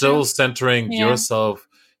 You're still centering yourself,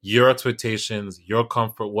 your expectations, your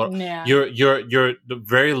comfort, you're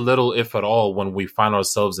very little, if at all, when we find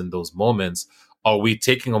ourselves in those moments, are we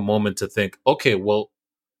taking a moment to think, okay, well,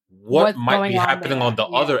 what might be happening on the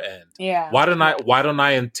other end. Yeah. Why don't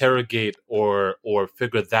I interrogate or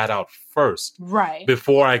figure that out first? Right.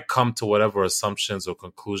 Before I come to whatever assumptions or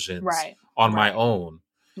conclusions on my own.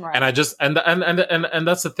 Right. And I just and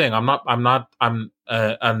that's the thing.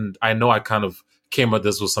 And I know I kind of came at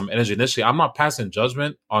this with some energy initially. I'm not passing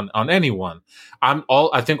judgment on anyone.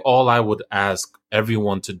 I think all I would ask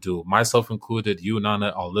everyone to do, myself included, you, Nana,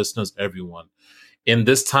 our listeners, everyone, in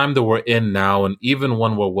this time that we're in now, and even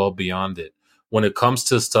when we're well beyond it, when it comes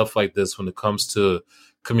to stuff like this, when it comes to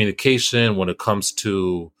communication, when it comes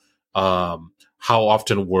to how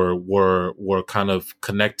often we're kind of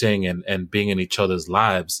connecting and being in each other's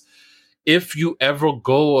lives, if you ever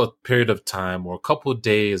go a period of time or a couple of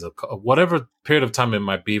days, or whatever period of time it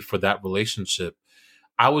might be for that relationship,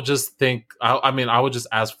 I would just think, I would just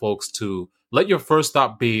ask folks to let your first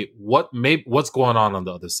thought be what's going on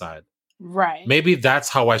the other side. Right. Maybe that's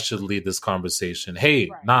how I should lead this conversation.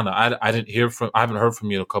 Hey, Nana, I haven't heard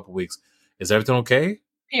from you in a couple of weeks. Is everything okay?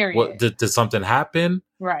 Period. What did something happen?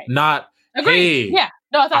 Right. Not, Agreed. Hey, yeah.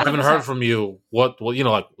 No, I haven't heard from you. What,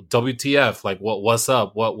 like WTF? Like what's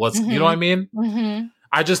up? What's, you know what I mean? Mm-hmm.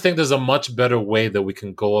 I just think there's a much better way that we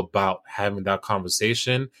can go about having that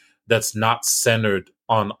conversation that's not centered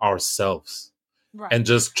on ourselves. Right. And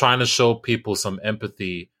just trying to show people some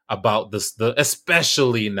empathy about this,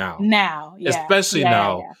 especially now. Now.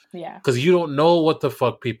 Because you don't know what the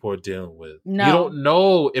fuck people are dealing with. No. You don't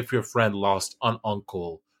know if your friend lost an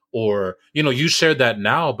uncle, or, you shared that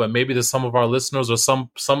now, but maybe there's some of our listeners or some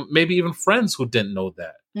maybe even friends who didn't know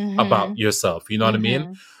that about yourself. You know what I mean?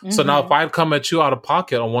 Mm-hmm. So now if I'd come at you out of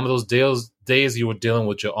pocket on one of those days you were dealing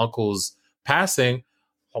with your uncle's passing,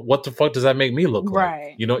 what the fuck does that make me look like?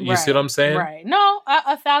 Right. You see what I'm saying? Right. No,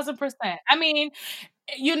 1,000%. I mean,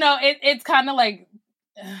 it's kind of like,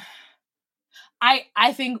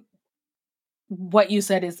 I think what you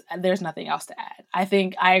said is there's nothing else to add. I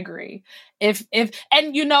think I agree. And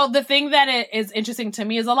the thing that is interesting to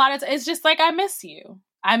me is a lot of it's just like, I miss you.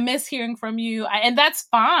 I miss hearing from you, and that's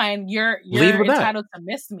fine. You're entitled to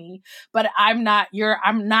miss me, but you're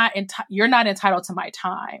not entitled to my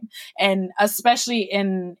time, and especially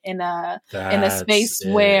in a space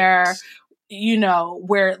where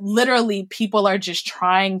where literally people are just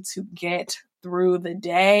trying to get through the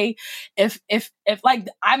day. If like,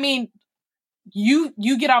 I mean,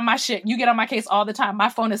 you get on my shit, you get on my case all the time. My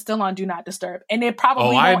phone is still on Do Not Disturb, and it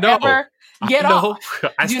probably won't ever get off.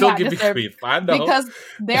 I still give you grief. I know, because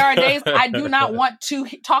there are days I do not want to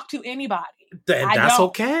talk to anybody. That's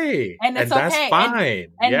okay, and it's that's okay.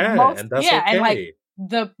 fine. And that's okay. And like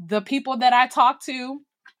the people that I talk to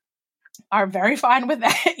are very fine with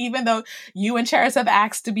that, even though you and Charis have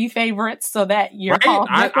asked to be favorites so that you're called.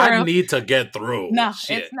 I need to get through. No,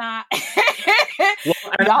 shit. It's not. Well,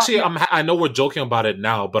 and actually, I know we're joking about it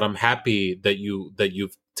now, but I'm happy that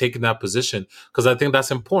you've taken that position, because I think that's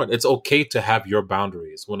important. It's okay to have your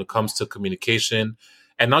boundaries when it comes to communication,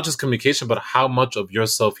 and not just communication, but how much of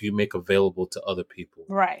yourself you make available to other people.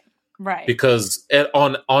 Right. Because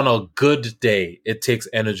on a good day, it takes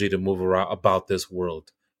energy to move around about this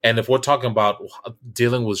world. And if we're talking about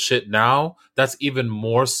dealing with shit now, that's even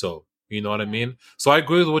more so. You know what I mean? So I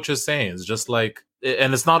agree with what you're saying. It's just like,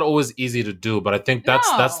 and it's not always easy to do, but I think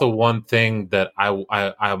that's the one thing that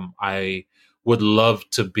I would love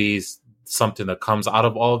to be something that comes out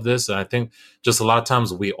of all of this. And I think just a lot of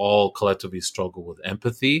times we all collectively struggle with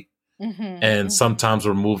empathy. And sometimes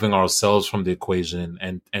we're moving ourselves from the equation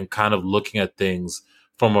and kind of looking at things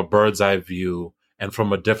from a bird's eye view and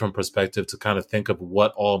from a different perspective to kind of think of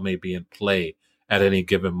what all may be in play at any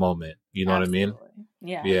given moment. You know Absolutely. what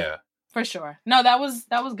I mean? Yeah. For sure. No, that was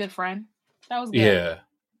good, friend. That was good.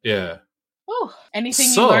 Yeah. Ooh.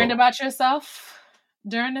 Anything you learned about yourself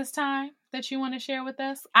during this time that you want to share with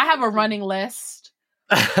us? I have a running list.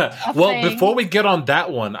 Well, before we get on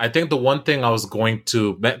that one, I think the one thing I was going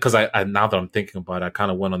to, because I now that I'm thinking about it, I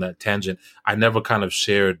kind of went on that tangent. I never kind of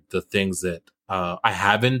shared the things that I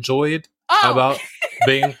have enjoyed about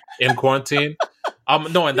being in quarantine.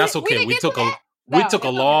 No, and that's okay. We took a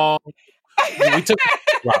long route,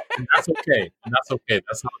 and that's okay.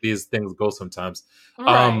 That's how these things go sometimes.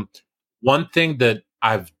 Right. One thing that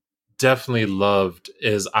I've definitely loved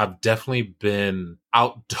is I've definitely been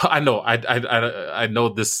out. I know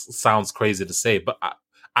this sounds crazy to say, but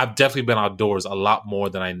I've definitely been outdoors a lot more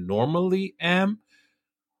than I normally am,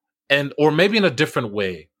 or maybe in a different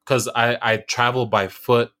way. Because I travel by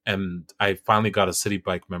foot, and I finally got a city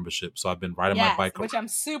bike membership, so I've been riding my bike around, which I'm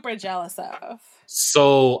super jealous of.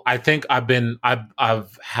 So I think I've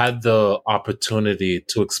had the opportunity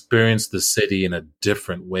to experience the city in a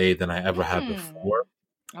different way than I ever had before.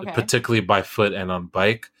 particularly by foot and on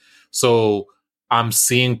bike. So I'm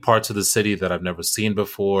seeing parts of the city that I've never seen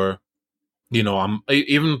before. You know, I'm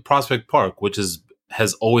even Prospect Park, which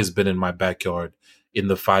has always been in my backyard in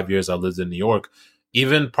the 5 years I lived in New York.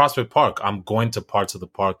 Even Prospect Park, I'm going to parts of the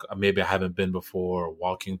park maybe I haven't been before,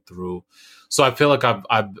 walking through. So I feel like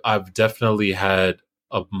I've definitely had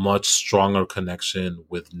a much stronger connection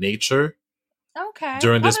with nature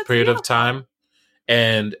during this period of time.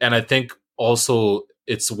 And I think also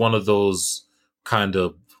it's one of those kind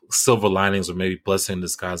of silver linings, or maybe blessing in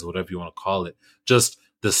disguise, whatever you want to call it. Just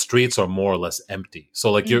the streets are more or less empty.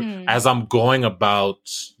 So like as I'm going about,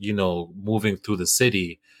 you know, moving through the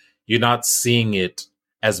city, you're not seeing it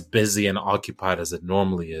as busy and occupied as it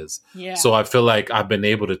normally is. Yeah. So I feel like I've been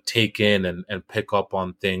able to take in and pick up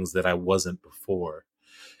on things that I wasn't before.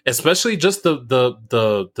 Especially just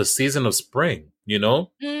the season of spring, you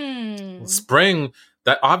know? Spring,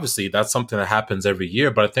 that obviously that's something that happens every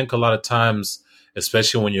year, but I think a lot of times,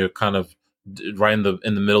 especially when you're kind of right in the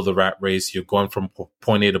middle of the rat race, you're going from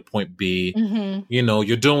point A to point B. You know,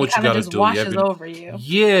 you're doing what you got to do. Washes over you.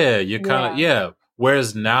 Yeah, you're kind of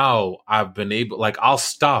Whereas now I've been able, like, I'll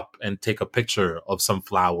stop and take a picture of some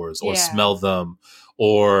flowers or smell them,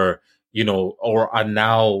 or you know, or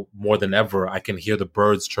now more than ever I can hear the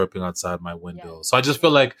birds chirping outside my window. So I just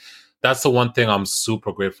feel like that's the one thing I'm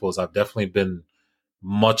super grateful is I've definitely been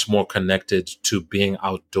much more connected to being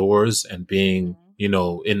outdoors and being, you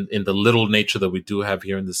know, in the little nature that we do have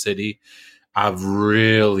here in the city. I've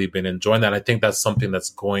really been enjoying that. I think that's something that's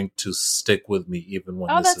going to stick with me even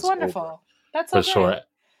when this is wonderful. over. That's for sure.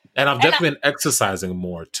 And I've definitely been exercising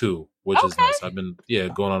more too, which is nice. I've been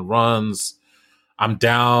going on runs. I'm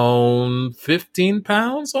down 15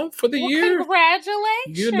 pounds for the year.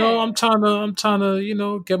 Congratulations! You know, I'm trying to, you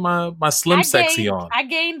know, get my slim sexy on. I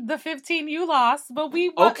gained the 15 you lost, but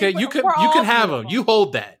we okay. You can have them. You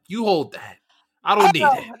hold that. I don't need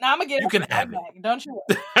it. Now I'm gonna get. You can have it. Don't you?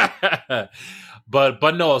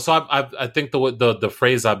 but no. So I think the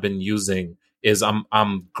phrase I've been using is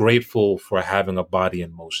I'm grateful for having a body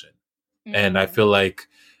in motion, and I feel like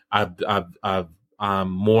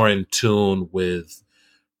I'm more in tune with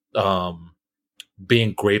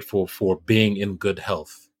being grateful for being in good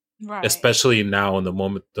health, especially now in the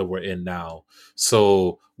moment that we're in now.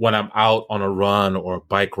 So when I'm out on a run or a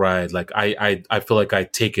bike ride, like I feel like I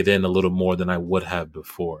take it in a little more than I would have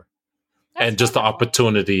before. And just the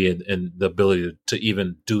opportunity and the ability to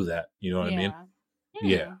even do that. You know what I mean?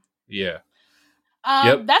 Yeah.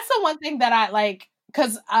 That's the one thing that I like,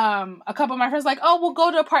 because a couple of my friends like, oh, we'll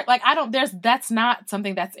go to a park. Like, that's not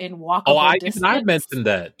something that's in walkable distance. I mentioned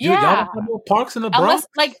that. Y'all have no parks in the Bronx? Unless,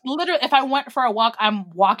 like, literally, if I went for a walk,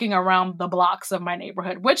 I'm walking around the blocks of my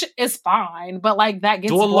neighborhood, which is fine. But like, that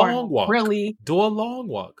gets boring. Long walk. Really, do a long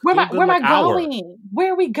walk. Where am I going?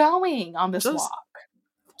 Where are we going on this walk?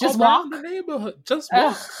 Just walk the neighborhood. Just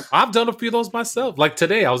walk. I've done a few of those myself. Like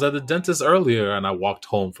today, I was at the dentist earlier, and I walked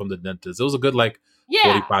home from the dentist. It was a good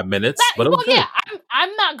 45 minutes. But it was good.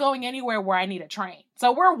 I'm not going anywhere where I need a train,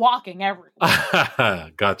 so we're walking everywhere.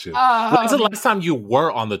 Got you. When's the last time you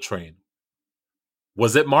were on the train?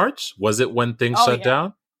 Was it March? Was it when things shut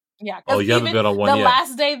down? Yeah. Oh, you haven't been on one yet. The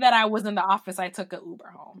last day that I was in the office, I took an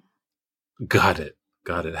Uber home. Got it.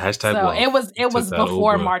 Hashtag. So it was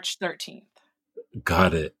before Uber. March 13th.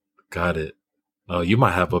 Got it. Oh, you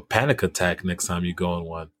might have a panic attack next time you go on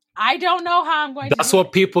one. I don't know how I'm going to. That's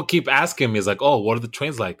what people keep asking me. Is like, oh, what are the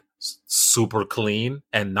trains like? Super clean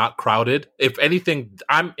and not crowded. If anything,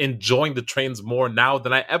 I'm enjoying the trains more now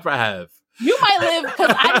than I ever have. You might live,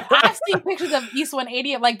 because I've seen pictures of East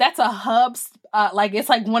 180. Like, that's a hub. Like, it's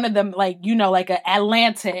like one of them, like, you know, like a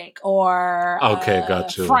Atlantic or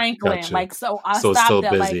got you. Franklin. Got you. Like, so I stopped stopped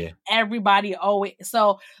at busy. Like everybody always.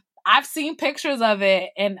 So I've seen pictures of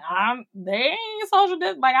it, and they ain't social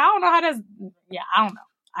distance. Like, I don't know how that's. Yeah, I don't know.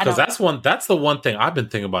 Because that's the one thing I've been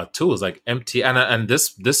thinking about too, is like empty, and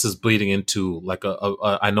this is bleeding into like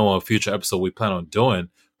I know a future episode we plan on doing,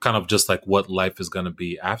 kind of just like what life is going to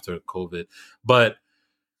be after COVID. But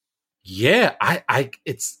yeah, I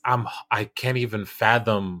can't even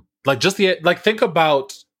fathom, like, just think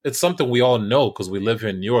about, it's something we all know because we live here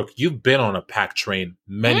in New York. You've been on a packed train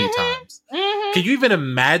many times. Can you even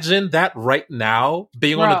imagine that right now,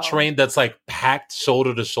 being on a train that's like packed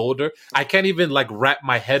shoulder to shoulder? I can't even like wrap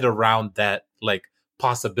my head around that like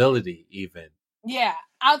possibility even. Yeah.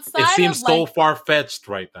 Outside, it seems so far-fetched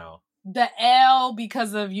right now. The L,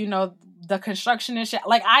 because of, you know, the construction and shit.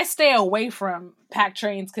 Like, I stay away from packed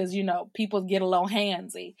trains because, you know, people get a little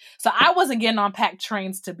handsy. So I wasn't getting on packed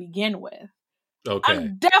trains to begin with. Okay.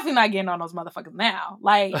 I'm definitely not getting on those motherfuckers now.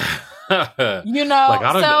 Like, like I don't.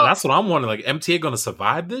 That's what I'm wondering. Like, MTA gonna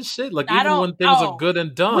survive this shit? Like, even when things are good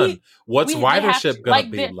and done, what's ridership gonna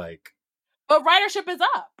be like? But ridership is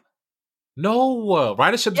up. No,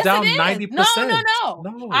 ridership's down 90%. No.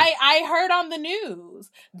 I heard on the news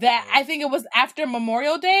that I think it was after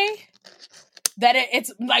Memorial Day that it's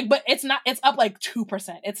like, but it's not. It's up like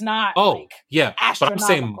 2%. It's not. Like, yeah. But I'm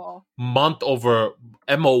saying month over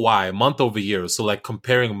year. So like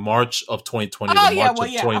comparing March of 2020 to March of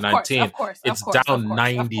 2019, of course, it's down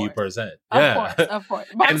 90%. Yeah, of course.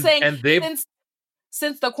 But I'm saying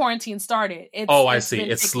since the quarantine started, I see.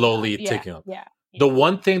 It's slowly ticking up. Yeah. The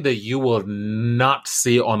one thing that you will not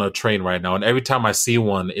see on a train right now, and every time I see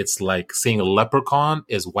one, it's like seeing a leprechaun,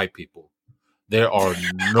 is white people. There are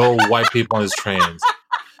no white people on these trains.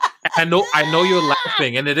 I know you're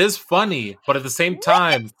laughing, and it is funny, but at the same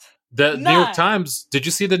time, New York Times, did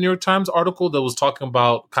you see the New York Times article that was talking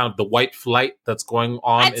about kind of the white flight that's going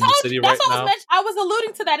on in the city right now? I was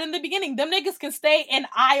alluding to that in the beginning. Them niggas can stay in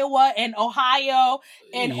Iowa and Ohio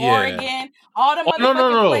and Oregon, all the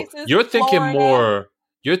motherfucking places. You're thinking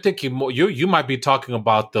more. You might be talking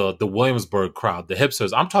about the Williamsburg crowd, the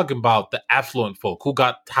hipsters. I'm talking about the affluent folk who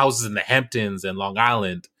got houses in the Hamptons and Long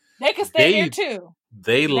Island. They can stay there too.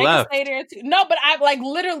 They left. Can stay there too. No, but I like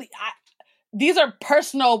literally. These are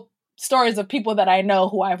personal stories of people that I know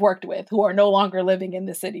who I've worked with who are no longer living in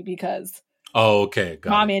the city because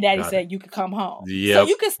mommy and daddy said you could come home. Yep, so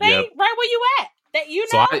you can stay right where you at. That you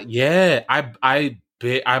know.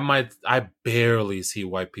 I barely see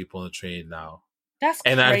white people on the train now. That's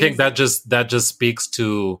and crazy. I think that just speaks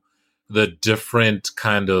to the different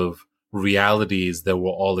kind of realities that we're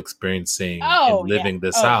all experiencing and living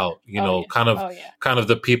this out. You know, kind of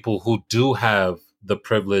the people who do have the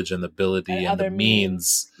privilege and the ability and the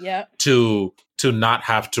means to not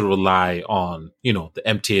have to rely on, you know, the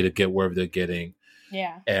MTA to get wherever they're getting.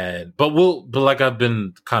 Yeah. But like I've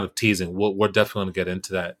been kind of teasing, we're definitely going to get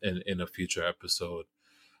into that in a future episode.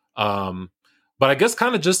 But I guess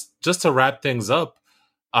kind of just to wrap things up,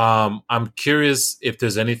 I'm curious if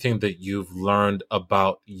there's anything that you've learned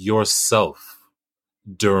about yourself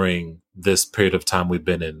during this period of time we've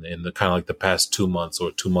been in the kind of like the past 2 months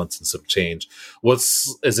or 2 months and some change.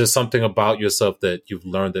 Is there something about yourself that you've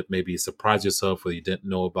learned that maybe surprised yourself or you didn't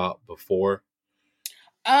know about before?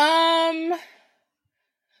 So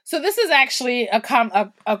this is actually a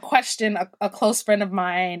question a close friend of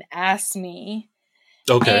mine asked me.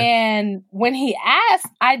 Okay. And when he asked,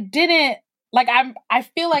 I didn't like. I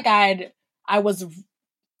feel like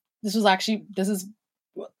this is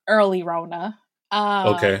early Rona.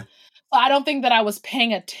 Okay. So I don't think that I was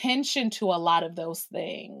paying attention to a lot of those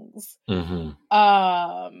things. Mm-hmm.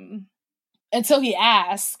 Until he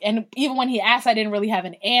asked, and even when he asked, I didn't really have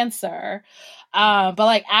an answer. But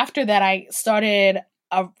like after that, I started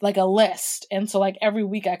a list, and so like every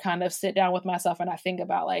week I kind of sit down with myself and I think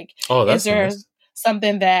about like, is there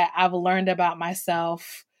something that I've learned about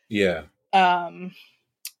myself? Yeah.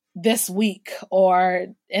 This week or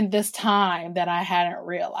in this time that I hadn't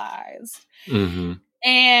realized. Mm-hmm.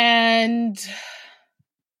 And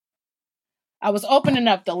I was opening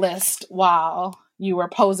up the list while you were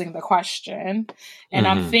posing the question. And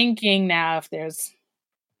I'm thinking now if there's,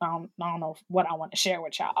 I don't know what I want to share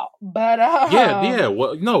with y'all, but yeah.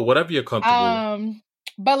 Well, no, whatever you're comfortable.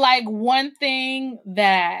 But like one thing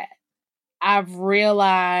that I've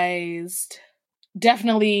realized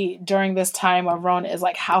definitely during this time of Rona is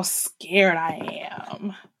like how scared I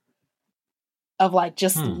am of like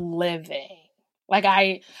just living. Like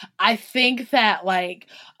I think that like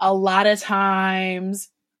a lot of times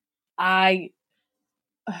I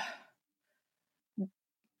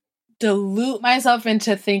delude myself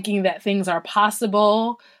into thinking that things are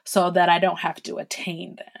possible so that I don't have to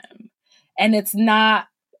attain them. And it's not.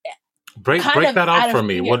 Break that out for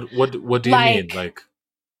me. What do you mean?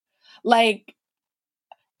 Like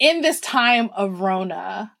in this time of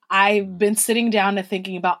Rona, I've been sitting down and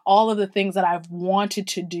thinking about all of the things that I've wanted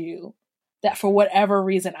to do that for whatever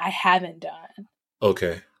reason I haven't done.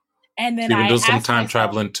 Okay. And then so you've been doing some time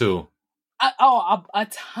traveling too. A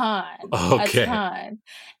ton. Okay. A ton.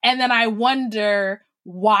 And then I wonder,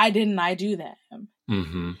 why didn't I do them?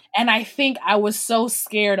 Mm-hmm. And I think I was so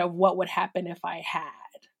scared of what would happen if I had.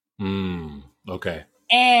 Okay.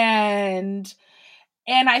 And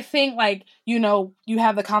I think like, you know, you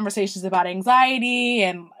have the conversations about anxiety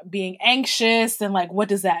and being anxious and like, what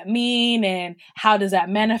does that mean? And how does that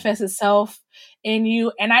manifest itself in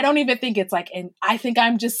you. And I don't even think it's like, and I think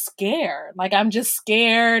I'm just scared. Like, I'm just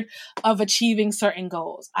scared of achieving certain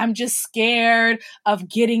goals. I'm just scared of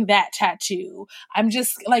getting that tattoo. I'm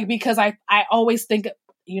just like, because I always think,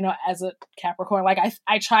 as a Capricorn, like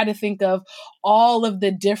I try to think of all of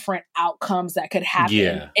the different outcomes that could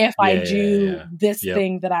happen if I do this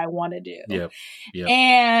thing that I want to do. Yep.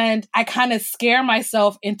 And I kind of scare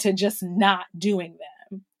myself into just not doing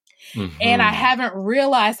them. Mm-hmm. And I haven't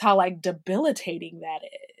realized how like debilitating that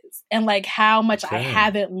is, and like how much I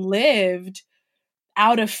haven't lived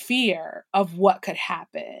out of fear of what could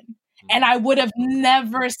happen. And I would have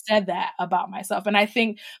never said that about myself. And I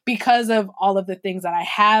think because of all of the things that I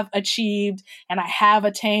have achieved and I have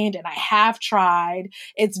attained and I have tried,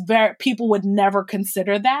 people would never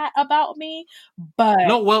consider that about me. But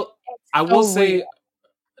I will say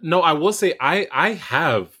I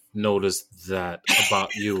have noticed that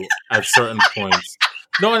about you at certain points.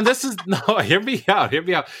 No, and hear me out.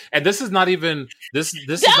 And this is not even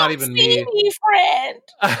me,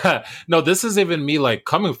 friend. No, this is even me like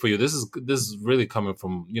coming for you. This is really coming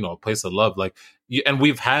from, a place of love. Like and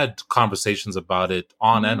we've had conversations about it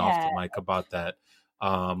on and off the mic about that.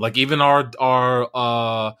 Like even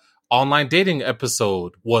our online dating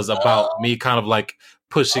episode was about me kind of like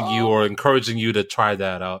pushing you or encouraging you to try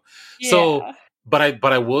that out. Yeah. So, but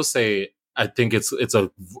I will say, I think it's a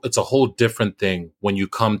whole different thing when you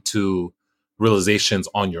come to realizations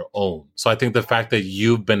on your own. So I think the fact that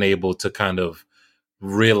you've been able to kind of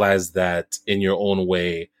realize that in your own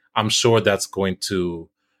way, I'm sure that's going to,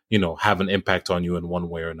 have an impact on you in one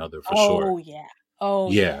way or another for sure.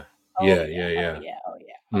 Yeah.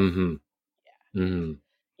 Mm-hmm. Mm-hmm.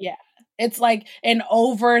 Yeah. It's like an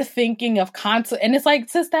overthinking of concept. And it's like,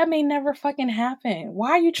 sis, that may never fucking happen.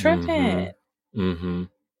 Why are you tripping? Mm-hmm. Mm-hmm.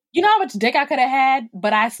 You know how much dick I could have had,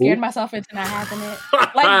 but I scared myself into not having it.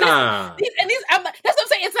 Like that's what I'm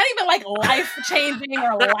saying. It's not even like life changing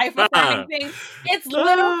or life affirming things. It's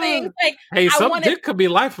little things like, hey, some dick could be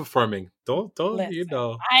life affirming. Don't listen,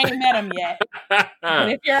 I ain't met him yet. But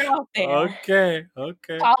if you're out there, okay,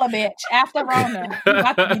 call a bitch after Rona. We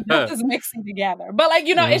about to be bitches mixing together. But like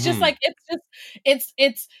it's just like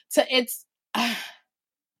it's.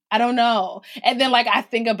 I don't know. And then like I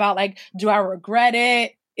think about like, do I regret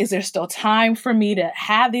it? Is there still time for me to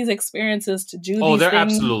have these experiences, to do these things? Oh, there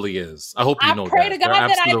absolutely is. I hope you know that. I pray to God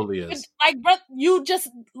there absolutely is. Like, bro,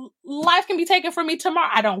 life can be taken from me tomorrow.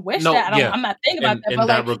 I don't wish that. I'm not thinking about that. In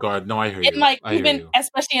that regard, no, I hear you. And like,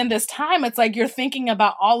 especially in this time, it's like you're thinking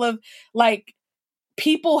about all of, like,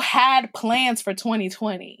 people had plans for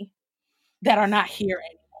 2020 that are not here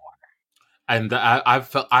anymore. And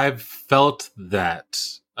I've felt that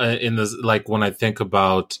in this, like when I think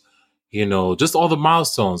about, just all the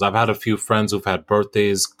milestones. I've had a few friends who've had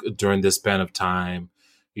birthdays during this span of time.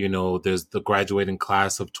 There's the graduating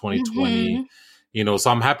class of 2020,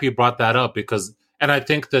 so I'm happy you brought that up and I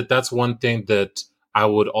think that that's one thing that I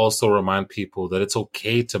would also remind people, that it's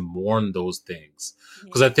okay to mourn those things.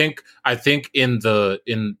 Because I think in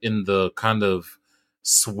the kind of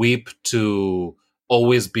sweep to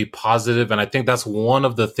always be positive, and I think that's one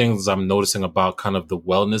of the things I'm noticing about kind of the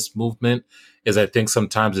wellness movement, is I think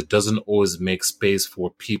sometimes it doesn't always make space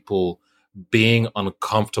for people being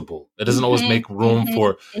uncomfortable. It doesn't always make room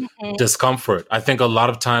for discomfort. I think a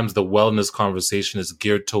lot of times the wellness conversation is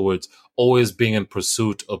geared towards always being in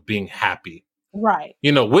pursuit of being happy. Right.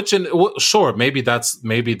 Sure, maybe that's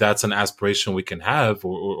an aspiration we can have,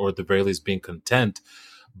 or at the very least being content.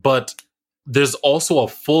 But there's also a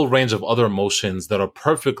full range of other emotions that are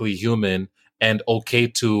perfectly human and okay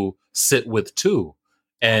to sit with too.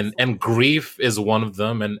 And grief is one of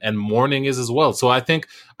them, and mourning is as well. So I think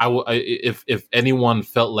if anyone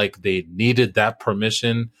felt like they needed that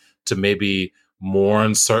permission to maybe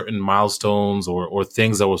mourn certain milestones or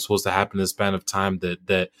things that were supposed to happen in the span of time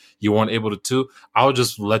that you weren't able to, I would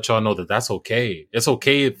just let y'all know that that's okay. It's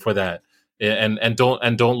okay for that, and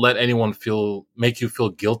don't let anyone make you feel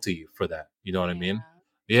guilty for that. You know what I mean?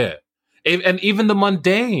 Yeah. And even the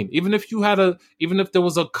mundane, even if there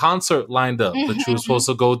was a concert lined up that you were supposed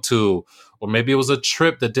to go to, or maybe it was a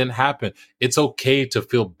trip that didn't happen, it's okay to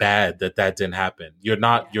feel bad that didn't happen. You're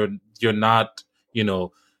not,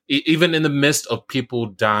 even in the midst of people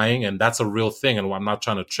dying, and that's a real thing. And I'm not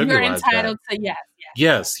trying to trivialize you're entitled that. To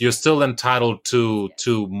yes, you're still entitled to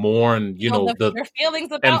mourn, your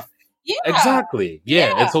feelings about. Yeah, exactly.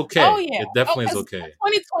 Yeah, it's okay. Oh, yeah. It definitely is okay.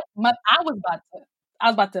 2020, I was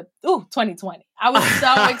about to 2020. I was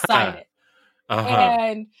so excited.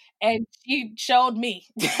 And she showed me.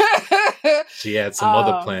 She had some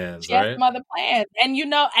other plans, she had some other plans. And, you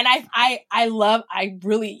know, and I love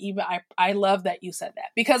that you said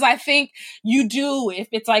that, because I think you do, if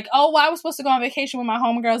it's like, oh, well, I was supposed to go on vacation with my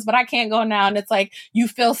homegirls, but I can't go now. And it's like, you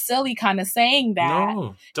feel silly kind of saying that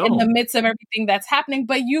in the midst of everything that's happening,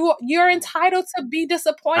 but you're entitled to be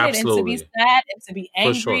disappointed. Absolutely. And to be sad and to be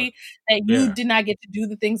angry that you did not get to do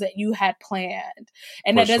the things that you had planned.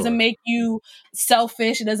 And that doesn't make you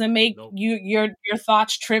selfish. It doesn't make your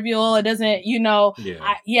thoughts trivial. It doesn't, you know,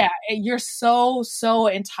 you're so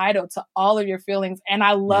entitled to all of your feelings. And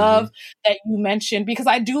I love that you mentioned, because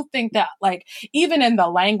I do think that, like, even in the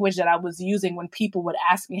language that I was using when people would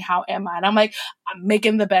ask me, how am I? And I'm like, I'm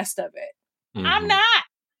making the best of it. I'm not.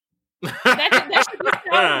 That should be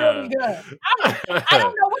sound really good. I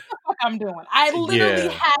don't know what the fuck I'm doing. I literally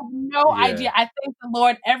have no idea. I thank the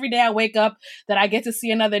Lord every day I wake up that I get to see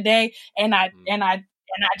another day, and I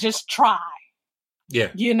just try. Yeah.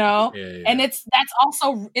 You know? And it's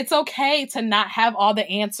okay to not have all the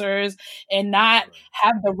answers and not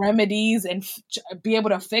have the remedies and be able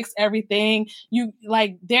to fix everything.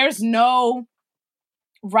 There's no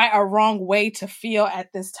right or wrong way to feel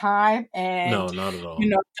at this time. And no, not at all. You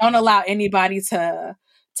know, don't allow anybody to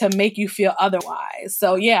make you feel otherwise.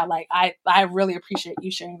 So I really appreciate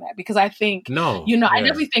you sharing that, because I think, I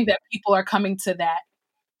definitely think that people are coming to that,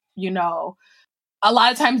 you know, a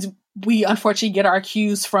lot of times we unfortunately get our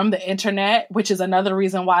cues from the internet, which is another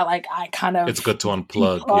reason why, like, I kind of, it's good to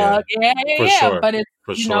unplug. For sure. But it's,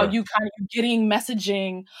 you know, you kind of getting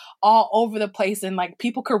messaging all over the place, and like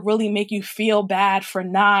people could really make you feel bad for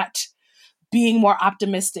not being more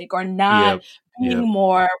optimistic or not being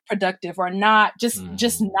more productive or not just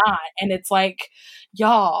not. And it's like,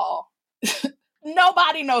 y'all,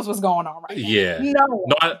 nobody knows what's going on right now. Yeah.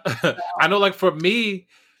 No, I know, like, for me,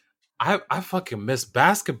 I fucking miss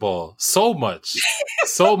basketball so much,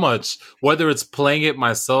 whether it's playing it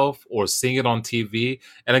myself or seeing it on TV.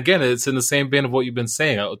 And again, it's in the same vein of what you've been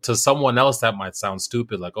saying. To someone else, that might sound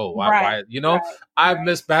stupid. Like, oh, why? You know, I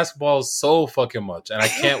miss basketball so fucking much, and I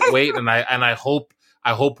can't wait. And I hope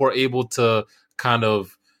we're able to kind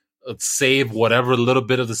of save whatever little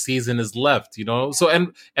bit of the season is left, you know? So,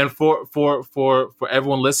 and for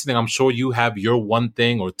everyone listening, I'm sure you have your one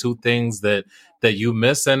thing or two things that you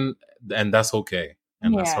miss, and that's okay.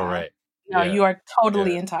 And that's all right. No, you are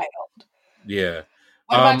totally entitled. Yeah.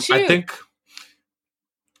 What about you?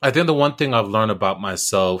 I think the one thing I've learned about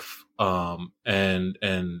myself, and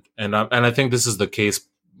I think this is the case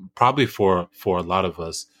probably for a lot of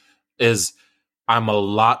us, is I'm a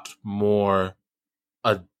lot more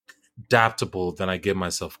adaptable than I give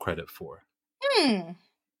myself credit for.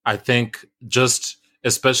 I think, just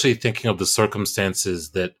especially thinking of the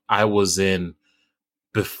circumstances that I was in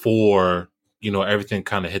before, you know, everything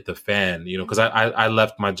kind of hit the fan, you know, because I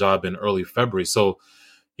left my job in early February. So,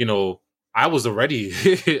 you know, I was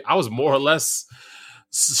more or less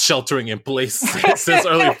sheltering in place since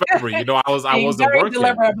early February. You know, I wasn't working.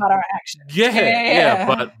 Deliberate about our actions.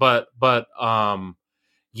 Yeah. But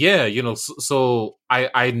yeah, you know, so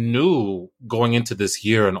I knew going into this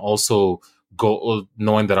year, and also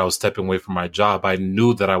knowing that I was stepping away from my job, I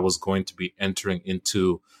knew that I was going to be entering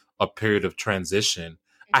into a period of transition.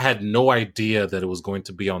 I had no idea that it was going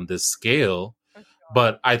to be on this scale,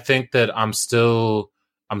 but I think that I'm still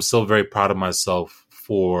very proud of myself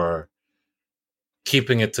for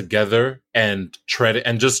keeping it together and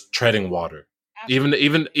just treading water. Even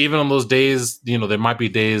on those days, you know, there might be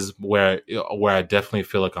days where I definitely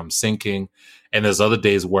feel like I'm sinking, and there's other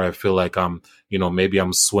days where I feel like I'm, you know, maybe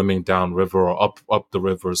I'm swimming down river or up the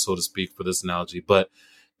river, so to speak, for this analogy. But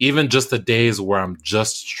even just the days where I'm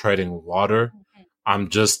just treading water, I'm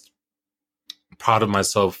just proud of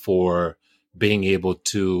myself for being able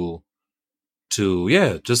to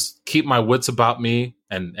just keep my wits about me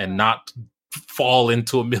and not fall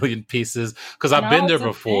into a million pieces, because I've been there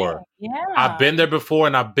before. I've been there before,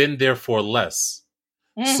 and I've been there for less.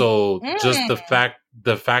 So just the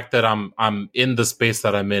fact that I'm in the space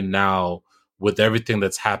that I'm in now with everything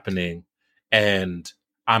that's happening, and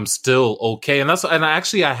I'm still okay. And I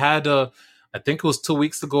had I think it was 2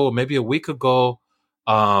 weeks ago, maybe a week ago,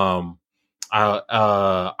 I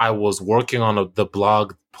was working on the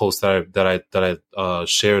blog post that I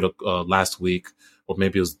shared last week, or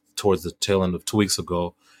maybe it was towards the tail end of 2 weeks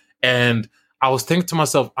ago, and I was thinking to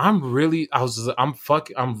myself, I'm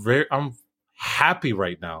happy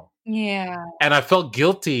right now. Yeah. And I felt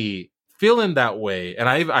guilty feeling that way. And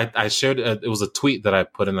I shared it was a tweet that I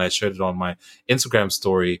put in, and I shared it on my Instagram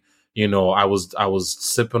story. You know, I was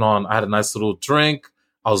sipping on, I had a nice little drink.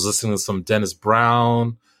 I was listening to some Dennis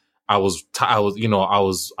Brown. I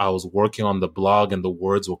was working on the blog and the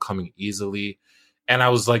words were coming easily. And I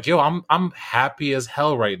was like, yo, I'm happy as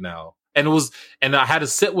hell right now. And I had to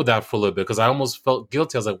sit with that for a little bit because I almost felt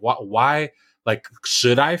guilty. I was like, why? Like,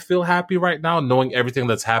 should I feel happy right now knowing everything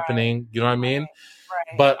that's happening? You know what I mean?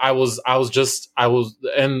 Right. But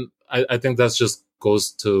and I think that's just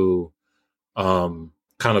goes to kind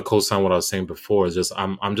of co-sign what I was saying before. Is just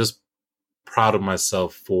I'm just proud of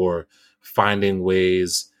myself for finding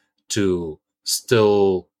ways to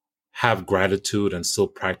still have gratitude and still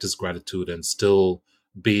practice gratitude and still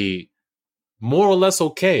be more or less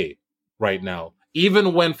okay right now.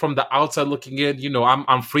 Even when from the outside looking in,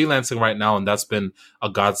 I'm freelancing right now, and that's been a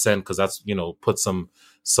godsend because that's, put some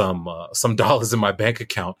dollars in my bank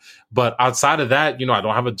account. But outside of that, I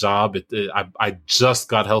don't have a job. I just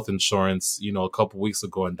got health insurance, a couple weeks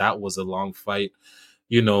ago, and that was a long fight.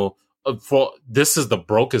 This is the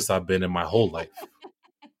brokest I've been in my whole life,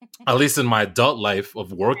 at least in my adult life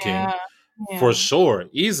of working, for sure,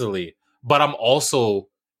 easily. But I'm also,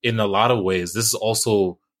 in a lot of ways, this is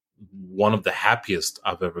also one of the happiest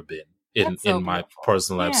I've ever been in my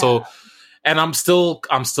personal life. So, and I'm still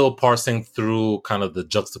parsing through kind of the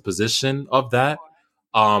juxtaposition of that.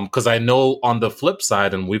 Because I know on the flip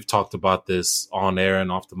side, and we've talked about this on air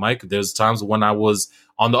and off the mic, there's times when I was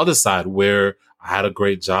on the other side where I had a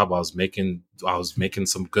great job. I was making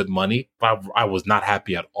some good money, but I was not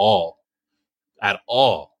happy at all.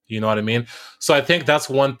 You know what I mean? So I think that's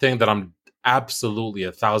one thing that I'm absolutely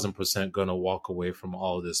 1,000% going to walk away from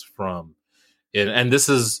all of this from. And this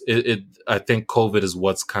is it. I think COVID is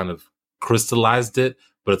what's kind of crystallized it,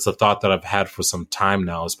 but it's a thought that I've had for some time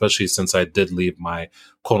now, especially since I did leave my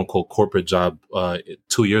quote unquote corporate job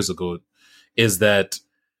 2 years ago, is that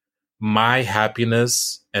my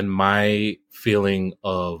happiness and my feeling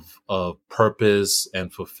of purpose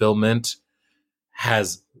and fulfillment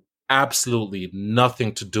has absolutely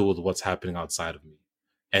nothing to do with what's happening outside of me.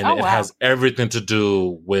 And it has everything to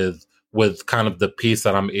do with kind of the peace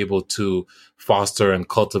that I'm able to foster and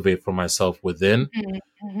cultivate for myself within.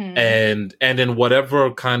 Mm-hmm. And in whatever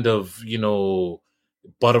kind of,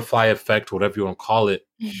 butterfly effect, whatever you want to call it,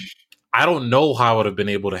 I don't know how I would have been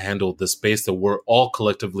able to handle the space that we're all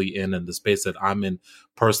collectively in and the space that I'm in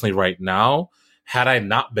personally right now, had I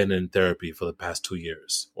not been in therapy for the past 2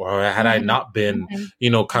 years, or had I not been,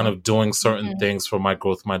 kind of doing certain things for my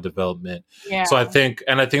growth, my development. Yeah. So I think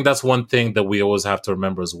that's one thing that we always have to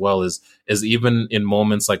remember as well is even in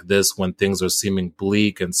moments like this, when things are seeming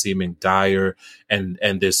bleak and seeming dire and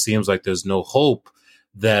there seems like there's no hope,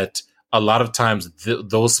 that a lot of times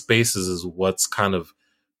those spaces is what's kind of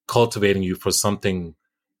cultivating you for something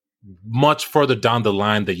much further down the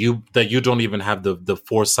line that you don't even have the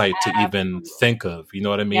foresight to even think of. You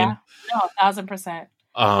know what I mean? Yeah. No, 1,000%.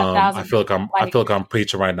 I feel like I'm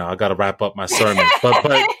preaching right now. I got to wrap up my sermon, but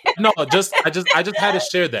no, I just had to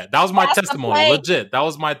share that. That was my testimony. Legit, that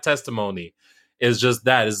was my testimony. Is just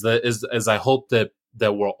that is I hope that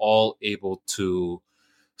we're all able to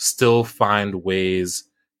still find ways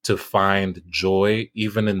to find joy,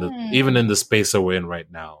 even in the space that we're in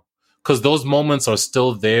right now. Because those moments are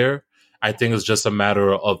still there. I think it's just a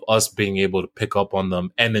matter of us being able to pick up on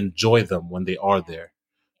them and enjoy them when they are there.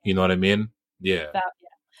 You know what I mean? Yeah.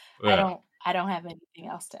 I don't have anything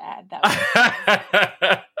else to add.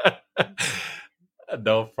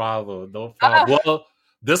 No problem. Well,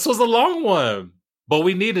 this was a long one, but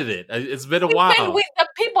we needed it. It's been a while. The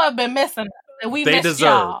people have been missing us, and we missed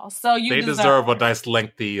y'all. So they deserve a nice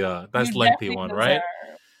lengthy one, right?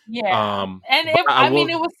 Yeah.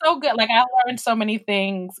 It was so good. Like, I learned so many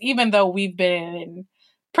things, even though we've been in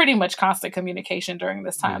pretty much constant communication during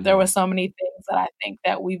this time. There were so many things that I think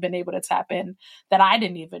that we've been able to tap in that I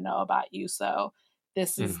didn't even know about you. So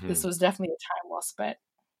this was definitely a time well spent.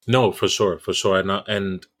 No, for sure.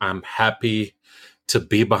 And I'm happy to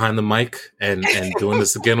be behind the mic and doing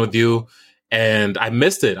this again with you. And I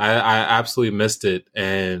missed it. I absolutely missed it.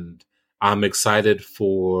 And I'm excited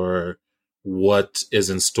for what is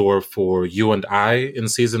in store for you and I in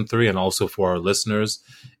season 3, and also for our listeners.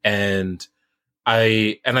 And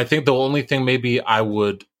I think the only thing maybe I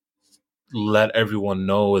would let everyone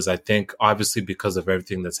know is, I think obviously because of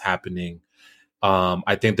everything that's happening,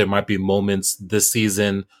 I think there might be moments this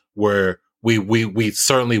season where we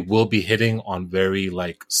certainly will be hitting on very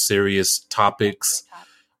like serious topics.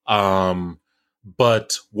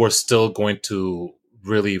 But we're still going to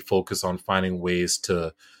really focus on finding ways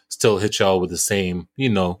to still hit y'all with the same,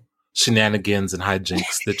 shenanigans and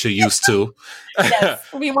hijinks that you're used to. Yes,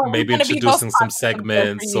 maybe introducing some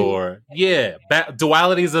segments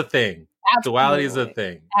duality is a thing. Absolutely. Duality is a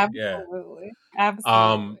thing. Absolutely.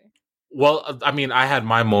 Absolutely. Well, I mean, I had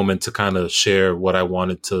my moment to kind of share what I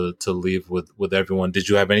wanted to leave with everyone. Did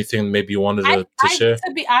you have anything maybe you wanted to share?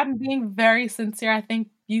 I'm being very sincere. I think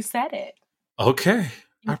you said it. Okay.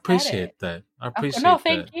 I appreciate that. I appreciate that. No,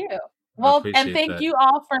 thank you. Well, and thank you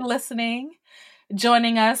all for listening,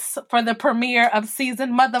 joining us for the premiere of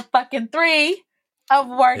season motherfucking 3 of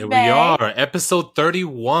Work Here Bay. We are, episode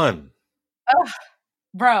 31.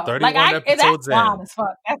 Bro, 31 like episodes that's wild as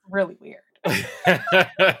fuck. That's really weird.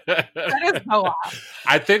 That is so wild.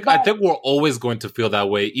 I think we're always going to feel that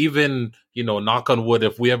way. Even, knock on wood,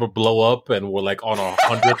 if we ever blow up and we're like on our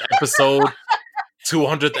 100th episode,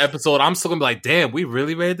 200th episode, I'm still gonna be like, damn, we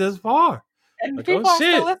really made this far. And like, people are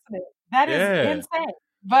still listening. That is insane.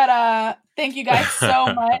 But thank you guys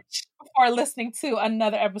so much for listening to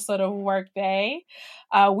another episode of Workday.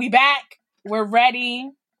 We back. We're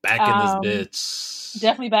ready. Back in this bitch.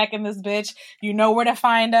 Definitely back in this bitch. You know where to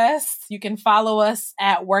find us. You can follow us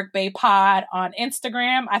at Workday Pod on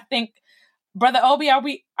Instagram. I think, Brother Obi, are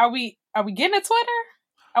we getting a Twitter?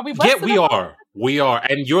 Are we? Yeah, we are,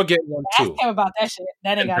 and you're getting one too. Ask him about that shit.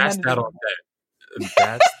 That ain't got nothing to do with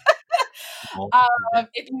that.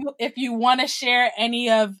 If you want to share any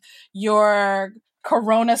of your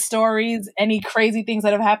Corona stories, any crazy things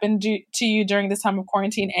that have happened to you during this time of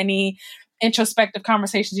quarantine, any introspective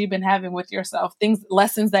conversations you've been having with yourself,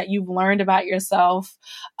 lessons that you've learned about yourself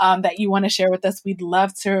that you want to share with us, we'd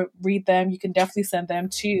love to read them. You can definitely send them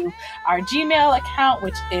to our Gmail account,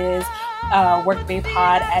 which is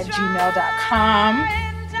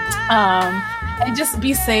workbaypod@gmail.com. And just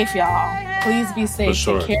be safe, y'all. Please be safe.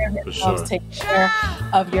 Take care of yourselves. Take care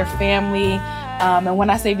of your family. And when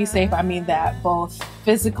I say be safe, I mean that both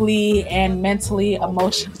physically and mentally,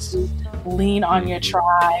 emotionally. Lean on your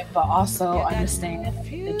tribe, but also understand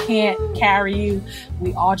they can't carry you.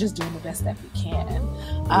 We all just doing the best that we can.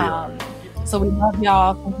 So we love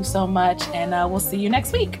y'all. Thank you so much. And we'll see you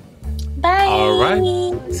next week. Bye. All right.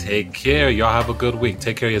 Take care. Y'all have a good week.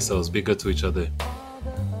 Take care of yourselves. Be good to each other.